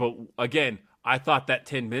but again, I thought that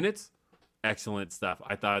 10 minutes, excellent stuff.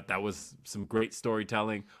 I thought that was some great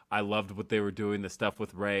storytelling. I loved what they were doing, the stuff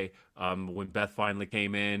with Ray, when Beth finally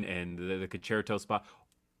came in and the concerto spot,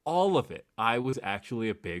 all of it. I was actually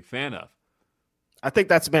a big fan of. I think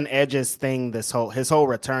that's been Edge's thing. His whole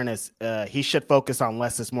return is he should focus on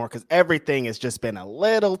less is more because everything has just been a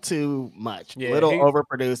little too much,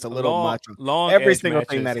 overproduced, a little much. Every single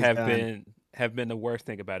thing that he's done have been the worst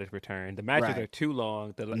thing about his return. The matches are too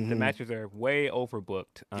long. The matches are way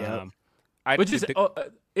overbooked.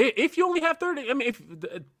 If you only have 30, I mean,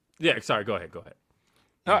 sorry, go ahead.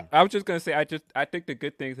 I was just gonna say, I think the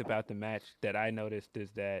good things about the match that I noticed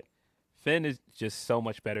is that Finn is just so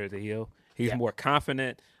much better as a heel. He's more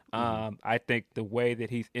confident. I think the way that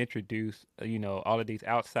he's introduced, all of these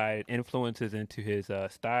outside influences into his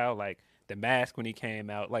style, like the mask when he came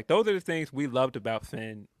out, like those are the things we loved about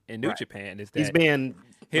Finn in New Japan. Is that he's being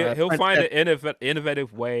he'll find an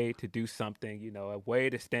innovative way to do something, a way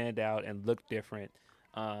to stand out and look different.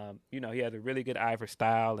 He has a really good eye for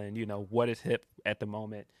style and what is hip at the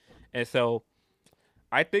moment, and so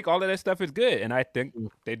I think all of that stuff is good, and I think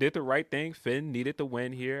they did the right thing. Finn needed the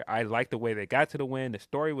win here. I like the way they got to the win. The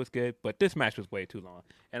story was good, but this match was way too long,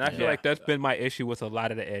 and I feel like that's been my issue with a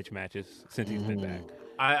lot of the Edge matches since he's been back.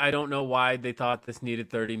 I don't know why they thought this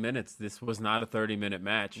needed 30 minutes. This was not a 30-minute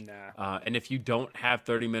match. Nah. And if you don't have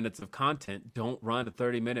 30 minutes of content, don't run a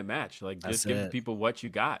 30-minute match. Like, just give people what you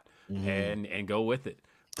got and go with it.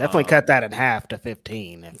 Definitely cut that in half to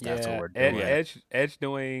 15 if that's what we're doing.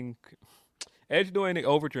 Edge doing the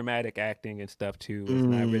over dramatic acting and stuff too was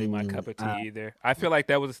not really my cup of tea either. I feel like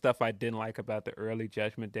that was the stuff I didn't like about the early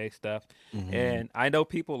Judgment Day stuff. And I know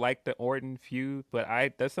people like the Orton feud, but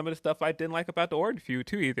that's some of the stuff I didn't like about the Orton feud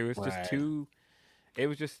too either. It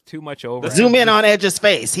was just too much over. Zoom in on Edge's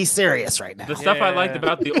face. He's serious right now. The stuff I liked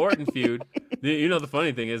about the Orton feud, the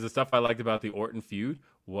funny thing is the stuff I liked about the Orton feud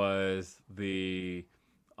was the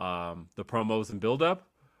promos and build up.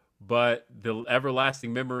 But the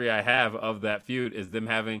everlasting memory I have of that feud is them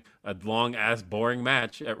having a long-ass, boring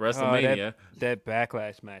match at WrestleMania. That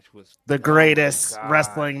Backlash match was the greatest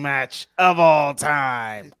wrestling match of all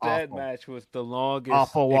time. That match was the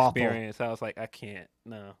longest experience. I was like, I can't.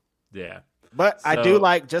 No. Yeah. But I do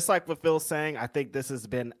like, just like what Phil's saying, I think this has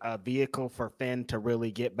been a vehicle for Finn to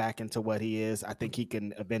really get back into what he is. I think he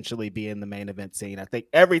can eventually be in the main event scene. I think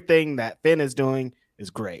everything that Finn is doing is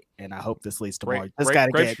great, and I hope this leads to more. Just got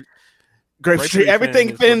to get Grape Street.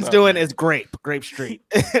 Everything Finn's doing is Grape Street.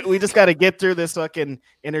 We just got to get through this fucking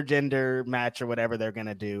intergender match or whatever they're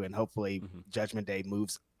gonna do, and hopefully Judgment Day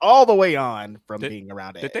moves all the way on from being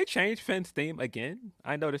around it. Did they change Finn's theme again?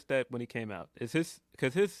 I noticed that when he came out.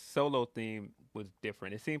 Because his solo theme was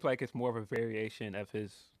different. It seems like it's more of a variation of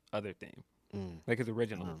his other theme, like his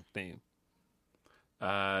original theme.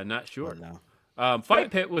 Not sure. No. Fight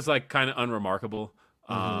Pit was like kind of unremarkable.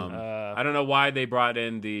 I don't know why they brought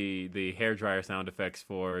in the hairdryer sound effects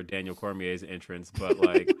for Daniel Cormier's entrance, but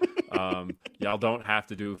like y'all don't have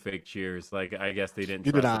to do fake cheers. Like, I guess they didn't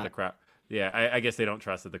trust that the crowd. Yeah, I guess they don't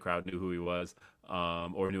trust that the crowd knew who he was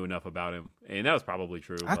or knew enough about him, and that was probably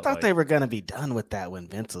true. I thought they were gonna be done with that when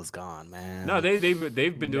Vince was gone, man. No, they've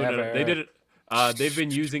been doing it. They did it. They've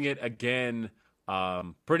been using it again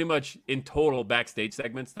Pretty much in total backstage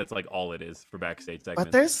segments, that's like all it is for backstage segments.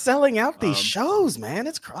 But they're selling out these shows, man.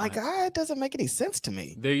 It's like, it doesn't make any sense to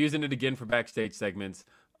me. They're using it again for backstage segments.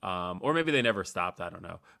 Or maybe they never stopped. I don't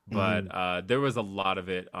know. But there was a lot of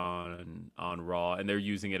it on Raw, and they're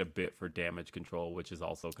using it a bit for damage control, which is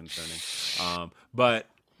also concerning. But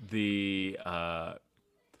the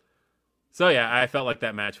so yeah, I felt like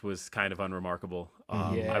that match was kind of unremarkable.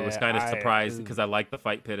 I was kind of surprised because I like the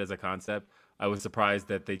fight pit as a concept. I was surprised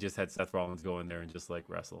that they just had Seth Rollins go in there and just like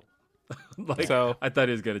wrestle. I thought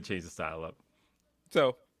he was going to change the style up.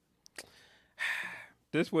 So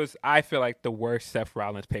this was, I feel like, the worst Seth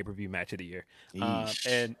Rollins pay-per-view match of the year.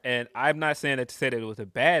 And I'm not saying that to say that it was a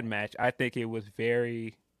bad match. I think it was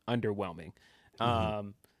very underwhelming.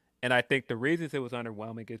 And I think the reasons it was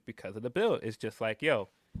underwhelming is because of the build. It's just like, yo,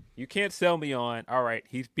 you can't sell me on, all right,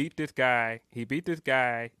 he beat this guy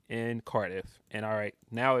in Cardiff, and all right,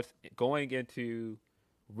 now it's going into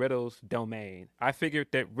Riddle's domain. I figured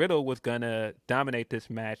that Riddle was going to dominate this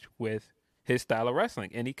match with his style of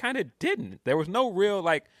wrestling, and he kind of didn't. There was no real,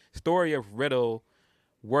 like, story of Riddle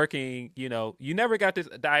working, you never got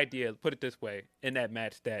the idea, put it this way, in that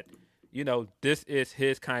match that, this is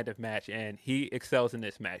his kind of match, and he excels in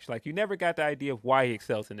this match. Like, you never got the idea of why he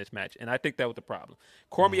excels in this match, and I think that was the problem.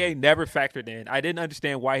 Cormier never factored in. I didn't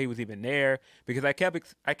understand why he was even there, because I kept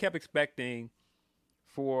expecting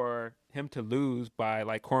for him to lose by,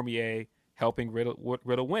 like, Cormier helping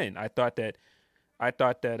Riddle win. I thought that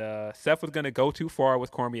Seth was going to go too far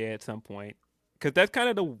with Cormier at some point, because that's kind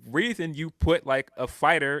of the reason you put, like, a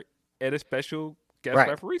fighter at a special guest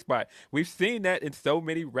referee spot. We've seen that in so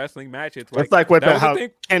many wrestling matches. It's like with how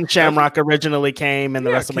Ken Shamrock originally came in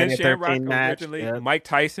the WrestleMania 13 match. Mike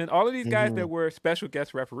Tyson, all of these guys that were special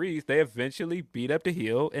guest referees, they eventually beat up the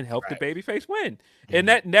heel and helped the babyface win. And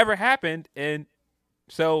that never happened. And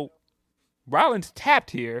so Rollins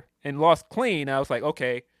tapped here and lost clean. I was like,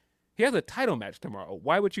 okay, he has a title match tomorrow.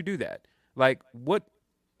 Why would you do that? Like, what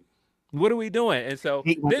are we doing? And so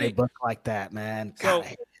they book like that, man. So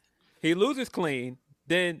he loses clean.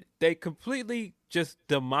 Then they completely just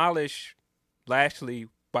demolish Lashley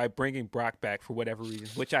by bringing Brock back for whatever reason,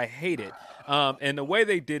 which I hated. And the way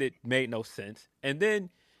they did it made no sense. And then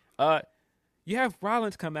you have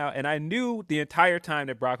Rollins come out, and I knew the entire time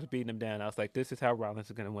that Brock was beating him down, I was like, this is how Rollins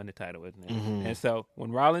is going to win the title, isn't it? And so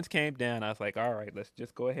when Rollins came down, I was like, all right, let's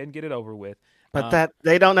just go ahead and get it over with. But that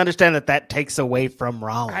they don't understand that takes away from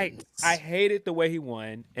Rollins. I hated the way he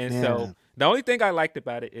won. And so the only thing I liked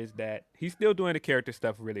about it is that he's still doing the character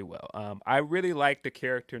stuff really well. I really liked the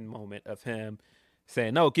character moment of him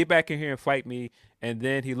saying, no, get back in here and fight me. And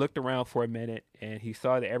then he looked around for a minute and he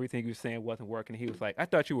saw that everything he was saying wasn't working. He was like, I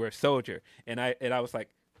thought you were a soldier. And I was like,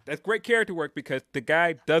 that's great character work, because the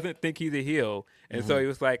guy doesn't think he's a heel. And so he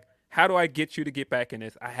was like, how do I get you to get back in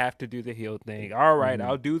this? I have to do the heel thing. All right,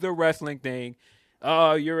 I'll do the wrestling thing.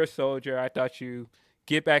 Oh, you're a soldier. I thought you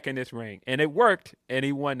get back in this ring. And it worked, and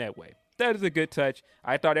he won that way. That is a good touch.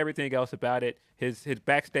 I thought everything else about it, his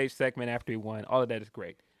backstage segment after he won, all of that is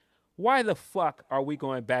great. Why the fuck are we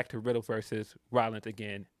going back to Riddle versus Rollins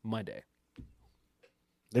again Monday?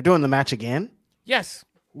 They're doing the match again? Yes.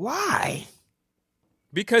 Why?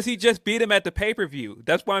 Because he just beat him at the pay-per-view.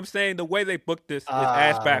 That's why I'm saying the way they booked this is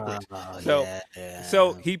ass backwards.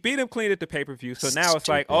 So he beat him clean at the pay-per-view. So now it's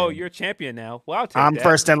like, oh, you're champion now. Well, I'll take I'm that.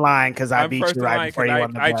 first in line because I beat you right before you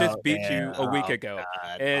won the belt. I just beat you a week ago.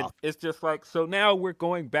 God. And it's just like, so now we're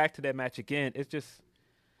going back to that match again. It's just,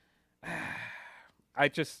 I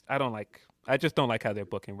just don't like how they're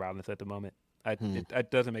booking Rollins at the moment.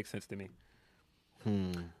 It doesn't make sense to me.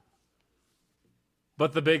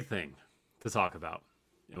 But the big thing to talk about,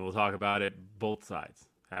 and we'll talk about it both sides,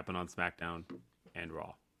 happened on SmackDown and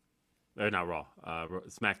Raw. Or not Raw,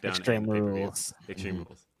 SmackDown Extreme and Rules. Extreme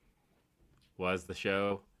Rules. Was the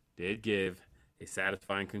show did give a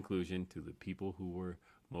satisfying conclusion to the people who were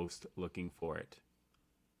most looking for it.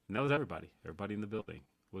 And that was everybody. Everybody in the building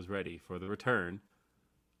was ready for the return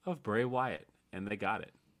of Bray Wyatt. And they got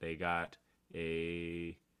it. They got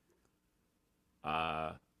an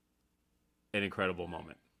incredible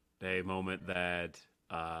moment. A moment that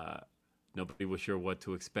nobody was sure what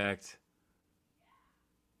to expect.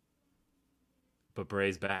 But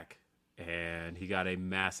Bray's back. And he got a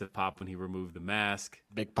massive pop when he removed the mask.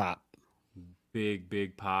 Big pop.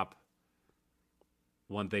 Big pop.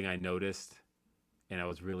 One thing I noticed, and I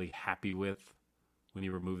was really happy with when he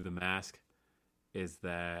removed the mask, is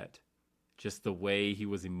that just the way he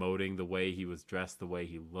was emoting, the way he was dressed, the way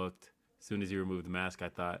he looked. As soon as he removed the mask, I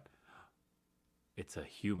thought, it's a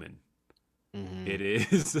human. It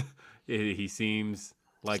is. He seems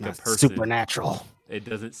like a person. Supernatural. It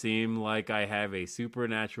doesn't seem like I have a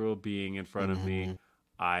supernatural being in front of me.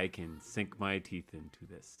 I can sink my teeth into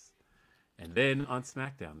this. And then on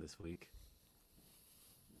SmackDown this week,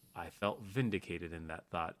 I felt vindicated in that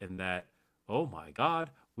thought, and that, oh my God,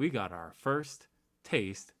 we got our first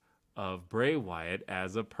taste of Bray Wyatt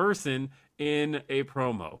as a person in a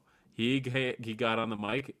promo. He got on the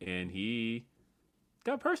mic and he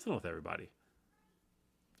got personal with everybody.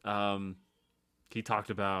 He talked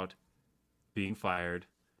about being fired,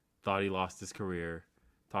 thought he lost his career,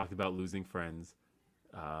 talked about losing friends.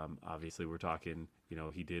 Obviously, we're talking,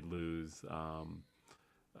 he did lose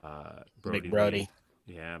Brody.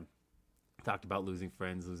 Yeah. Talked about losing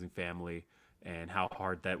friends, losing family, and how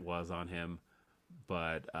hard that was on him.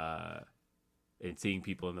 But and seeing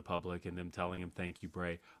people in the public and them telling him, thank you,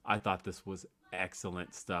 Bray. I thought this was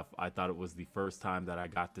excellent stuff. I thought it was the first time that I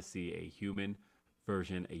got to see a human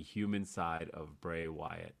version, a human side of Bray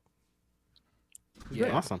Wyatt.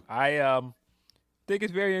 Yeah, awesome. I think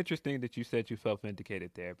it's very interesting that you said you felt vindicated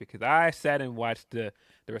there, because I sat and watched the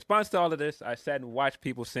response to all of this. I sat and watched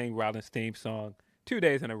people sing Rollins' theme song 2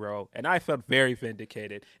 days in a row, and I felt very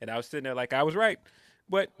vindicated. And I was sitting there like I was right.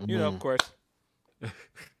 But, of course.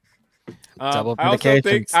 Double I also think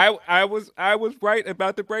vindications. I was right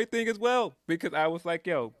about the Bray thing as well, because I was like,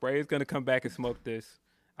 Bray is going to come back and smoke this.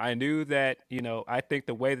 I knew that, I think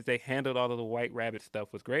the way that they handled all of the White Rabbit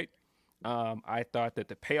stuff was great. I thought that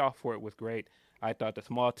the payoff for it was great. I thought the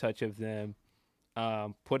small touch of them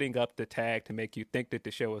putting up the tag to make you think that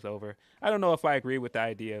the show was over. I don't know if I agree with the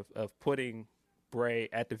idea of putting Bray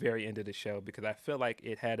at the very end of the show, because I feel like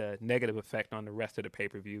it had a negative effect on the rest of the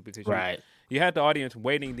pay-per-view, because you had the audience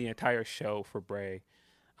waiting the entire show for Bray.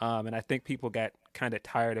 And I think people got kind of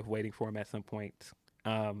tired of waiting for him at some point.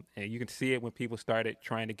 And you can see it when people started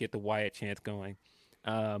trying to get the Wyatt chants going.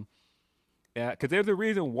 Because there's a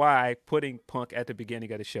reason why putting Punk at the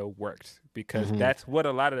beginning of the show works, because that's what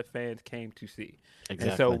a lot of the fans came to see. Exactly.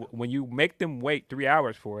 And so when you make them wait 3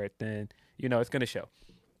 hours for it, then, it's going to show.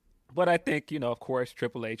 But I think, of course,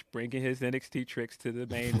 Triple H bringing his NXT tricks to the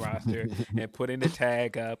main roster and putting the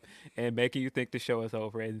tag up and making you think the show is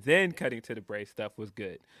over and then cutting to the Bray stuff was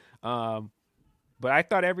good. But I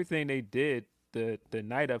thought everything they did the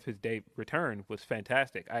night of his return was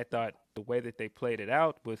fantastic. I thought the way that they played it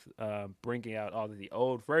out was bringing out all of the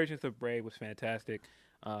old versions of Bray was fantastic.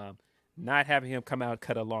 Not having him come out and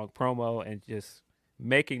cut a long promo and just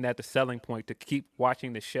making that the selling point to keep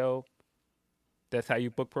watching the show. That's how you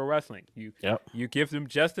book pro wrestling. You give them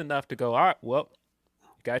just enough to go, all right, well,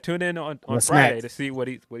 you got to tune in on Friday next? To see what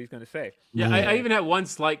he's going to say. Yeah, I even had one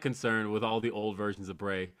slight concern with all the old versions of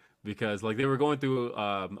Bray, because they were going through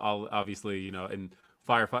all obviously, in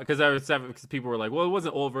Firefly, because people were like, well, it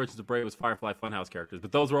wasn't old versions of Bray, it was Firefly Funhouse characters,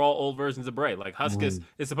 but those were all old versions of Bray. Like Huskus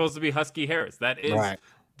is supposed to be Husky Harris. That is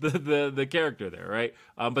the character there, right?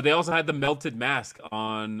 But they also had the melted mask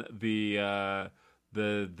on the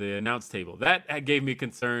announce table. That gave me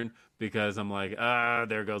concern, because I'm like,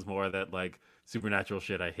 there goes more of that like supernatural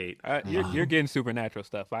shit I hate. You're getting supernatural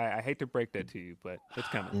stuff. I hate to break that to you, but it's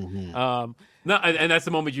coming. No, and that's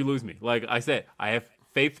the moment you lose me. Like I said, I have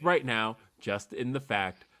faith right now just in the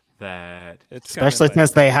fact that especially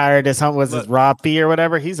since they hired his Rob Fee or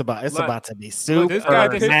whatever. It's about to be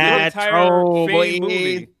supernatural.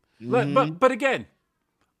 But again,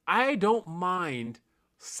 I don't mind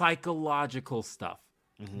psychological stuff.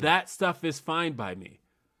 That stuff is fine by me.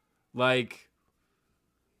 Like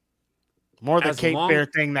more the Cape Fear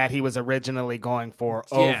thing that he was originally going for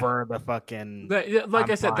over the fucking. Like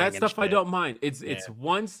I said, that stuff I don't mind. It's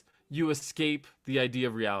once you escape the idea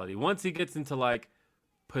of reality. Once he gets into like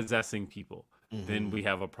possessing people, then we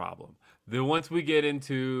have a problem. Then once we get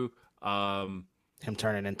into him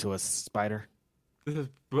turning into a spider,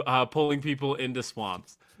 pulling people into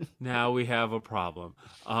swamps, now we have a problem.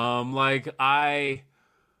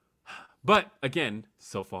 But again,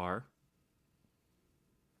 so far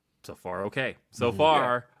okay. So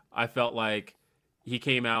far, I felt like he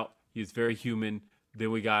came out. He was very human.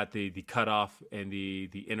 Then we got the cutoff and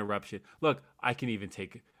the interruption. Look, I can even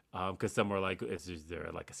take because some were like, is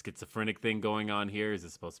there like a schizophrenic thing going on here? Is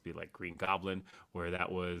it supposed to be like Green Goblin, where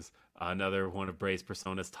that was another one of Bray's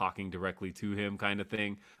personas talking directly to him kind of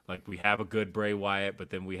thing? Like we have a good Bray Wyatt,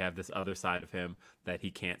 but then we have this other side of him that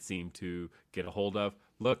he can't seem to get a hold of.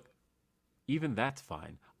 Look, even that's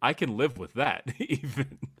fine. I can live with that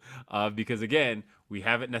even because, again, we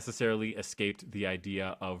haven't necessarily escaped the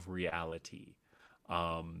idea of reality.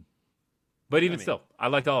 But even still, I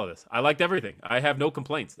liked all of this. I liked everything. I have no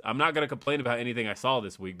complaints. I'm not going to complain about anything I saw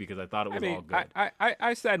this week because I thought it was all good.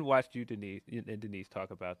 I sat and watched you, Denise, and Denise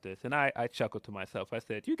talk about this, and I chuckled to myself. I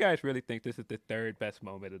said, you guys really think this is the third best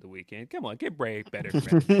moment of the weekend? Come on, give Bray better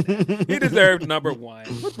credit than that. He deserved number one.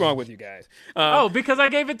 What's wrong with you guys? Because I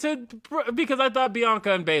gave it because I thought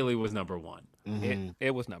Bianca and Bayley was number one. Mm-hmm.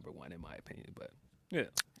 It was number one in my opinion, but yeah.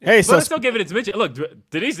 Hey, but I still give it its mention. Look,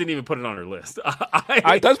 Denise didn't even put it on her list.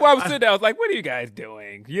 That's why I was sitting there. I was like, what are you guys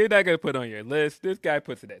doing? You're not going to put it on your list. This guy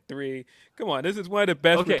puts it at 3. Come on, this is one of the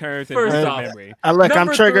best returns in memory. Look,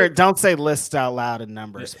 I'm triggered. Don't say lists out loud in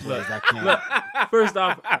numbers, please. I can't. Look, first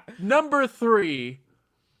off, number 3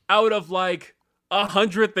 out of like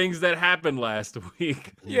 100 things that happened last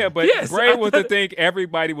week. Yeah, but Bray was the thing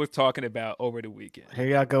everybody was talking about over the weekend. Here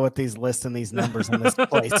y'all go with these lists and these numbers and this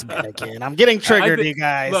placement again. I'm getting triggered, you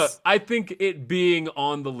guys. Look, I think it being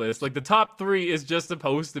on the list, like the top 3 is just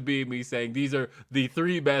supposed to be me saying these are the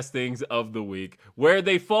 3 best things of the week. Where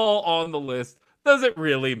they fall on the list doesn't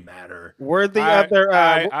really matter. Were the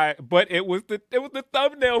other but it was the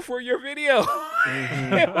thumbnail for your video.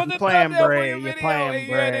 Mm-hmm. It was the playing thumbnail Bray. for your You're video, playing and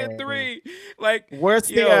you had it Bray. 3. Like, what's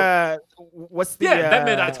the that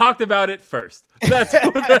meant I talked about it first. That's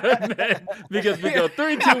what that meant. Because we go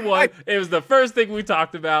 3, 2, 1. It was the first thing we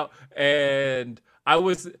talked about, and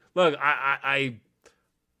I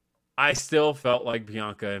still felt like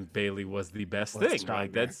Bianca and Bayley was the best thing.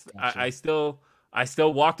 Like that's gotcha. I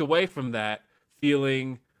still walked away from that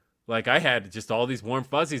feeling like I had just all these warm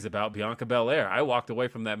fuzzies about Bianca Belair. I walked away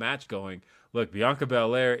from that match going, look, Bianca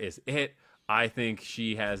Belair is it. I think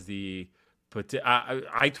she has the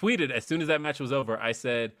I tweeted as soon as that match was over, I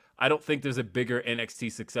said, I don't think there's a bigger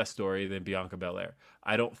NXT success story than Bianca Belair.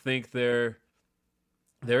 I don't think there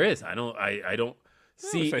is. I don't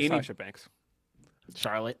see any Sasha Banks.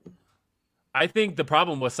 Charlotte. I think the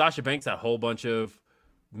problem was Sasha Banks had a whole bunch of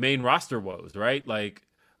main roster woes, right? Like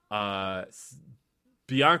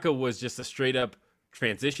Bianca was just a straight up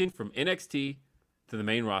transition from NXT to the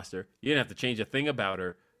main roster. You didn't have to change a thing about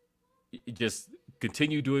her. You just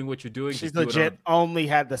continue doing what you're doing. She's legit only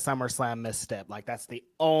had the SummerSlam misstep. Like that's the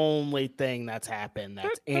only thing that's happened.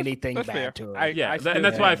 That's anything bad fair. to her. And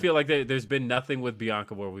that's why I feel like there's been nothing with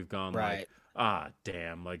Bianca where we've gone right. Like,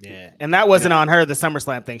 damn. Like, and that wasn't on her. The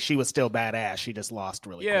SummerSlam thing. She was still badass. She just lost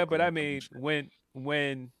really. Yeah, but I mean,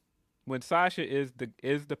 when Sasha is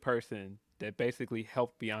the person that basically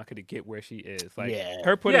helped Bianca to get where she is, like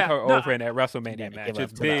her putting her over in that WrestleMania match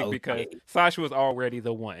is big because Sasha was already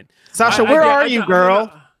the one. Sasha, where are you,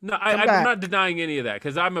 girl? I'm not denying any of that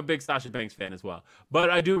because I'm a big Sasha Banks fan as well. But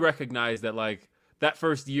I do recognize that like that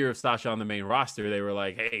first year of Sasha on the main roster, they were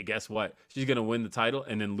like, hey, guess what? She's gonna win the title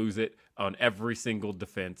and then lose it on every single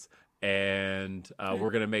defense, and we're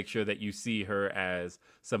gonna make sure that you see her as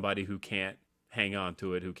somebody who can't hang on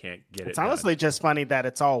to it, who can't get it. It's honestly just funny that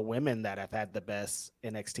it's all women that have had the best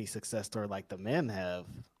NXT success story, like the men have.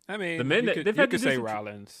 I mean, the men you could say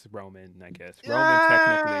Rollins, Roman, I guess. Yeah,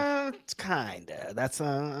 Roman technically. Kinda. That's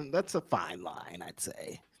a fine line, I'd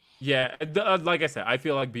say. Yeah, like I said, I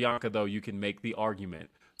feel like Bianca, though, you can make the argument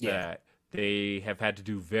that they have had to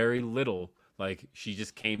do very little. Like, she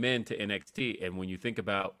just came into NXT, and when you think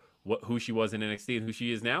about who she was in NXT and who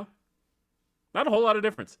she is now, not a whole lot of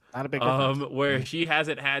difference. Not a big difference. Where she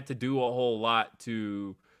hasn't had to do a whole lot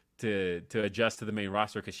to adjust to the main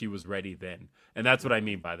roster because she was ready then. And that's what I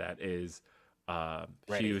mean by that is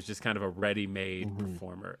she was just kind of a ready-made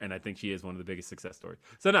performer. And I think she is one of the biggest success stories.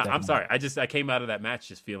 So, no, I'm sorry. I came out of that match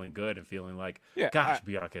just feeling good and feeling like,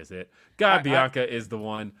 Bianca is it. Bianca is the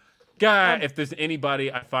one. If there's anybody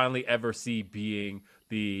I finally ever see being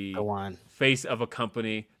the face of a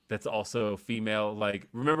company that's also female. Like,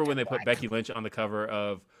 remember when they put Becky Lynch on the cover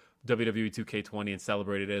of WWE 2K20 and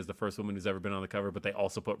celebrated it as the first woman who's ever been on the cover, but they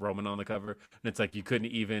also put Roman on the cover? And it's like you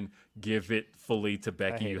couldn't even give it fully to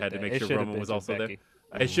Becky. You had to make sure Roman was also there.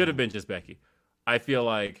 It should have been just Becky. I feel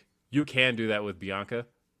like you can do that with Bianca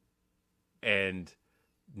and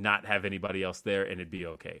not have anybody else there, and it'd be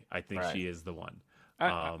okay. I think she is the one.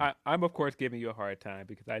 I'm of course giving you a hard time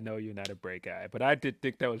because I know you're not a Bray guy, but I did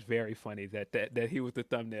think that was very funny that he was the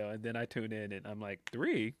thumbnail, and then I tune in and I'm like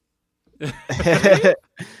 3.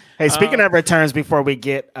 Hey, speaking of returns, before we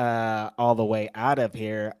get all the way out of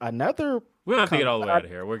here, we don't have to get all the way out of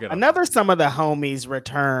here. We're gonna some of the homies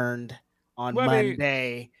returned on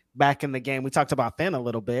Monday back in the game. We talked about Finn a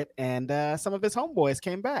little bit, and some of his homeboys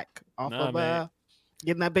came back off of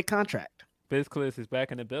getting that big contract. BizCliz is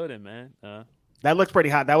back in the building, man. That looked pretty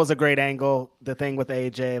hot. That was a great angle. The thing with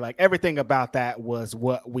AJ, like everything about that was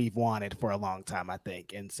what we've wanted for a long time, I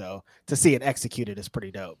think. And so to see it executed is pretty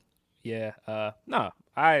dope. Yeah. No,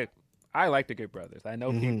 I I like the Good Brothers. I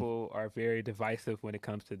know people are very divisive when it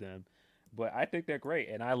comes to them, but I think they're great,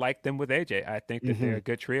 and I like them with AJ. I think that they're a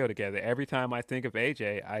good trio together. Every time I think of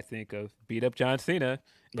AJ, I think of beat up John Cena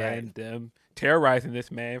and them terrorizing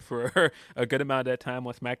this man for a good amount of that time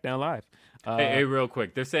on SmackDown Live. Hey, real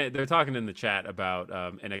quick, they're talking in the chat about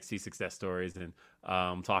NXT success stories and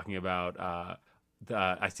talking about.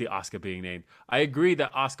 I see Asuka being named. I agree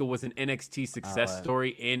that Asuka was an NXT success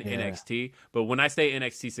story in NXT, but when I say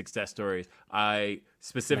NXT success stories, I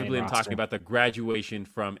specifically am talking about the graduation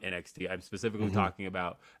from NXT. I'm specifically talking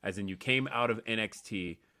about as in you came out of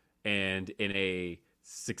NXT and in a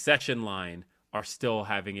succession line are still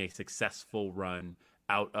having a successful run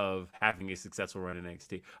out of having a successful run in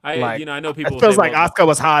NXT. I know people. It feels like Asuka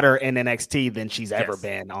was hotter in NXT than she's ever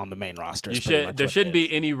been on the main roster. There shouldn't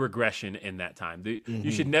be any regression in that time.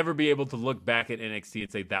 You should never be able to look back at NXT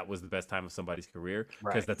and say that was the best time of somebody's career,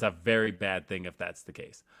 because that's a very bad thing if that's the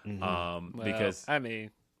case. Because I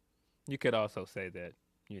mean, you could also say that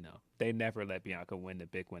they never let Bianca win the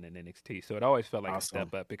big win in NXT, so it always felt like a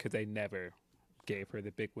step up because they never gave her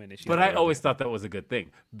the big win. But I always thought that was a good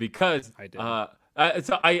thing because I did.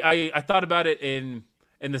 So I thought about it in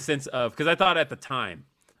the sense of, because I thought at the time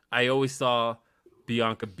I always saw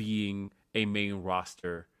Bianca being a main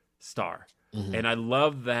roster star, and I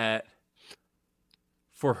love that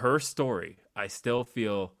for her story. I still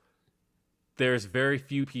feel there's very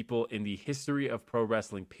few people in the history of pro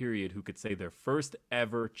wrestling period who could say their first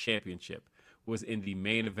ever championship was in the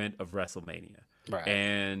main event of WrestleMania,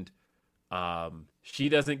 and she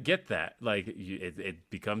doesn't get that. Like it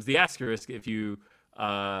becomes the asterisk if you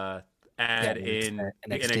add in the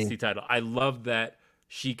NXT title. I love that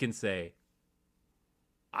she can say,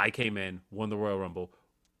 I came in, won the Royal Rumble,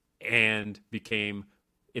 and became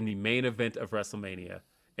in the main event of WrestleMania.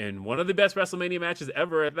 And one of the best WrestleMania matches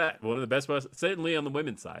ever at that. One of the best, certainly on the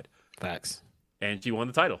women's side. Facts. And she won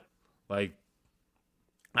the title. Like,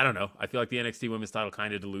 I don't know. I feel like the NXT women's title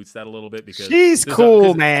kind of dilutes that a little bit because she's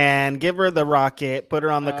cool, man. Give her the rocket. Put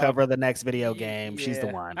her on the cover of the next video game. She's the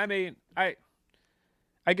one. I mean, I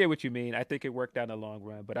get what you mean. I think it worked out in the long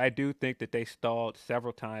run, but I do think that they stalled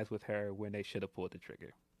several times with her when they should have pulled the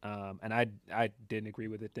trigger. And I didn't agree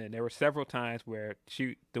with it then. There were several times where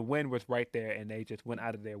the win was right there, and they just went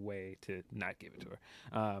out of their way to not give it to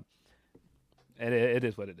her. And it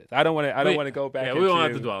is what it is. I don't want to go back. Yeah, we don't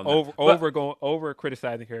have to dwell on that. over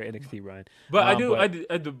criticizing her NXT run. But I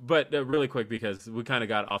do. But really quick, because we kind of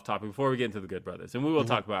got off topic before we get into the Good Brothers, and we will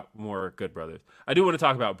talk about more Good Brothers. I do want to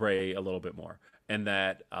talk about Bray a little bit more, and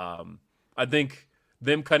that I think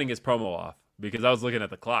them cutting his promo off, because I was looking at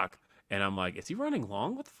the clock and I'm like, is he running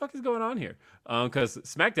long? What the fuck is going on here? Because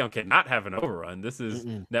SmackDown cannot have an overrun. This is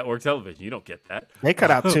network television. You don't get that. They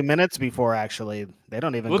cut out 2 minutes before, actually. They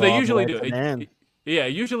don't even Well, go they usually do. It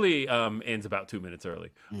Usually ends about 2 minutes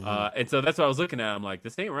early. And so that's what I was looking at. I'm like,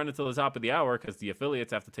 this ain't running until the top of the hour because the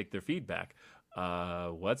affiliates have to take their feedback.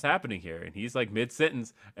 What's happening here? And he's like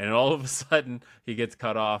mid-sentence, and all of a sudden he gets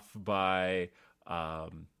cut off by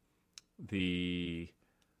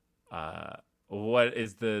what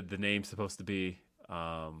is the name supposed to be?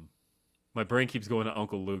 My brain keeps going to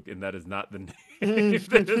Uncle Luke, and that is not the name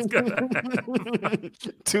that is gonna happen.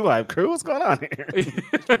 Two Live Crew, what's going on here?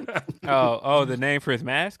 oh, the name for his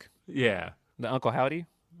mask? Yeah. The Uncle Howdy?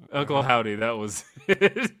 Uncle Howdy, that was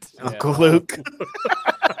it. Uncle Luke. Come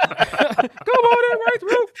on in, right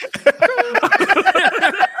through.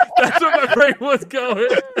 That's where my brain was going.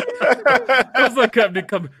 I was like, Captain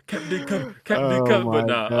come. But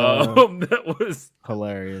that was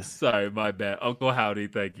hilarious. Sorry, my bad. Uncle Howdy,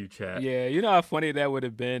 thank you, chat. Yeah, you know how funny that would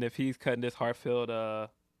have been if he's cutting this heartfelt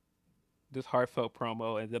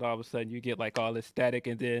promo, and then all of a sudden you get like all this static,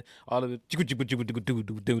 and then all of it.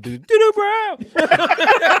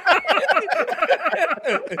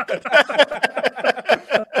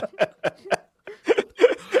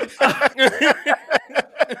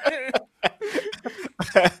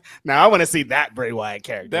 Now I want to see that Bray Wyatt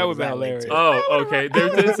character. That was hilarious. Oh, okay.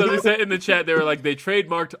 So they said in the chat, they were like, they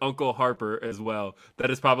trademarked Uncle Harper as well.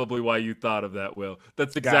 That is probably why you thought of that, Will.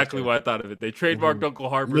 That's exactly why I thought of it. They trademarked Uncle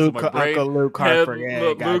Harper. Luke, so my brain Uncle Luke Harper.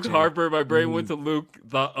 Luke Harper. My brain went to Luke,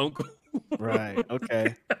 the uncle. Right.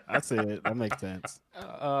 Okay. I see it. That makes sense.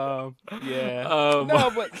 Yeah.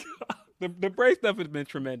 No, but the Bray stuff has been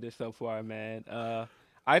tremendous so far, man.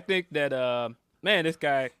 I think that, man, this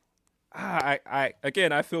guy.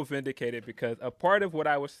 I feel vindicated because a part of what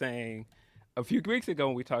I was saying a few weeks ago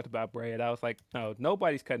when we talked about Bray, and I was like, no,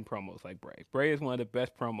 nobody's cutting promos like Bray. Bray is one of the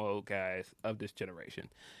best promo guys of this generation.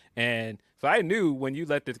 And so I knew when you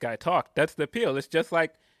let this guy talk, that's the appeal. It's just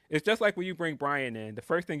like it's just like when you bring Brian in, the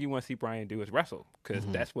first thing you want to see Brian do is wrestle because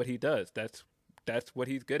that's what he does. That's what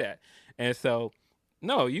he's good at. And so,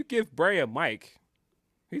 no, you give Bray a mic,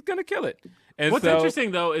 he's gonna kill it. And what's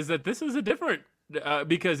interesting though is that this is a different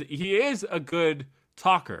because he is a good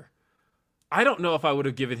talker. I don't know if I would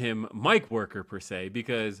have given him mic worker per se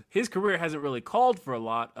because his career hasn't really called for a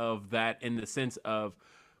lot of that in the sense of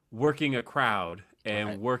working a crowd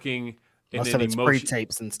and working in most an of it's emotion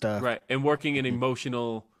pre-tapes and stuff, right? And working an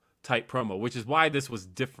emotional type promo, which is why this was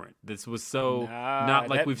different. This was so not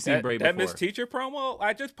like we've seen Bray before. That Miss Teacher promo,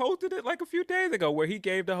 I just posted it like a few days ago where he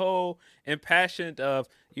gave the whole impassioned of,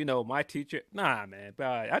 my teacher. Nah, man,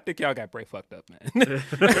 I think y'all got Bray fucked up, man.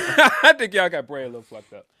 I think y'all got Bray a little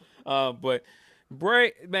fucked up. But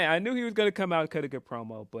Bray, man, I knew he was going to come out and cut a good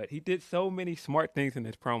promo, but he did so many smart things in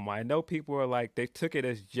this promo. I know people are like, they took it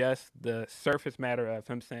as just the surface matter of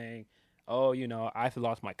him saying, oh, I've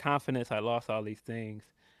lost my confidence. I lost all these things.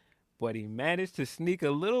 But he managed to sneak a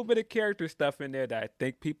little bit of character stuff in there that I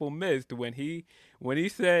think people missed when he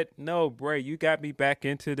said, no, Bray, you got me back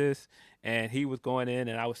into this. And he was going in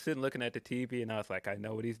and I was sitting looking at the TV and I was like, I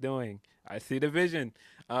know what he's doing. I see the vision.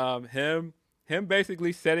 Him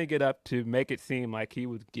basically setting it up to make it seem like he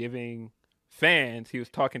was giving fans, he was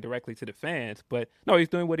talking directly to the fans. But no, he's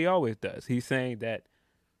doing what he always does. He's saying that,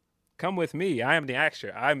 come with me. I am the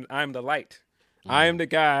actor. I'm the light. I am the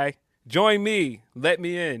guy. Join me. Let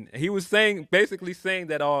me in. He was basically saying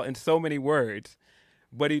that all in so many words,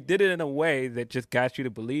 but he did it in a way that just got you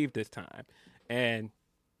to believe this time. And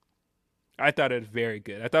I thought it was very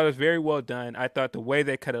good. I thought it was very well done. I thought the way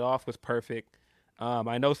they cut it off was perfect.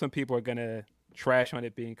 I know some people are going to trash on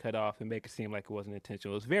it being cut off and make it seem like it wasn't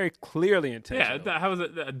intentional. It was very clearly intentional. Yeah, how was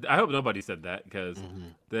it? I hope nobody said that because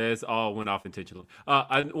this all went off intentionally.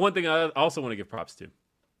 One thing I also want to give props to.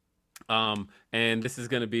 And this is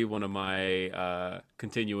going to be one of my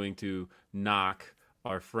continuing to knock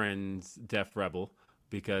our friends Def Rebel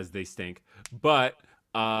because they stink. But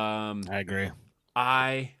I agree.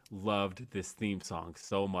 I loved this theme song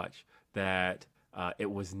so much that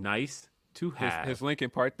it was nice to have his Linkin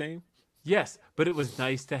Park theme. Yes, but it was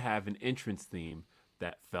nice to have an entrance theme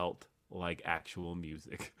that felt like actual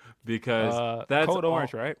music because that's Code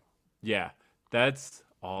Orange, right? Yeah, that's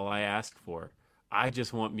all I asked for. I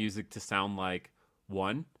just want music to sound like,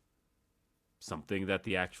 one, something that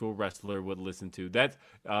the actual wrestler would listen to. That's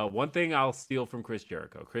one thing I'll steal from Chris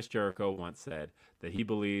Jericho. Chris Jericho once said that he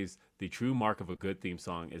believes the true mark of a good theme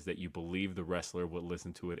song is that you believe the wrestler would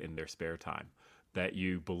listen to it in their spare time, that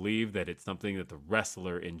you believe that it's something that the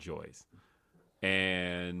wrestler enjoys.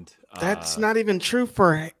 And that's not even true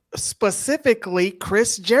for specifically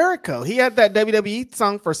Chris Jericho. He had that WWE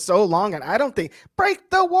song for so long, and I don't think Break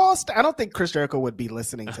the Walls. I don't think Chris Jericho would be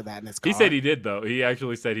listening to that in his car. He said he did though. He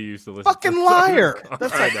actually said he used to listen. Fucking liar!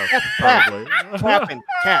 That's like probably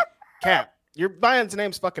cap. Your band's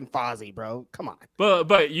name's fucking Fozzy, bro. Come on.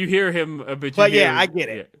 But you hear him. I get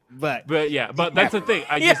it. Yeah. But that's the thing.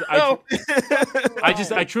 I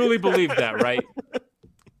truly believe that, right?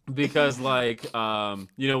 Because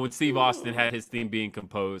when Steve Austin had his theme being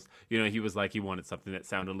composed, he was like, he wanted something that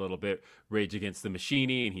sounded a little bit Rage Against the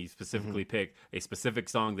Machine-y, and he specifically picked a specific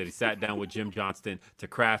song that he sat down with Jim Johnston to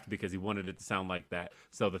craft because he wanted it to sound like that.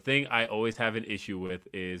 So the thing I always have an issue with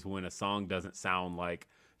is when a song doesn't sound like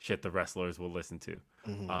shit the wrestlers will listen to.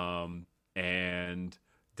 And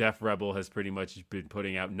Def Rebel has pretty much been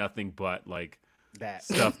putting out nothing but like that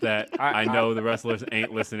stuff that I know the wrestlers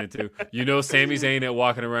ain't listening to. Sami Zayn ain't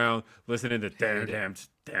walking around listening to damn so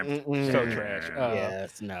trash.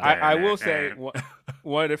 Yes, no. I will say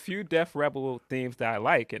one of the few Def Rebel themes that I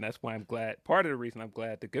like, and that's why I'm glad. Part of the reason I'm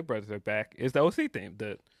glad the Good Brothers are back is the OC theme.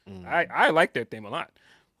 I like their theme a lot.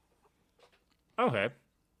 Okay.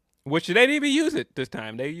 Which they didn't even use it this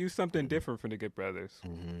time. They used something different from the Good Brothers,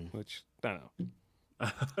 which I don't know.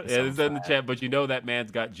 It's in the chat, but that man's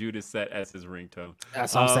got Judas set as his ringtone.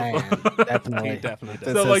 That's what I'm saying. Definitely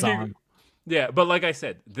does. So but like I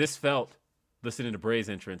said, this felt, listening to Bray's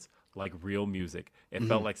entrance, like real music. It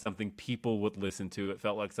felt like something people would listen to. It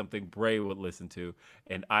felt like something Bray would listen to.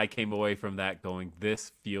 And I came away from that going,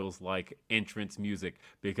 this feels like entrance music.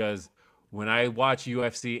 Because when I watch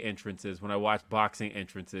UFC entrances, when I watch boxing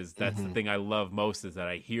entrances, that's the thing I love most is that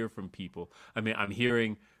I hear from people. I mean, I'm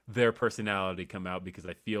hearing their personality come out because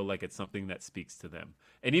I feel like it's something that speaks to them.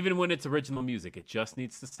 And even when it's original music, it just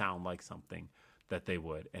needs to sound like something that they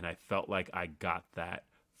would. And I felt like I got that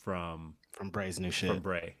from Bray's new shit. From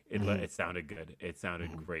Bray. It sounded good. It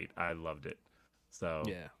sounded great. I loved it. So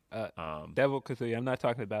Devil Kazooie. I'm not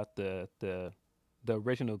talking about the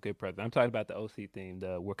original Good Brother. I'm talking about the OC theme,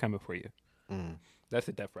 the We're Coming For You. That's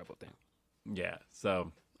a Def Rebel thing. Yeah.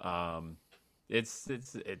 So It's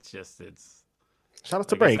Shout out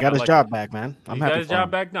to Bray. He got his job back, man. I'm happy. Got his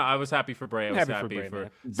job back. No, I was happy for Bray. I was happy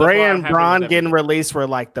for Bray and Braun getting released were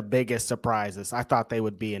like the biggest surprises. I thought they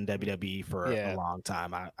would be in WWE for a long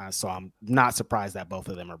time. So I'm not surprised that both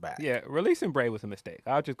of them are back. Yeah, releasing Bray was a mistake.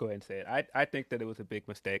 I'll just go ahead and say it. I think that it was a big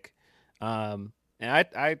mistake. And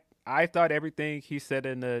I thought everything he said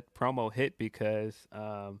in the promo hit because,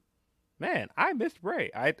 man, I missed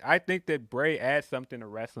Bray. I think that Bray adds something to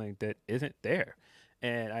wrestling that isn't there.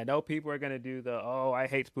 And I know people are going to do I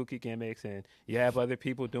hate spooky gimmicks, and you have other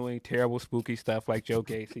people doing terrible spooky stuff like Joe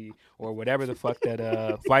Gacy or whatever the fuck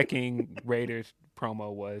that Viking Raiders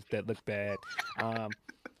promo was that looked bad.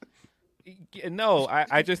 No,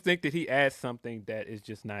 I just think that he adds something that is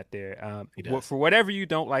just not there. For whatever you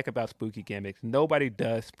don't like about spooky gimmicks, nobody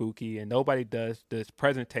does spooky, and nobody does this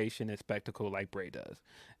presentation and spectacle like Bray does.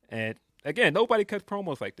 And again, nobody cuts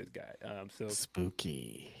promos like this guy. So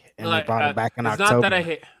spooky. And they brought him back in October. Not that I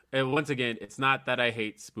hate. And once again, it's not that I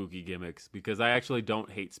hate spooky gimmicks because I actually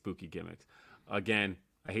don't hate spooky gimmicks. Again,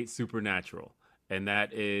 I hate supernatural, and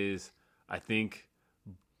that is, I think,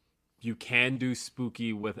 you can do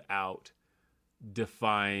spooky without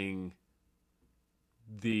defying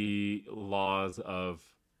the laws of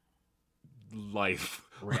life.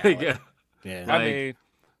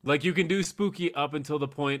 Like you can do spooky up until the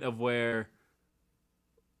point of where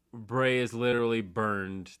Bray is literally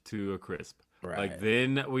burned to a crisp. Right. Like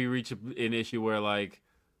then we reach an issue where like,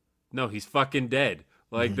 no, he's fucking dead.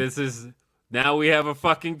 Like this is, now we have a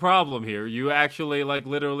fucking problem here. You actually like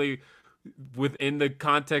literally within the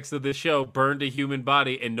context of the show burned a human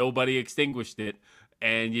body and nobody extinguished it.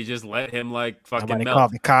 And you just let him like fucking nobody melt.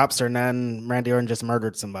 Called the cops or none. Randy Orton just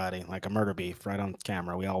murdered somebody, like a murder beef right on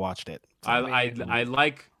camera. We all watched it. So, I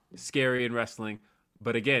like scary in wrestling.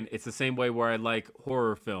 But again, it's the same way where I like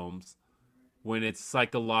horror films when it's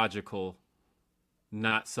psychological,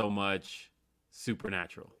 not so much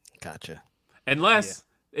supernatural. Gotcha. Unless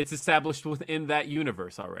it's established within that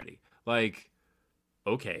universe already. Like,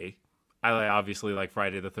 okay, I obviously like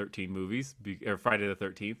Friday the 13th movies, or Friday the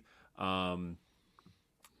 13th.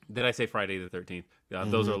 Did I say Friday the 13th?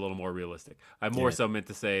 Those are a little more realistic. I more so meant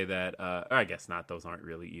to say that, or I guess not, those aren't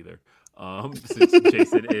really either. Since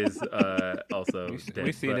Jason is also dead.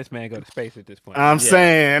 We've seen this man go to space at this point. I'm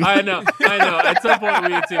saying. I know. At some point, we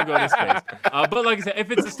need to go to space. But like I said,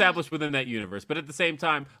 if it's established within that universe. But at the same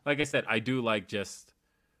time, like I said, I do like just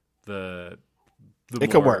the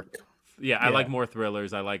it could work. Yeah, I like more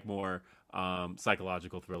thrillers. I like more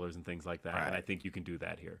psychological thrillers and things like that. Right. And I think you can do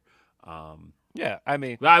that here. Yeah, I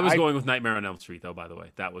mean, I was going with Nightmare on Elm Street, though. By the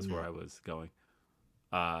way, that was where I was going.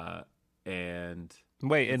 And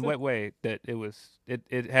wait, in what way that it was?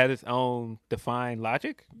 It had its own defined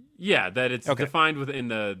logic. Yeah, that it's defined within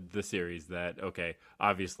the series. That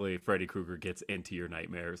obviously Freddy Krueger gets into your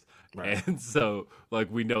nightmares, right. And so like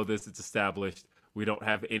we know this, it's established. We don't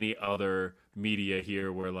have any other media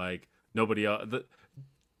here where like nobody else.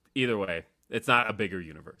 Either way, it's not a bigger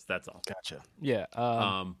universe. That's all. Gotcha. Yeah.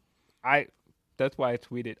 That's why I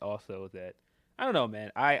tweeted also that, I don't know, man.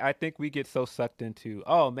 I think we get so sucked into,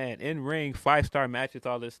 in ring, 5-star matches,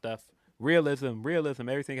 all this stuff. Realism,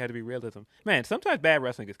 everything had to be realism. Man, sometimes bad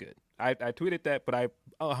wrestling is good. I tweeted that, but I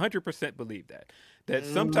 100% believe that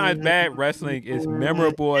sometimes bad wrestling is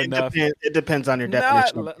memorable enough. It depends on your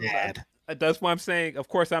definition of bad. That's what I'm saying. Of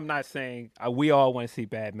course, I'm not saying we all want to see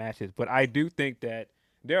bad matches, but I do think that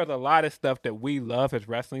there's a lot of stuff that we love as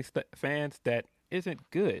wrestling fans that isn't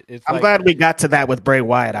good. I'm glad we got to that with Bray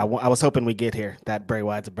Wyatt. I was hoping we get here. That Bray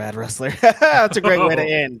Wyatt's a bad wrestler. That's a great way to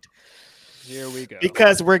end. Here we go.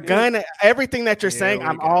 Because we're gonna everything that you're saying,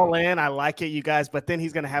 I'm all in. I like it, you guys. But then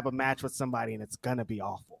he's gonna have a match with somebody, and it's gonna be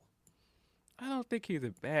awful. I don't think he's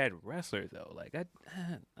a bad wrestler though. Like I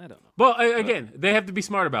don't know. Well, again, they have to be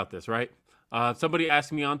smart about this, right? Somebody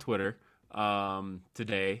asked me on Twitter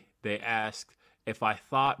today. They asked if I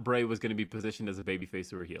thought Bray was going to be positioned as a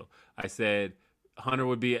babyface or a heel. I said Hunter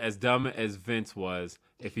would be as dumb as Vince was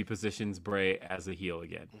if he positions Bray as a heel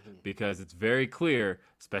again. Because it's very clear,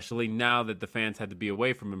 especially now that the fans had to be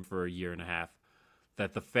away from him for a year and a half,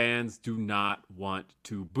 that the fans do not want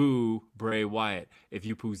to boo Bray Wyatt. If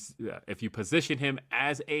you position him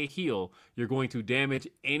as a heel, you're going to damage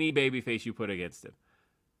any babyface you put against him.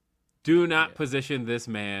 Do not position this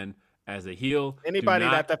man as a heel. Anybody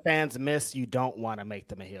that the fans miss, you don't want to make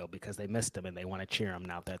them a heel because they missed him and they want to cheer him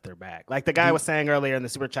now that they're back. Like the guy was saying earlier in the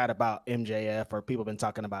super chat about MJF, or people have been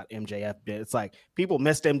talking about MJF. It's like people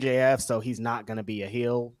missed MJF, so he's not going to be a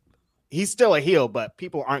heel. He's still a heel, but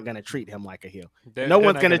people aren't going to treat him like a heel. No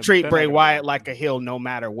one's going to treat Bray Wyatt like a heel no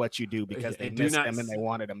matter what you do because they missed him and they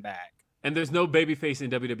wanted him back. And there's no babyface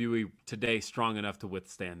in WWE today strong enough to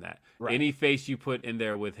withstand that. Right. Any face you put in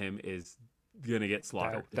there with him is going to get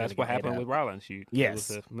slaughtered. That's what happened with Rollins.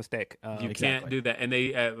 Yes. It was a mistake. You can't do that. And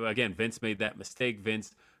they, again, Vince made that mistake.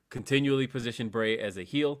 Vince continually positioned Bray as a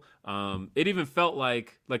heel. It even felt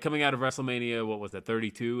like coming out of WrestleMania, what was that,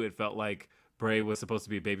 32? It felt like Bray was supposed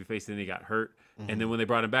to be a babyface, and then he got hurt. And then when they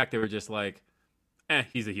brought him back, they were just like,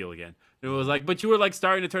 he's a heel again. And it was like, but you were like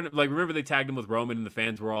starting to turn it. Like, remember they tagged him with Roman, and the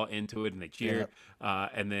fans were all into it, and they cheered.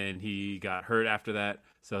 Yep. And then he got hurt after that,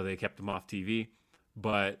 so they kept him off TV.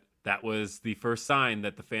 But that was the first sign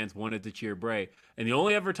that the fans wanted to cheer Bray. And the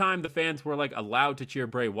only ever time the fans were like allowed to cheer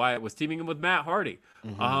Bray Wyatt was teaming him with Matt Hardy.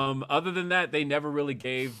 Other than that, they never really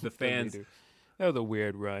gave the fans. That was a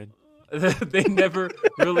weird run. They never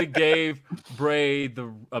really gave Bray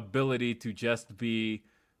the ability to just be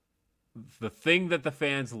the thing that the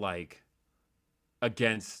fans like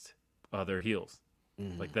against other heels.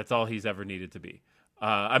 Like, that's all he's ever needed to be.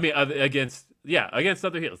 Against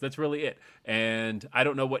other heels. That's really it. And I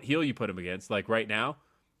don't know what heel you put him against. Like, right now,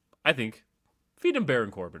 I think feed him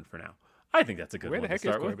Baron Corbin for now. I think that's a good one to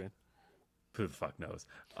start with. Who the fuck knows?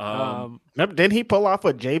 Remember, didn't he pull off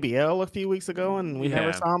with JBL a few weeks ago and we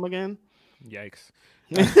never saw him again? Yikes.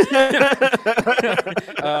 The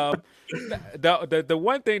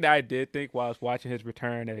one thing that I did think while I was watching his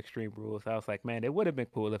return at Extreme Rules, I was like, man, it would have been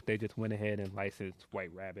cool if they just went ahead and licensed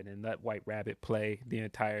White Rabbit and let White Rabbit play the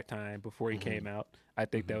entire time before he came out. I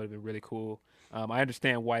think that would have been really cool. I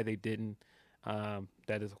understand why they didn't.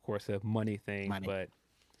 That is, of course, a money thing, but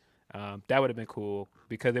that would have been cool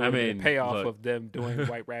because it would have been a payoff of them doing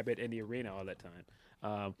White Rabbit in the arena all that time.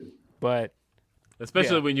 But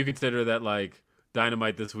especially when you consider that, like,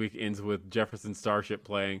 Dynamite this week ends with Jefferson Starship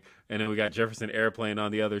playing, and then we got Jefferson Airplane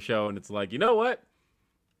on the other show, and it's like, you know what?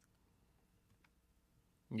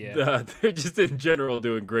 Yeah, they're just in general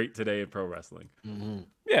doing great today in pro wrestling.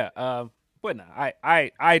 Yeah, but no,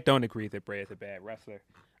 I don't agree that Bray is a bad wrestler.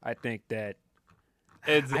 I think that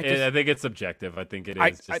I think it's subjective. I think it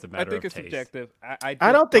is just a matter of taste. I think it's subjective.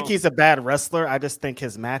 I don't think he's a bad wrestler. I just think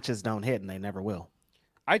his matches don't hit, and they never will.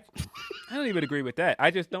 I don't even agree with that.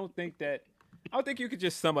 I just don't think that. I don't think you could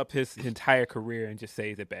just sum up his entire career and just say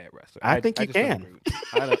he's a bad wrestler. I think you can.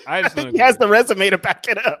 I just don't he has the resume to back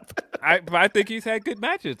it up. I think he's had good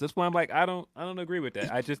matches. That's why I'm like, I don't agree with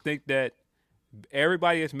that. I just think that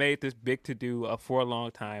everybody has made this big to do for a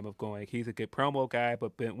long time of going, he's a good promo guy,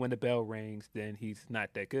 but when the bell rings, then he's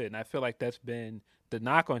not that good. And I feel like that's been the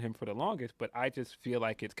knock on him for the longest, but I just feel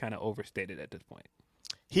like it's kind of overstated at this point.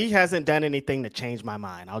 He hasn't done anything to change my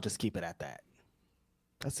mind. I'll just keep it at that.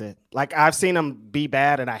 That's it. Like, I've seen him be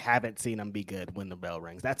bad, and I haven't seen him be good when the bell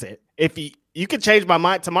rings. That's it. If you could change my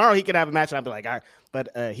mind tomorrow, he could have a match, and I'd be like, all right.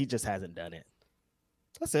 But he just hasn't done it.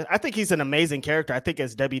 That's it. I think he's an amazing character. I think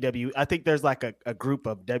as WWE, I think there's like a group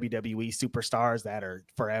of WWE superstars that are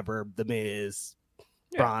forever. The Miz,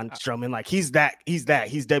 Braun Strowman, like he's that. He's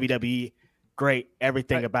WWE. Great.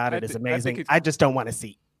 Everything about it is amazing. I just don't want to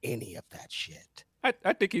see any of that shit.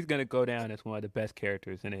 I think he's going to go down as one of the best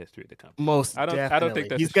characters in the history of the company. Most definitely. I don't think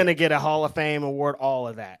that's he's going to get a Hall of Fame award, all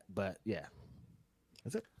of that. But yeah,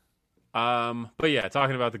 that's it. But yeah,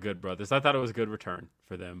 talking about the Good Brothers, I thought it was a good return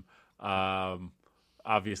for them.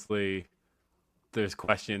 Obviously, there's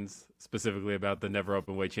questions specifically about the Never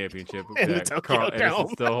Open Weight Championship that Carl Anderson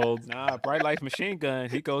still holds. Nah, Bright Lights Machine Gun.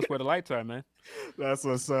 He goes where the lights are, man. That's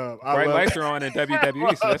what's up. Bright lights are on in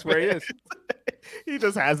WWE, so that's where he is. He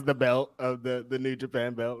just has the belt of the New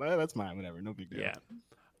Japan belt. That's mine, whatever. No big deal.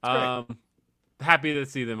 Yeah. Happy to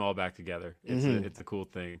see them all back together. It's a cool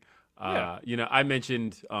thing. I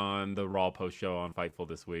mentioned on the Raw post show on Fightful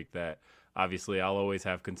this week that obviously I'll always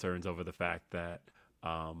have concerns over the fact that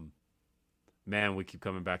we keep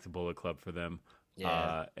coming back to Bullet Club for them.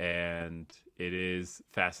 Yeah. And it is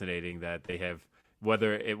fascinating that they have,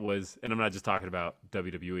 whether it was, and I'm not just talking about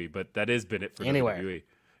WWE, but that has been it for WWE.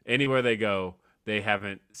 Anywhere they go, they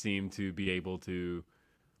haven't seemed to be able to,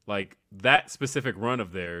 like, that specific run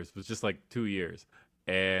of theirs was just like 2 years.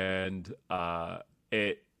 And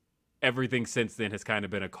everything since then has kind of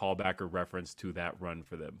been a callback or reference to that run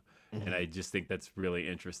for them. Mm-hmm. And I just think that's really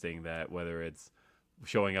interesting that whether it's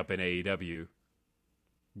showing up in AEW,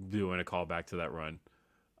 doing a callback to that run,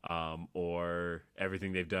 or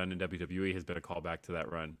everything they've done in WWE has been a callback to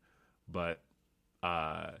that run. But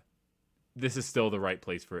this is still the right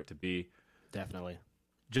place for it to be. Definitely.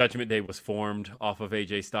 Judgment Day was formed off of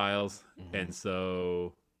AJ Styles. Mm-hmm. And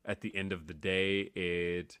so at the end of the day,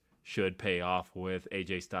 it should pay off with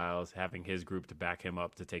AJ Styles having his group to back him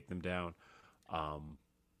up to take them down.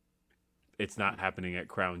 It's not happening at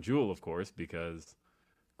Crown Jewel, of course, because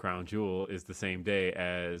Crown Jewel is the same day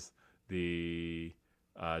as the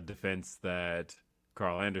defense that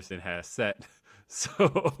Carl Anderson has set.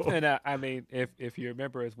 So, and I mean, if you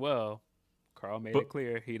remember as well, Carl made it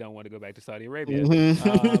clear he don't want to go back to Saudi Arabia.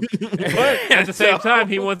 But at the same time,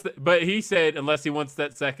 he wants. But he said unless he wants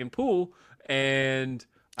that second pool, and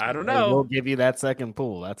I don't know. We'll give you that second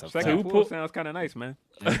pool. That's a second pool. Sounds kind of nice, man.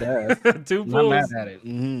 It does. Two pools. I'm not mad at it.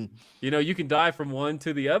 You know, you can die from one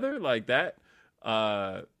to the other like that.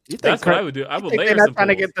 That's what I would do. I would layer they're some not trying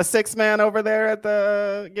to pools. get the 6-man over there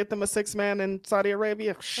get them a 6-man in Saudi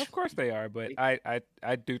Arabia. Of course they are, but I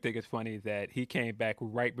do think it's funny that he came back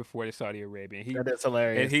right before the Saudi Arabia. That is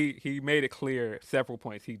hilarious. And he made it clear several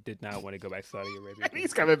points he did not want to go back to Saudi Arabia. And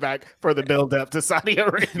he's coming back for the build up to Saudi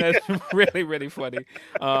Arabia. That's really, really funny.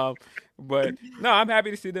 But no, I'm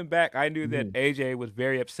happy to see them back. I knew that AJ was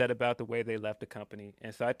very upset about the way they left the company,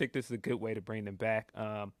 and so I think this is a good way to bring them back.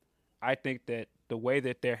 I think that the way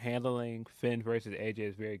that they're handling Finn versus AJ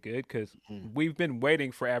is very good because we've been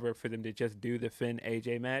waiting forever for them to just do the Finn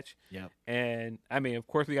AJ match. Yeah. And I mean, of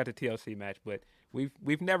course, we got the TLC match, but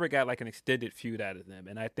we've never got like an extended feud out of them,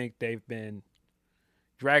 and I think they've been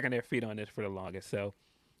dragging their feet on this for the longest. So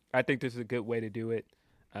I think this is a good way to do it.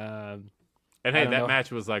 And hey, that match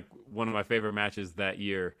was like one of my favorite matches that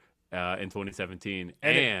year. In 2017,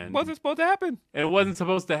 and it wasn't supposed to happen. And it wasn't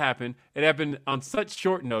supposed to happen. It happened on such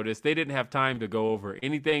short notice. They didn't have time to go over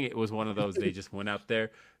anything. It was one of those. They just went out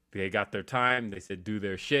there. They got their time. They said do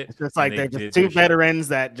their shit. It's just like they're just two veterans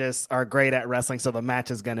that just are great at wrestling, so the match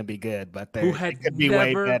is going to be good. But they could be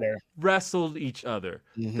way better. Wrestled each other.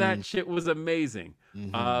 That shit was amazing.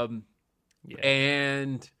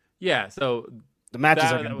 And yeah, so the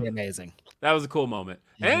matches are going to be amazing. That was a cool moment.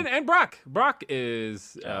 And Brock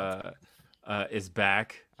is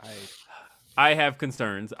back. I have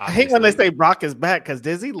concerns. Obviously. I hate when they say Brock is back because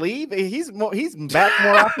does he leave? He's back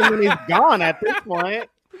more often than he's gone at this point.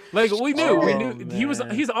 Like we knew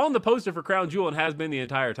he's on the poster for Crown Jewel and has been the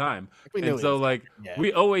entire time. And so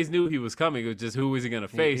we always knew he was coming. It was just who was he going to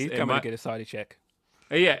face? He's coming to get a Saudi check.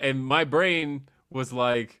 Yeah, and my brain was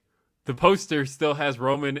like, the poster still has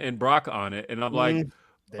Roman and Brock on it, and I'm like,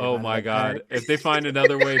 oh my God, if they find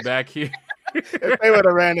another way back here. If they would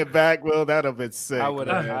have ran it back, Will, that'd have been sick. I'd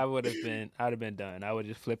have been done. I would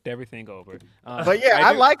have just flipped everything over. But yeah,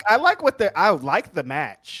 I like the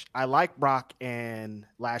match. I like Brock and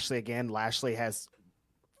Lashley again. Lashley has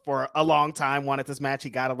for a long time wanted this match. He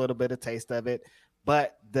got a little bit of taste of it,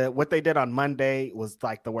 but what they did on Monday was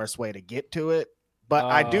like the worst way to get to it. But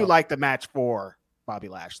I do like the match for Bobby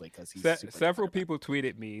Lashley because he's several people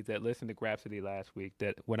tweeted me that listened to Grapsody last week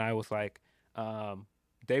that when I was like,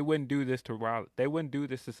 they wouldn't do this to Rollins. They wouldn't do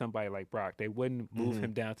this to somebody like Brock. They wouldn't move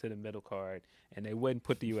him down to the middle card, and they wouldn't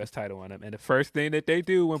put the U.S. title on him. And the first thing that they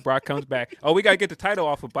do when Brock comes back, we got to get the title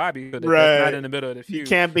off of Bobby so that that's not in the middle of the feud. You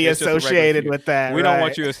can't be associated with that. We don't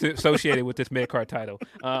want you associated with this mid-card title.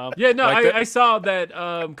 I saw that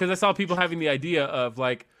because I saw people having the idea of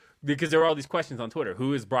like, because there were all these questions on Twitter.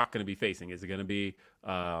 Who is Brock going to be facing? Is it going to be,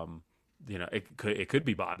 it could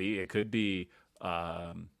be Bobby. It could be,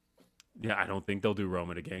 I don't think they'll do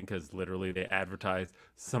Roman again because literally they advertised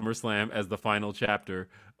SummerSlam as the final chapter.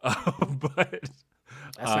 But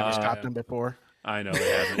that's never stopped them before. I know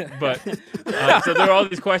it hasn't. But so there are all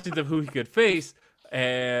these questions of who he could face,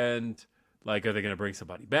 and like, are they going to bring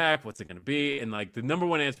somebody back? What's it going to be? And like the number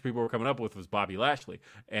one answer people were coming up with was Bobby Lashley.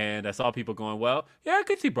 And I saw people going, well, yeah, I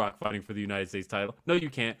could see Brock fighting for the United States title. No, you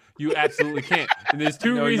can't. You absolutely can't. And there's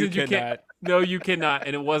two reasons you can't. No, you cannot.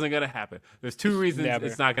 And it wasn't going to happen. There's two reasons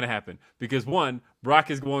it's not going to happen. Because one, Brock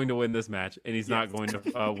is going to win this match, and he's not going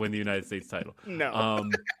to win the United States title. No.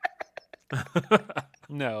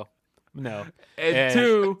 No. And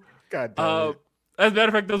two, God damn it. As a matter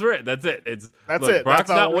of fact, those were it. That's it. That's it. Brock's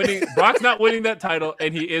not winning. Brock's not winning that title,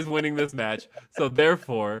 and he is winning this match. So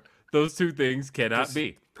therefore, those two things cannot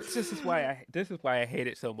be. This is why I hate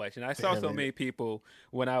it so much. And I saw so many people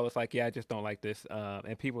when I was like, yeah, I just don't like this.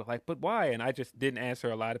 And people were like, but why? And I just didn't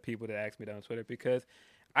answer a lot of people that asked me that on Twitter because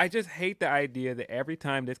I just hate the idea that every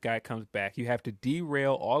time this guy comes back, you have to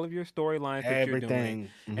derail all of your storylines that you're doing,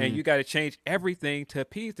 and you got to change everything to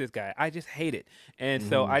appease this guy. I just hate it. And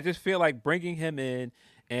so I just feel like bringing him in,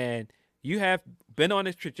 and you have been on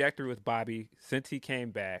this trajectory with Bobby since he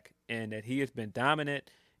came back, and that he has been dominant.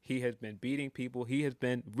 He has been beating people. He has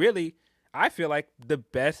been really, I feel like, the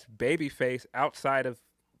best babyface outside of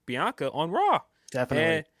Bianca on Raw.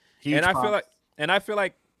 Definitely. And I feel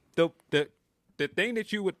like the thing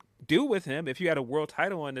that you would do with him if you had a world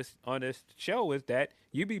title on this show is that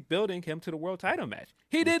you'd be building him to the world title match.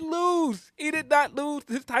 He didn't lose. He did not lose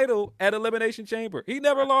his title at Elimination Chamber. He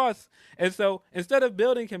never lost. And so instead of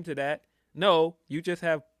building him to that, no, you just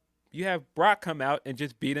have Brock come out and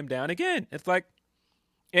just beat him down again. It's like,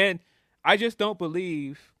 and I just don't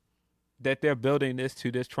believe that they're building this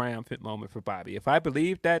to this triumphant moment for Bobby. If I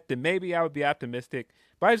believed that, then maybe I would be optimistic,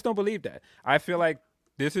 but I just don't believe that. I feel like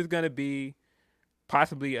this is going to be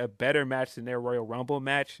possibly a better match than their Royal Rumble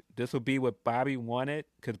match. This will be what Bobby wanted,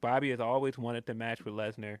 because Bobby has always wanted the match with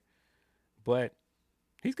Lesnar, but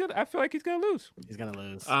I feel like he's gonna lose. He's gonna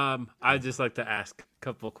lose. I'd just like to ask a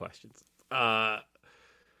couple of questions.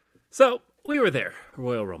 So we were there,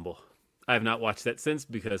 Royal Rumble. I have not watched that since,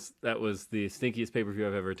 because that was the stinkiest pay-per-view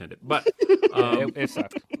I've ever attended. But it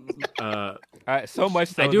sucked. So much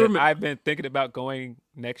so that I've been thinking about going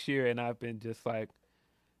next year, and I've been just like,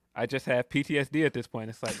 I just have PTSD at this point.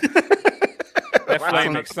 It's like that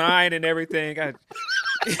flaming sign and everything. It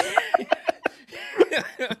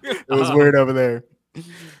was weird over there.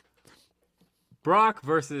 Brock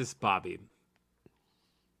versus Bobby.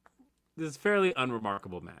 This is a fairly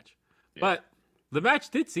unremarkable match. Yeah. But the match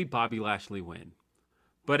did see Bobby Lashley win.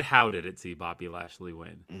 But how did it see Bobby Lashley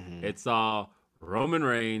win? Mm-hmm. It saw Roman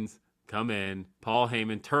Reigns come in, Paul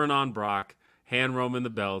Heyman turn on Brock, hand Roman the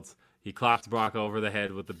belts. He clocks Brock over the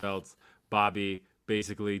head with the belts. Bobby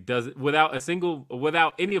basically does it without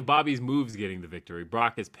any of Bobby's moves getting the victory.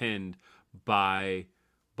 Brock is pinned by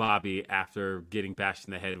Bobby after getting bashed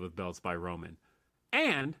in the head with belts by Roman.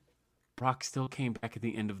 And Brock still came back at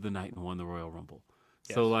the end of the night and won the Royal Rumble.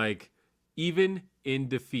 Yes. So, like, even in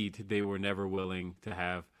defeat, they were never willing to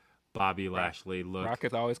have Bobby Lashley look. Brock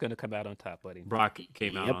is always going to come out on top, buddy. Brock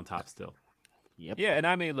came out on top still. Yep. Yeah, and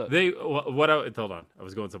I mean, look. Hold on. I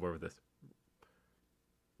was going somewhere with this.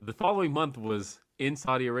 The following month was in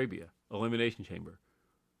Saudi Arabia, Elimination Chamber.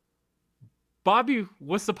 Bobby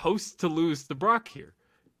was supposed to lose to Brock here.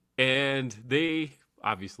 And there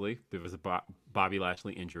was a Bobby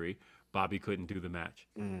Lashley injury. Bobby couldn't do the match.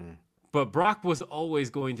 But Brock was always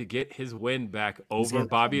going to get his win back over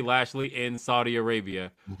Bobby Lashley in Saudi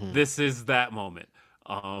Arabia. Mm-hmm. This is that moment.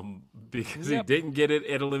 Because he didn't get it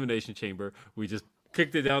at Elimination Chamber. We just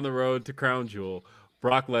kicked it down the road to Crown Jewel.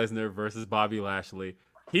 Brock Lesnar versus Bobby Lashley.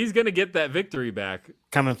 He's going to get that victory back.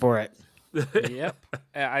 Coming for it. Yep.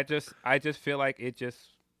 I just feel like it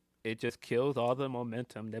just kills all the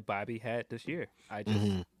momentum that Bobby had this year. I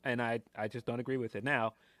just don't agree with it.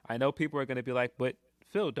 Now, I know people are going to be like, but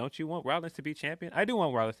Phil, don't you want Rollins to be champion? I do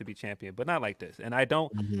want Rollins to be champion, but not like this. And I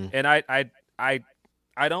don't and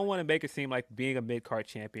I don't want to make it seem like being a mid-card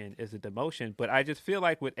champion is a demotion, but I just feel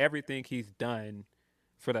like with everything he's done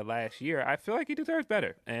for the last year, I feel like he deserves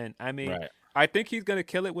better. And I mean, I think he's going to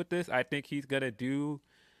kill it with this. I think he's going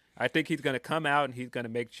to come out and he's going to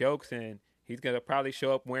make jokes, and he's going to probably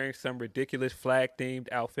show up wearing some ridiculous flag-themed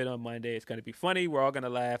outfit on Monday. It's going to be funny. We're all going to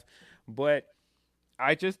laugh. But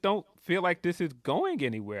I just don't feel like this is going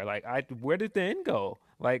anywhere. Like, where did the end go?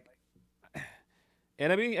 Like,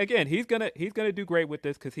 and I mean, again, he's gonna do great with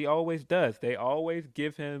this because he always does. They always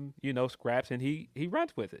give him, scraps, and he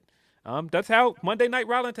runs with it. That's how Monday Night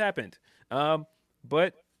Rollins happened.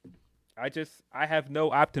 But I have no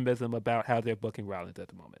optimism about how they're booking Rollins at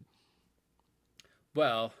the moment.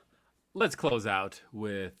 Well, let's close out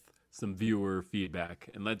with some viewer feedback,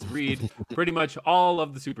 and let's read pretty much all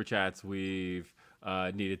of the super chats we've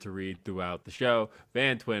needed to read throughout the show.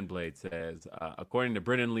 Van Twinblade says, according to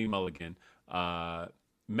Brennan Lee Mulligan,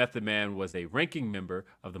 Method Man was a ranking member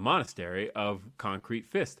of the monastery of Concrete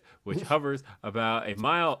Fist, which hovers about a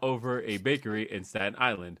mile over a bakery in Staten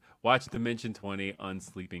Island. Watch Dimension 20 on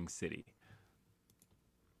Sleeping City.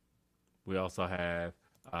 We also have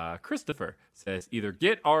Christopher says, either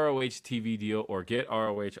get ROH TV deal or get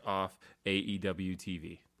ROH off AEW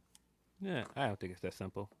TV. Yeah, I don't think it's that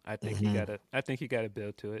simple. I think you gotta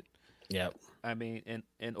build to it. Yep. I mean,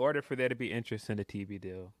 in order for there to be interest in the TV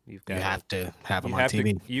deal, you have to have them on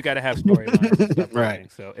TV. You got to have storylines and stuff.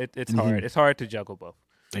 Right. So it's hard. It's hard to juggle both.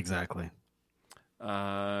 Exactly.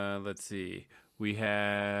 Let's see. We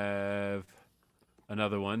have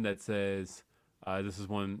another one that says, this is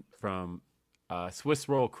one from Swiss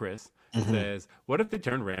Roll Chris. Says, what if they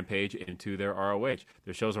turn Rampage into their ROH?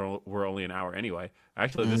 Their shows were only an hour anyway.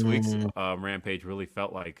 Actually, this week's Rampage really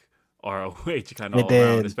felt like ROH kind of all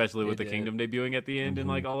around, especially with the Kingdom debuting at the end and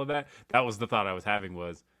like all of that. That was the thought I was having,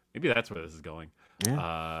 was maybe that's where this is going.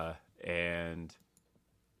 Yeah.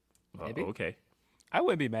 Okay. I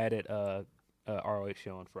wouldn't be mad at ROH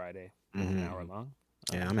show on Friday, an hour long.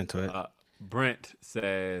 Yeah, I'm into it. Brent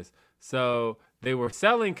says, so they were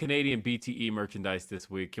selling Canadian BTE merchandise this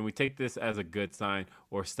week. Can we take this as a good sign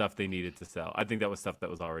or stuff they needed to sell? I think that was stuff that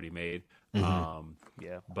was already made. Yeah.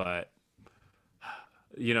 But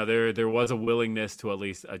there was a willingness to at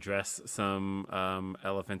least address some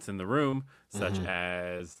elephants in the room, such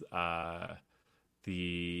as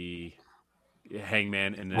the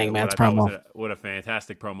Hangman and Hangman's promo. What a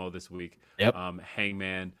fantastic promo this week. Yep.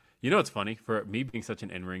 Hangman. You know, it's funny for me being such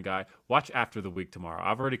an in-ring guy. Watch after the week tomorrow.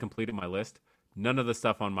 I've already completed my list. None of the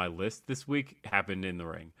stuff on my list this week happened in the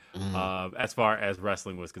ring. As far as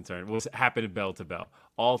wrestling was concerned, it happened bell to bell.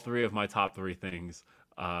 All three of my top three things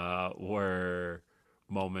were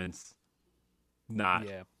moments, not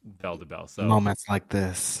bell to bell. So moments like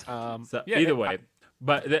this. Either way.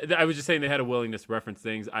 But I was just saying they had a willingness to reference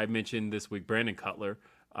things. I mentioned this week Brandon Cutler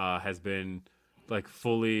has been like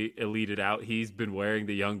fully elited out. He's been wearing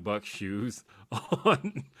the Young Bucks shoes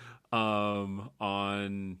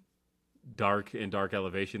on Dark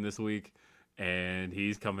Elevation this week, and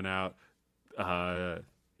he's coming out.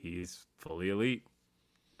 He's fully elite.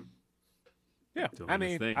 Yeah, I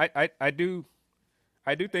mean, I do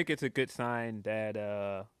think it's a good sign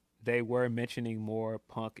that they were mentioning more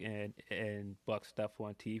Punk and Buck stuff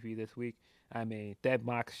on TV this week. I mean, that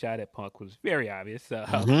mock shot at Punk was very obvious.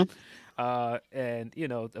 And,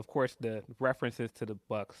 of course, the references to the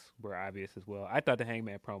Bucks were obvious as well. I thought the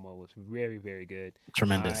Hangman promo was very, very good.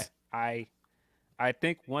 Tremendous. I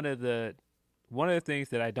think one of the things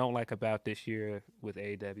that I don't like about this year with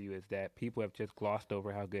AEW is that people have just glossed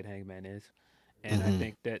over how good Hangman is. And I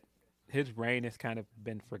think that his reign has kind of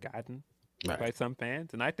been forgotten by some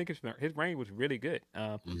fans, and I think his reign was really good.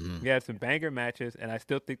 He had some banger matches, and I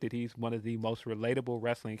still think that he's one of the most relatable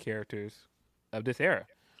wrestling characters of this era.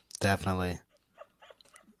 Definitely.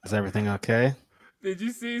 Is everything okay? Did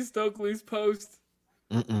you see Stokely's post?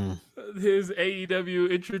 His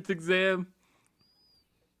AEW entrance exam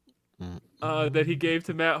that he gave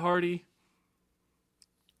to Matt Hardy?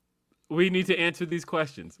 We need to answer these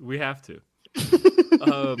questions. We have to.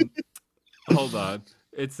 Hold on.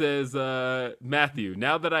 It says, Matthew,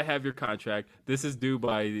 now that I have your contract, this is due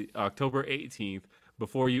by October 18th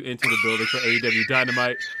before you enter the building for AEW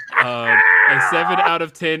Dynamite. A 7 out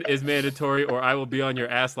of 10 is mandatory or I will be on your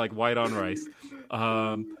ass like white on rice.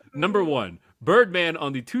 Number 1, Birdman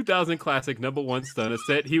on the 2000 Classic #1 Stunner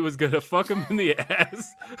said he was going to fuck him in the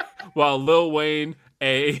ass while Lil Wayne,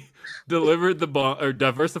 A, delivered the bond or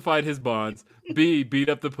diversified his bonds, B, beat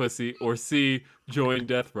up the pussy, or C, joined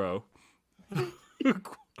Death Row.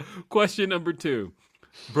 Question number 2.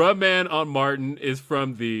 Bruh Man on Martin is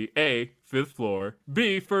from the A, 5th floor,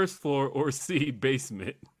 B, 1st floor, or C,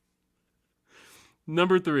 basement.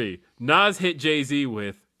 Number 3. Nas hit Jay-Z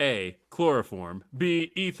with A, chloroform,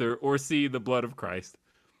 B, ether, or C, the blood of Christ.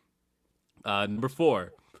 Number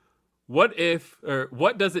 4. What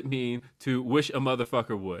does it mean to wish a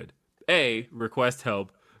motherfucker would? A, request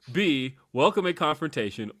help, B, welcome a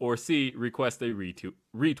confrontation, or C, request a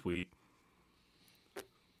retweet.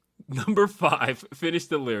 Number 5, finish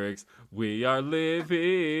the lyrics. We are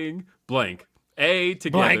living blank. A,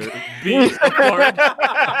 together. Blank. B, apart.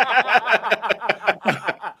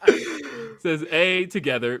 Says A,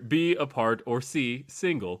 together. B, apart. Or C,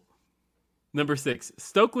 single. Number 6,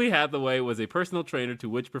 Stokely Hathaway was a personal trainer to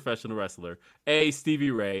which professional wrestler? A,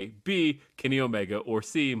 Stevie Ray. B, Kenny Omega. Or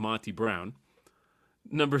C, Monty Brown.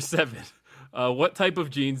 Number 7, what type of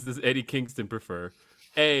jeans does Eddie Kingston prefer?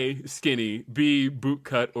 A, skinny, B, boot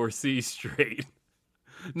cut, or C, straight.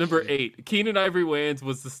 Number 8, Keenan Ivory Wayans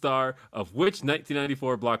was the star of which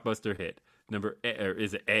 1994 blockbuster hit?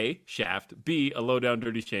 Is it A, Shaft, B, A Low Down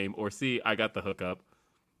Dirty Shame, or C, I Got the Hookup?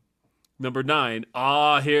 Number 9,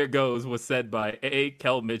 Here It Goes was said by A,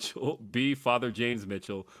 Kel Mitchell, B, Father James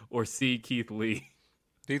Mitchell, or C, Keith Lee.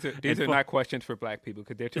 These are not questions for black people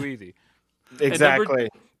because they're too easy. Exactly.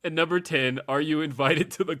 And number 10, are you invited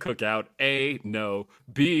to the cookout? A, no.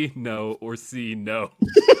 B, no. Or C, no.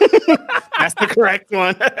 That's the correct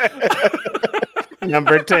one.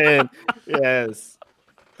 Number 10. Yes.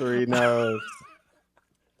 3 no's.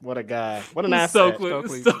 What a guy. What an asset.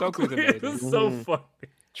 Stokely's amazing. It's so funny.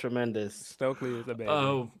 Tremendous. Stokely is amazing.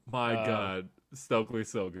 Oh, my God. Stokely's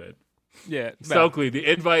so good. Yeah. Stokely, the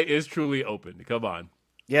invite is truly open. Come on.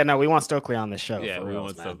 Yeah, no, we want Stokely on the show. Yeah, we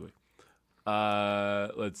want Stokely.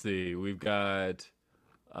 Let's see. We've got.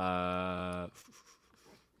 Did I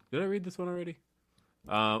read this one already?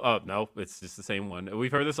 Oh no, it's just the same one.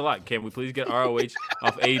 We've heard this a lot. Can we please get ROH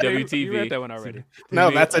off AEW TV? You read that one already. No,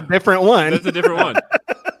 that's a different one. That's a different one.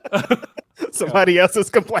 Somebody else is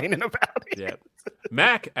complaining about it. Yeah.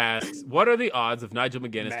 Mac asks, "What are the odds of Nigel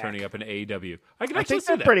McGuinness turning up in AEW?" I can actually think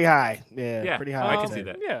see that. Pretty high. Yeah, pretty high. I can see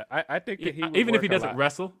that. Yeah, I think that he would even if he work a doesn't lot.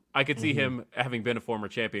 wrestle, I could see him having been a former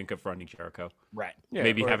champion confronting Jericho. Right. Yeah,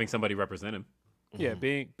 Maybe or- having somebody represent him. Yeah,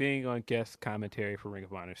 being on guest commentary for Ring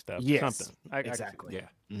of Honor stuff. Yes, something. Exactly.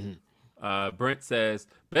 Brent says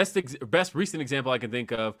best recent example I can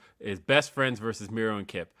think of is Best Friends versus Miro and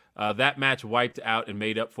Kip. That match wiped out and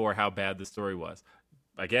made up for how bad the story was.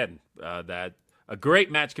 Again, that a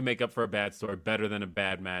great match can make up for a bad story better than a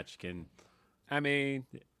bad match can. I mean,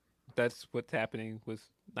 that's what's happening with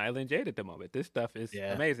Nyla and Jade at the moment. This stuff is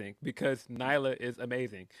amazing because Nyla is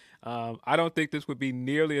amazing. I don't think this would be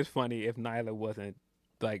nearly as funny if Nyla wasn't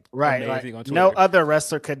amazing on Twitter. No other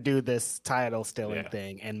wrestler could do this title stealing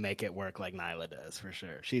thing and make it work like Nyla does, for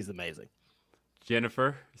sure. She's amazing.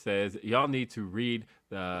 Jennifer says y'all need to read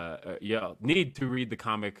the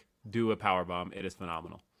comic Do a Powerbomb. It is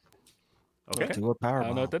phenomenal. Okay. Do a Powerbomb. I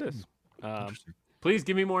don't know what that is. Please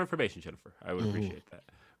give me more information, Jennifer. I would appreciate that.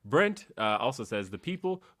 Brent also says the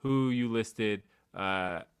people who you listed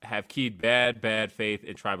have keyed bad faith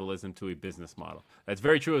and tribalism to a business model. That's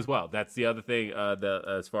very true as well. That's the other thing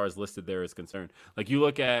as far as listed there is concerned. Like you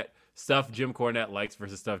look at stuff Jim Cornette likes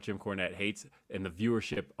versus stuff Jim Cornette hates, and the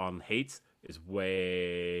viewership on hates is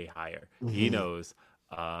way higher. He knows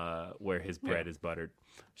where his bread is buttered.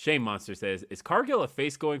 Shame Monster says, is Cargill a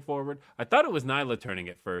face going forward? I thought it was Nyla turning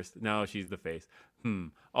it first. No, she's the face.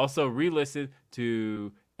 Also, re-listen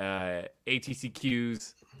to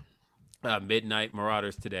ATCQ's Midnight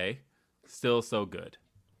Marauders today. Still so good.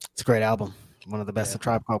 It's a great album. One of the best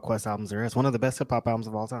Tribe Called Quest albums there is. One of the best hip hop albums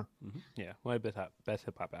of all time. Yeah, one of the best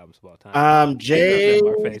hip hop albums of all time. Jade.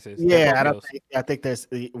 I think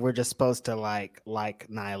we're just supposed to like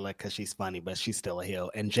Nyla because she's funny, but she's still a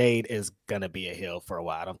heel. And Jade is gonna be a heel for a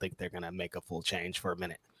while. I don't think they're gonna make a full change for a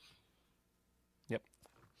minute. Yep.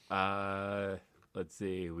 Let's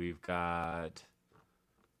see. We've got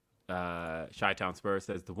Chi-Town Spurs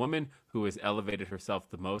says the woman who has elevated herself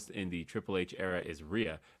the most in the Triple H era is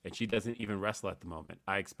Rhea, and she doesn't even wrestle at the moment.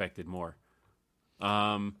 I expected more.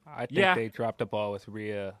 I think they dropped the ball with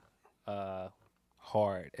Rhea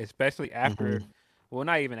hard, especially after. Well,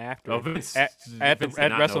 not even after. At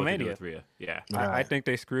WrestleMania. Rhea. Yeah, I think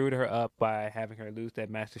they screwed her up by having her lose that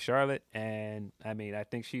match to Charlotte, and I mean, I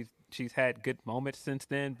think she's had good moments since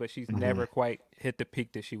then, but she's never quite hit the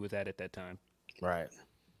peak that she was at that time. Right.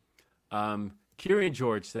 Kieran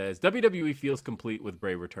George says WWE feels complete with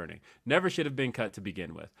Bray returning. Never should have been cut to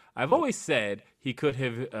begin with. I've always said he could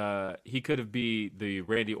have be the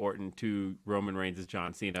Randy Orton to Roman Reigns'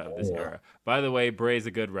 John Cena of this era. By the way, Bray's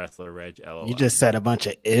a good wrestler. Reg, LOL. You just said a bunch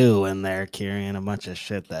of ew in there, Kieran. A bunch of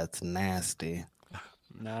shit that's nasty.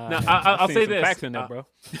 Nah, I'll say this. Facts in there, bro.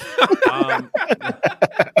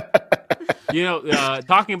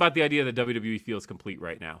 Talking about the idea that WWE feels complete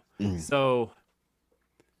right now. So.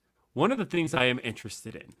 One of the things I am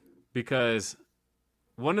interested in, because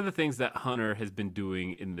one of the things that Hunter has been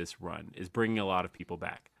doing in this run is bringing a lot of people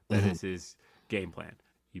back. That is his game plan.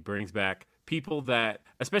 He brings back people that,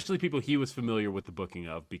 especially people he was familiar with the booking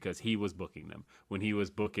of because he was booking them. When he was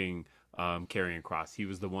booking Karrion Kross, he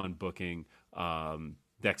was the one booking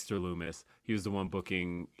Dexter Lumis. He was the one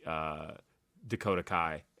booking Dakota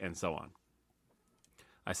Kai and so on.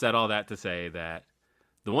 I said all that to say that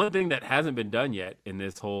the one thing that hasn't been done yet in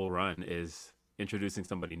this whole run is introducing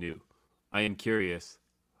somebody new. I am curious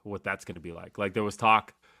what that's going to be like. Like there was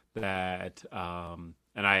talk that, and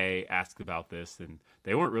I asked about this, and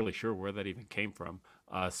they weren't really sure where that even came from,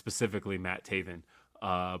 specifically Matt Taven.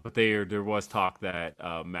 But there was talk that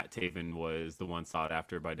Matt Taven was the one sought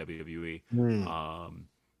after by WWE.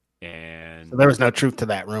 And so there was no truth to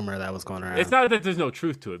that rumor that was going around. It's not that there's no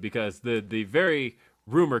truth to it, because the very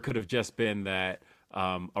rumor could have just been that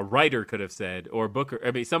a writer could have said, or Booker.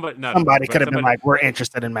 I mean, somebody could have been like, "We're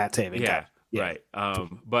interested in Matt Taven." Yeah, right.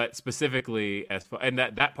 But specifically, as far, and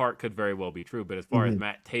that part could very well be true. But as far as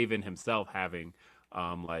Matt Taven himself having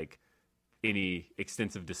like any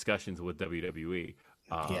extensive discussions with WWE,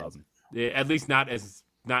 at least not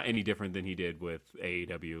any different than he did with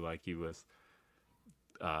AEW. Like he was,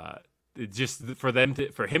 just for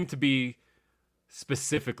him to be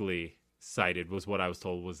specifically cited was what I was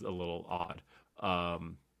told was a little odd.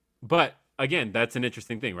 But again, that's an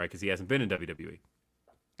interesting thing, right? Because he hasn't been in WWE.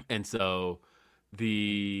 And so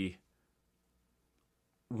the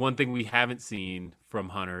one thing we haven't seen from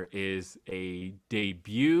Hunter is a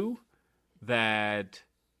debut that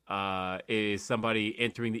is somebody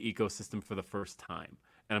entering the ecosystem for the first time.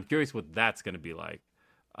 And I'm curious what that's going to be like.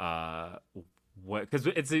 Because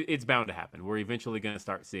it's bound to happen. We're eventually going to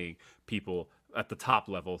start seeing people at the top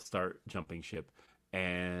level start jumping ship.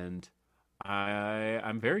 And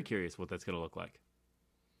I'm very curious what that's going to look like.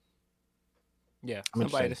 Yeah,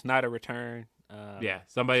 somebody that's not a return.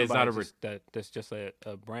 Somebody that's not that's just a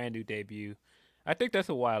brand new debut. I think that's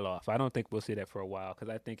a while off. I don't think we'll see that for a while because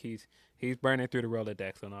I think he's burning through the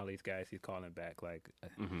Rolodex on all these guys he's calling back.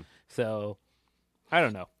 So I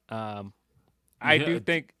don't know. I do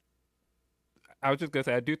think. I was just gonna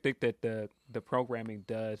say I do think that the programming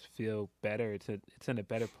does feel better. It's in a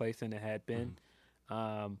better place than it had been.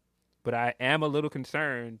 But I am a little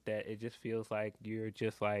concerned that it just feels like you're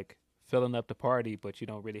just like filling up the party, but you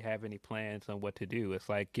don't really have any plans on what to do. It's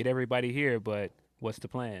like get everybody here, but what's the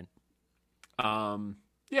plan?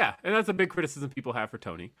 Yeah, and that's a big criticism people have for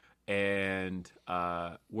Tony, and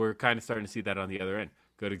we're kind of starting to see that on the other end.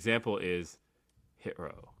 Good example is Hit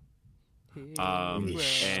Row.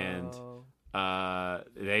 And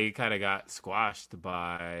they kind of got squashed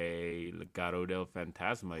by Legado del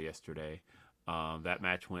Fantasma yesterday. That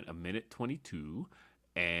match went 1:22,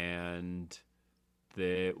 and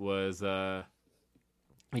it was and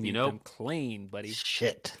them clean, buddy.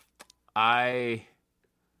 Shit.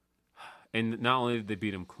 And not only did they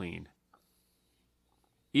beat him clean,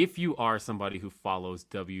 if you are somebody who follows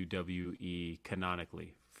WWE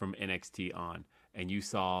canonically from NXT on, and you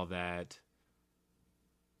saw that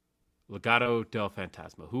Legado del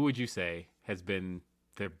Fantasma, who would you say has been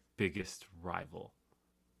their biggest rival?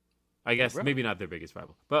 I guess maybe not their biggest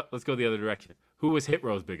rival, but let's go the other direction. Who was Hit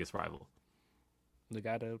Row's biggest rival?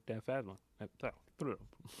 Legado del Fantasma.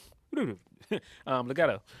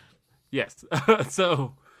 Legado. Yes.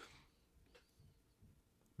 So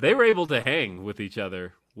they were able to hang with each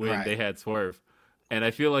other when they had Swerve. And I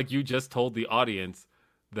feel like you just told the audience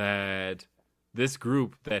that this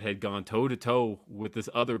group that had gone toe-to-toe with this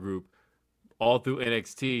other group all through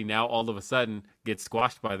NXT now all of a sudden gets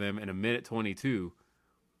squashed by them in 1:22.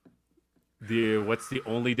 What's the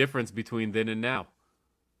only difference between then and now?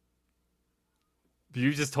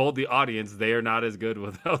 You just told the audience they are not as good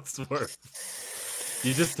without Swerve.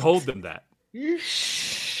 You just told them that.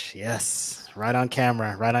 Yes. Right on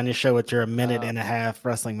camera, right on your show with your 1.5-minute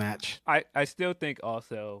wrestling match. I still think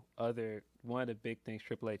also one of the big things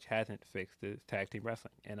Triple H hasn't fixed is tag team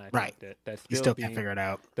wrestling, and I think that's still can't figure it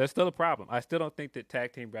out. That's still a problem. I still don't think that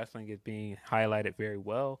tag team wrestling is being highlighted very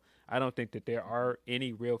well. I don't think that there are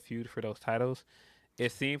any real feuds for those titles.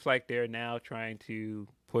 It seems like they're now trying to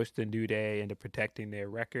push the New Day into protecting their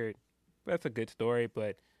record. That's a good story,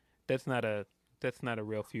 but that's not a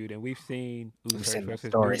real feud. And we've seen Usos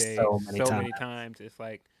versus New Day so many times. It's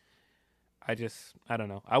like, I don't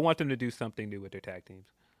know. I want them to do something new with their tag teams.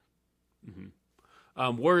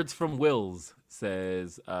 Mm-hmm. Words from Wills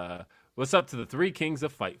says, what's up to the three kings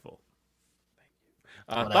of Fightful?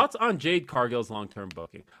 Thoughts on Jade Cargill's long-term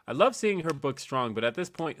booking? I love seeing her book strong, but at this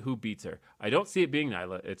point, who beats her? I don't see it being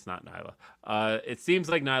Nyla. It's not Nyla. It seems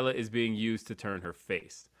like Nyla is being used to turn her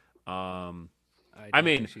face.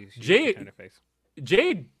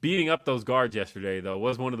 Jade beating up those guards yesterday, though,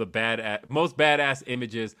 was one of the most badass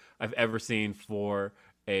images I've ever seen for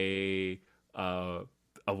a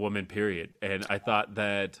woman, period. And I thought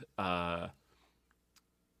that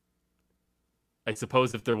I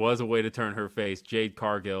suppose if there was a way to turn her face, Jade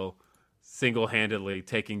Cargill single-handedly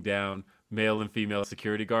taking down male and female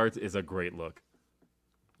security guards is a great look.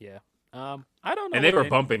 Yeah. I don't know. And they were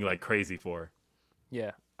bumping like crazy for her.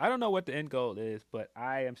 Yeah. I don't know what the end goal is, but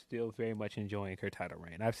I am still very much enjoying her title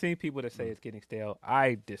reign. I've seen people that say it's getting stale.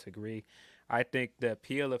 I disagree. I think the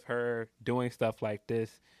appeal of her doing stuff like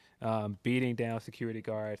this, beating down security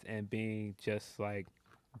guards and being just like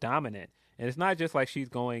dominant. And it's not just like she's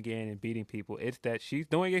going in and beating people. It's that she's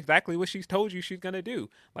doing exactly what she's told you she's going to do.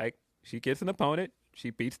 Like, she gets an opponent. She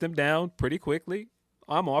beats them down pretty quickly.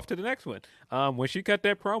 I'm off to the next one. When she cut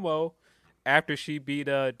that promo after she beat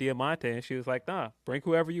Diamante, and she was like, nah, bring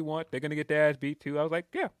whoever you want. They're going to get their ass beat too. I was like,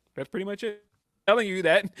 yeah, that's pretty much it. Telling you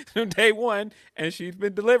that from day one, and she's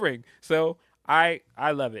been delivering. So I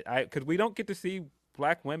love it. Because we don't get to see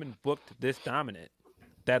black women booked this dominant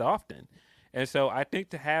that often. And so I think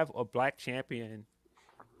to have a black champion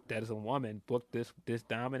that is a woman book this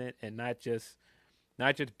dominant and not just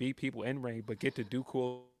beat people in ring, but get to do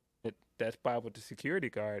cool that spot with the security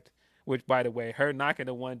guards, which, by the way, her knocking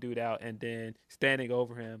the one dude out and then standing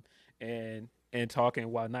over him and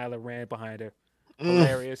talking while Nyla ran behind her.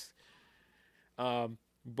 Hilarious.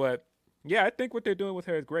 But yeah, I think what they're doing with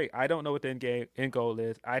her is great. I don't know what the end goal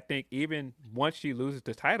is. I think even once she loses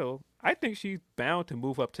the title, I think she's bound to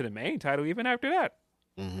move up to the main title even after that.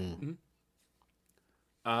 Mm-hmm.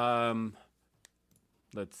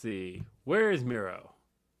 Let's see. Where is Miro?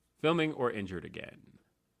 Filming or injured again?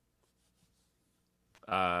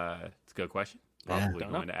 It's a good question. Probably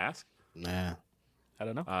going to ask. Nah. I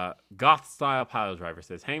don't know. Goth Style Pile Driver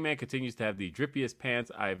says, Hangman continues to have the drippiest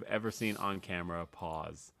pants I've ever seen on camera.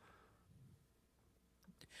 Pause.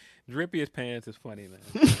 Drippiest pants is funny, man.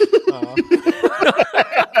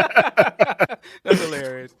 That's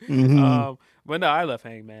hilarious. Mm-hmm. But no, I love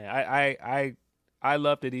Hangman. I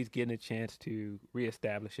love that he's getting a chance to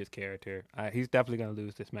reestablish his character. He's definitely going to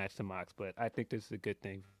lose this match to Mox, but I think this is a good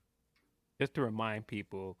thing, just to remind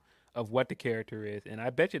people of what the character is. And I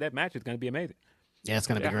bet you that match is going to be amazing. Yeah, it's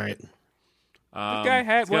going to be great. This guy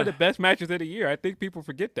had one of the best matches of the year. I think people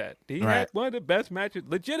forget that. He had one of the best matches,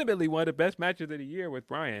 legitimately one of the best matches of the year with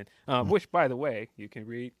Bryan, which, by the way, you can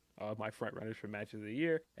read all my front runners for matches of the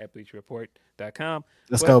year at BleachReport.com.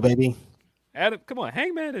 Let's go, baby. Adam, come on.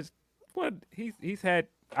 Hangman is one. He's had,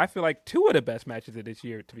 I feel like, two of the best matches of this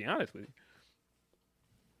year, to be honest with you.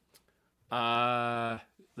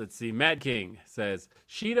 Let's see. Mad King says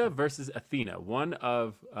Sheeta versus Athena, one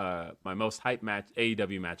of my most hyped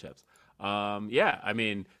AEW matchups. Yeah, I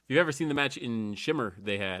mean, if you've ever seen the match in Shimmer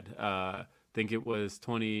they had, I think it was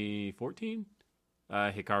 2014,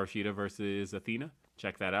 Hikaru Shida versus Athena.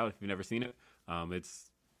 Check that out if you've never seen it.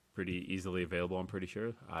 It's pretty easily available, I'm pretty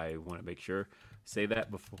sure. I want to make sure say that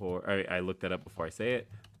before I look that up before I say it.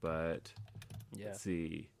 But let's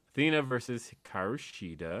see. Athena versus Hikaru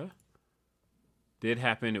Shida did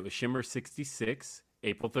happen. It was Shimmer 66,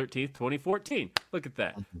 April 13th, 2014. Look at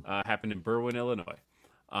that. Happened in Berwyn, Illinois.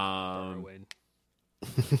 Berwyn.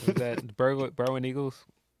 Was that Berwyn Eagles?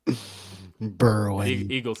 Berwyn.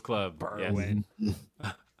 Eagles Club. Berwyn. Yes.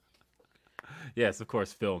 Yes, of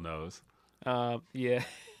course, Phil knows. Yeah.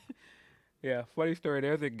 Yeah, funny story.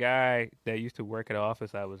 There's a guy that used to work at an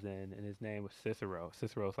office I was in, and his name was Cicero.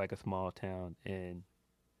 Cicero's like a small town in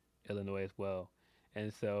Illinois as well.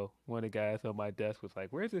 And so one of the guys on my desk was like,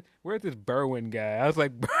 "Where's this Berwyn guy?" I was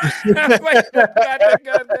like, "That's not that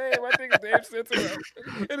guy's name. I think his name's Cicero.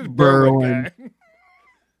 It is Berwyn guy."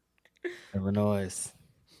 Illinois.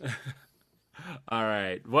 All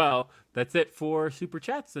right. Well, that's it for Super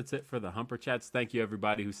Chats. That's it for the Humper Chats. Thank you,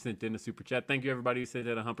 everybody who sent in a Super Chat. Thank you, everybody who sent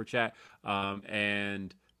in a Humper Chat.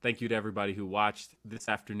 And thank you to everybody who watched this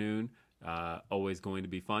afternoon. Always going to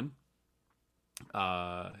be fun.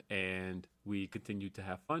 And we continue to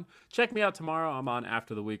have fun. Check me out tomorrow. I'm on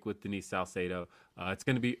After the Week with Denise Salcedo. It's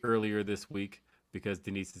going to be earlier this week because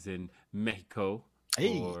Denise is in Mexico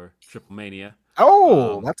for Triple Mania.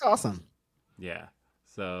 Oh, that's awesome. Yeah.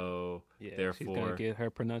 So therefore, she's gonna get her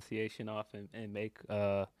pronunciation off and make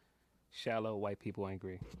shallow white people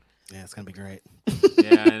angry. Yeah, it's gonna be great.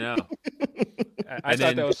 Yeah, I know. I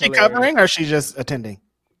thought that was is she covering or is she just attending?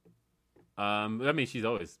 I mean, she's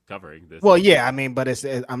always covering this. Well, yeah, I mean, but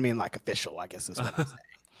like official, I guess is what I'm saying.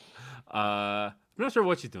 I'm not sure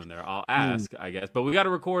what she's doing there. I'll ask, I guess. But we got to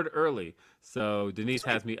record early. So Denise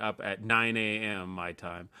has me up at 9 a.m. my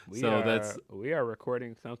time. We are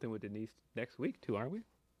recording something with Denise next week too, aren't we?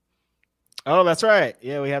 Oh, that's right.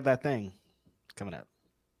 Yeah, we have that thing coming up.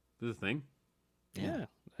 This is a thing? Yeah.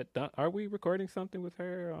 Are we recording something with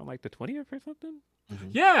her on like the 20th or something? Mm-hmm.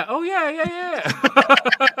 Yeah. Oh, yeah.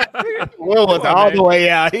 Will was all the way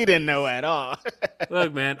out. He didn't know at all.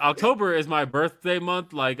 Look, man, October is my birthday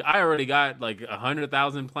month. Like, I already got like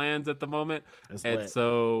 100,000 plans at the moment.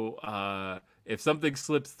 So if something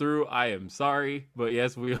slips through, I am sorry. But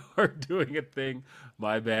yes, we are doing a thing.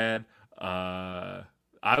 My bad.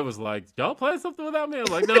 I was like, y'all plan something without me? I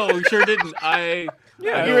was like, no, we sure didn't. You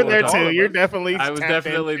were there too. You're definitely. I was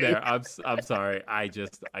definitely there. I'm sorry. I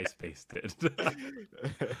spaced it.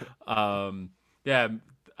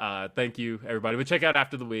 Thank you, everybody. But check out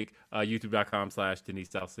After the Week.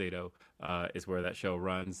 YouTube.com/Denise Salcedo is where that show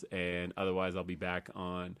runs. And otherwise, I'll be back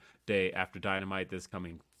on day after Dynamite this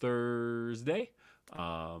coming Thursday.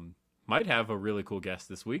 Might have a really cool guest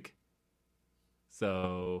this week.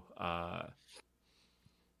 So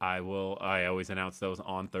I always announce those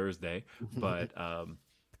on Thursday, but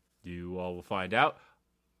you all will find out.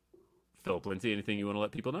 Philip Lindsay, anything you want to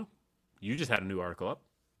let people know? You just had a new article up.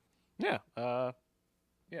 Yeah.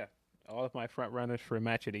 All of my front runners for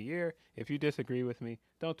match of the year. If you disagree with me,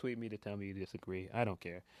 don't tweet me to tell me you disagree. I don't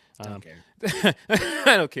care. I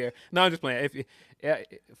don't care. No, I'm just playing.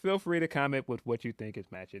 Feel free to comment with what you think is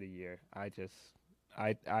match of the year.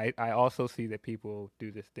 I also see that people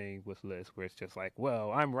do this thing with lists where it's just like,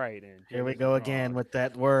 well, I'm right, and here we go again with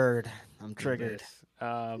that word. I'm triggered.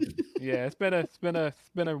 Yeah, it's been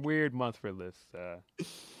a weird month for lists.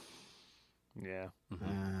 Yeah.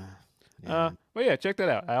 But yeah, check that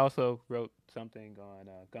out. I also wrote something on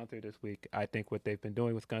Gunther this week. I think what they've been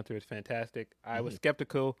doing with Gunther is fantastic. I was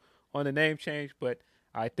skeptical on the name change, but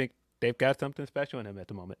I think they've got something special in him at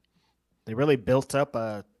the moment. They really built up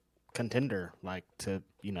a contender, like, to,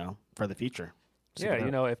 for the future.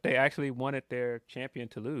 Yeah, if they actually wanted their champion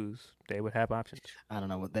to lose, they would have options. I don't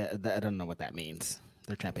know what that means.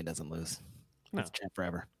 Their champion doesn't lose. No. It's champ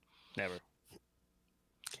forever. Never.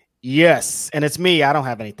 Yes, and it's me. I don't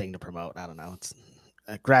have anything to promote. I don't know. It's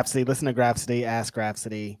Grapsody. Listen to Grapsody. Ask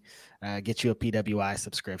Grapsody. Get you a PWI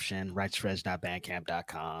subscription.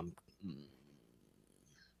 righteousreg.bandcamp.com.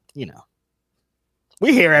 You know,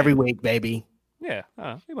 we here every week, baby. Yeah,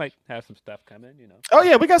 we might have some stuff coming. You know. Oh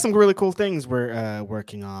yeah, we got some really cool things we're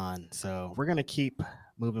working on. So we're gonna keep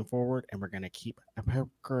moving forward, and we're gonna keep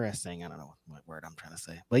progressing. I don't know what word I'm trying to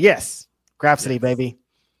say, but yes, Grapsody, baby.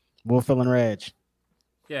 Wolf and Reg.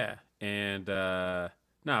 Yeah, and no,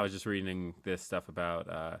 I was just reading this stuff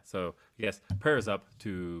about. So yes, prayers up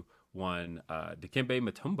to one Dikembe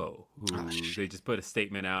Mutombo, who they just put a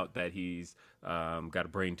statement out that he's got a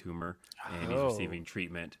brain tumor and he's receiving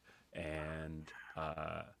treatment, and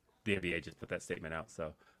the NBA just put that statement out.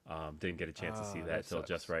 So didn't get a chance to see that till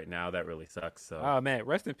just right now. That really sucks. So oh man,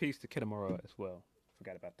 rest in peace to Kitamura as well.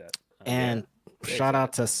 Forgot about that. And shout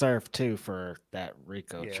out to Surf too for that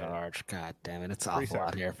Rico charge. God damn it, it's awful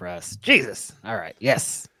out here for us. Jesus. All right.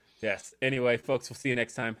 Yes. Anyway, folks, we'll see you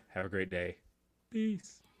next time. Have a great day.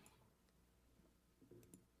 Peace.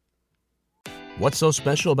 What's so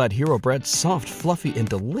special about Hero Bread's soft, fluffy, and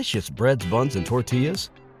delicious breads, buns, and tortillas?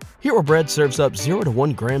 Hero Bread serves up 0 to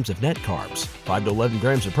 1 grams of net carbs, 5 to 11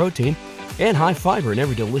 grams of protein, and high fiber in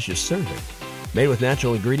every delicious serving. Made with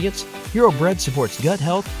natural ingredients, Hero Bread supports gut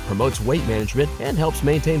health, promotes weight management, and helps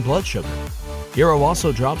maintain blood sugar. Hero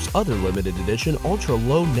also drops other limited edition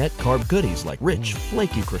ultra-low net carb goodies like rich,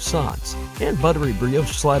 flaky croissants and buttery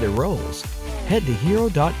brioche slider rolls. Head to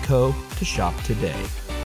hero.co to shop today.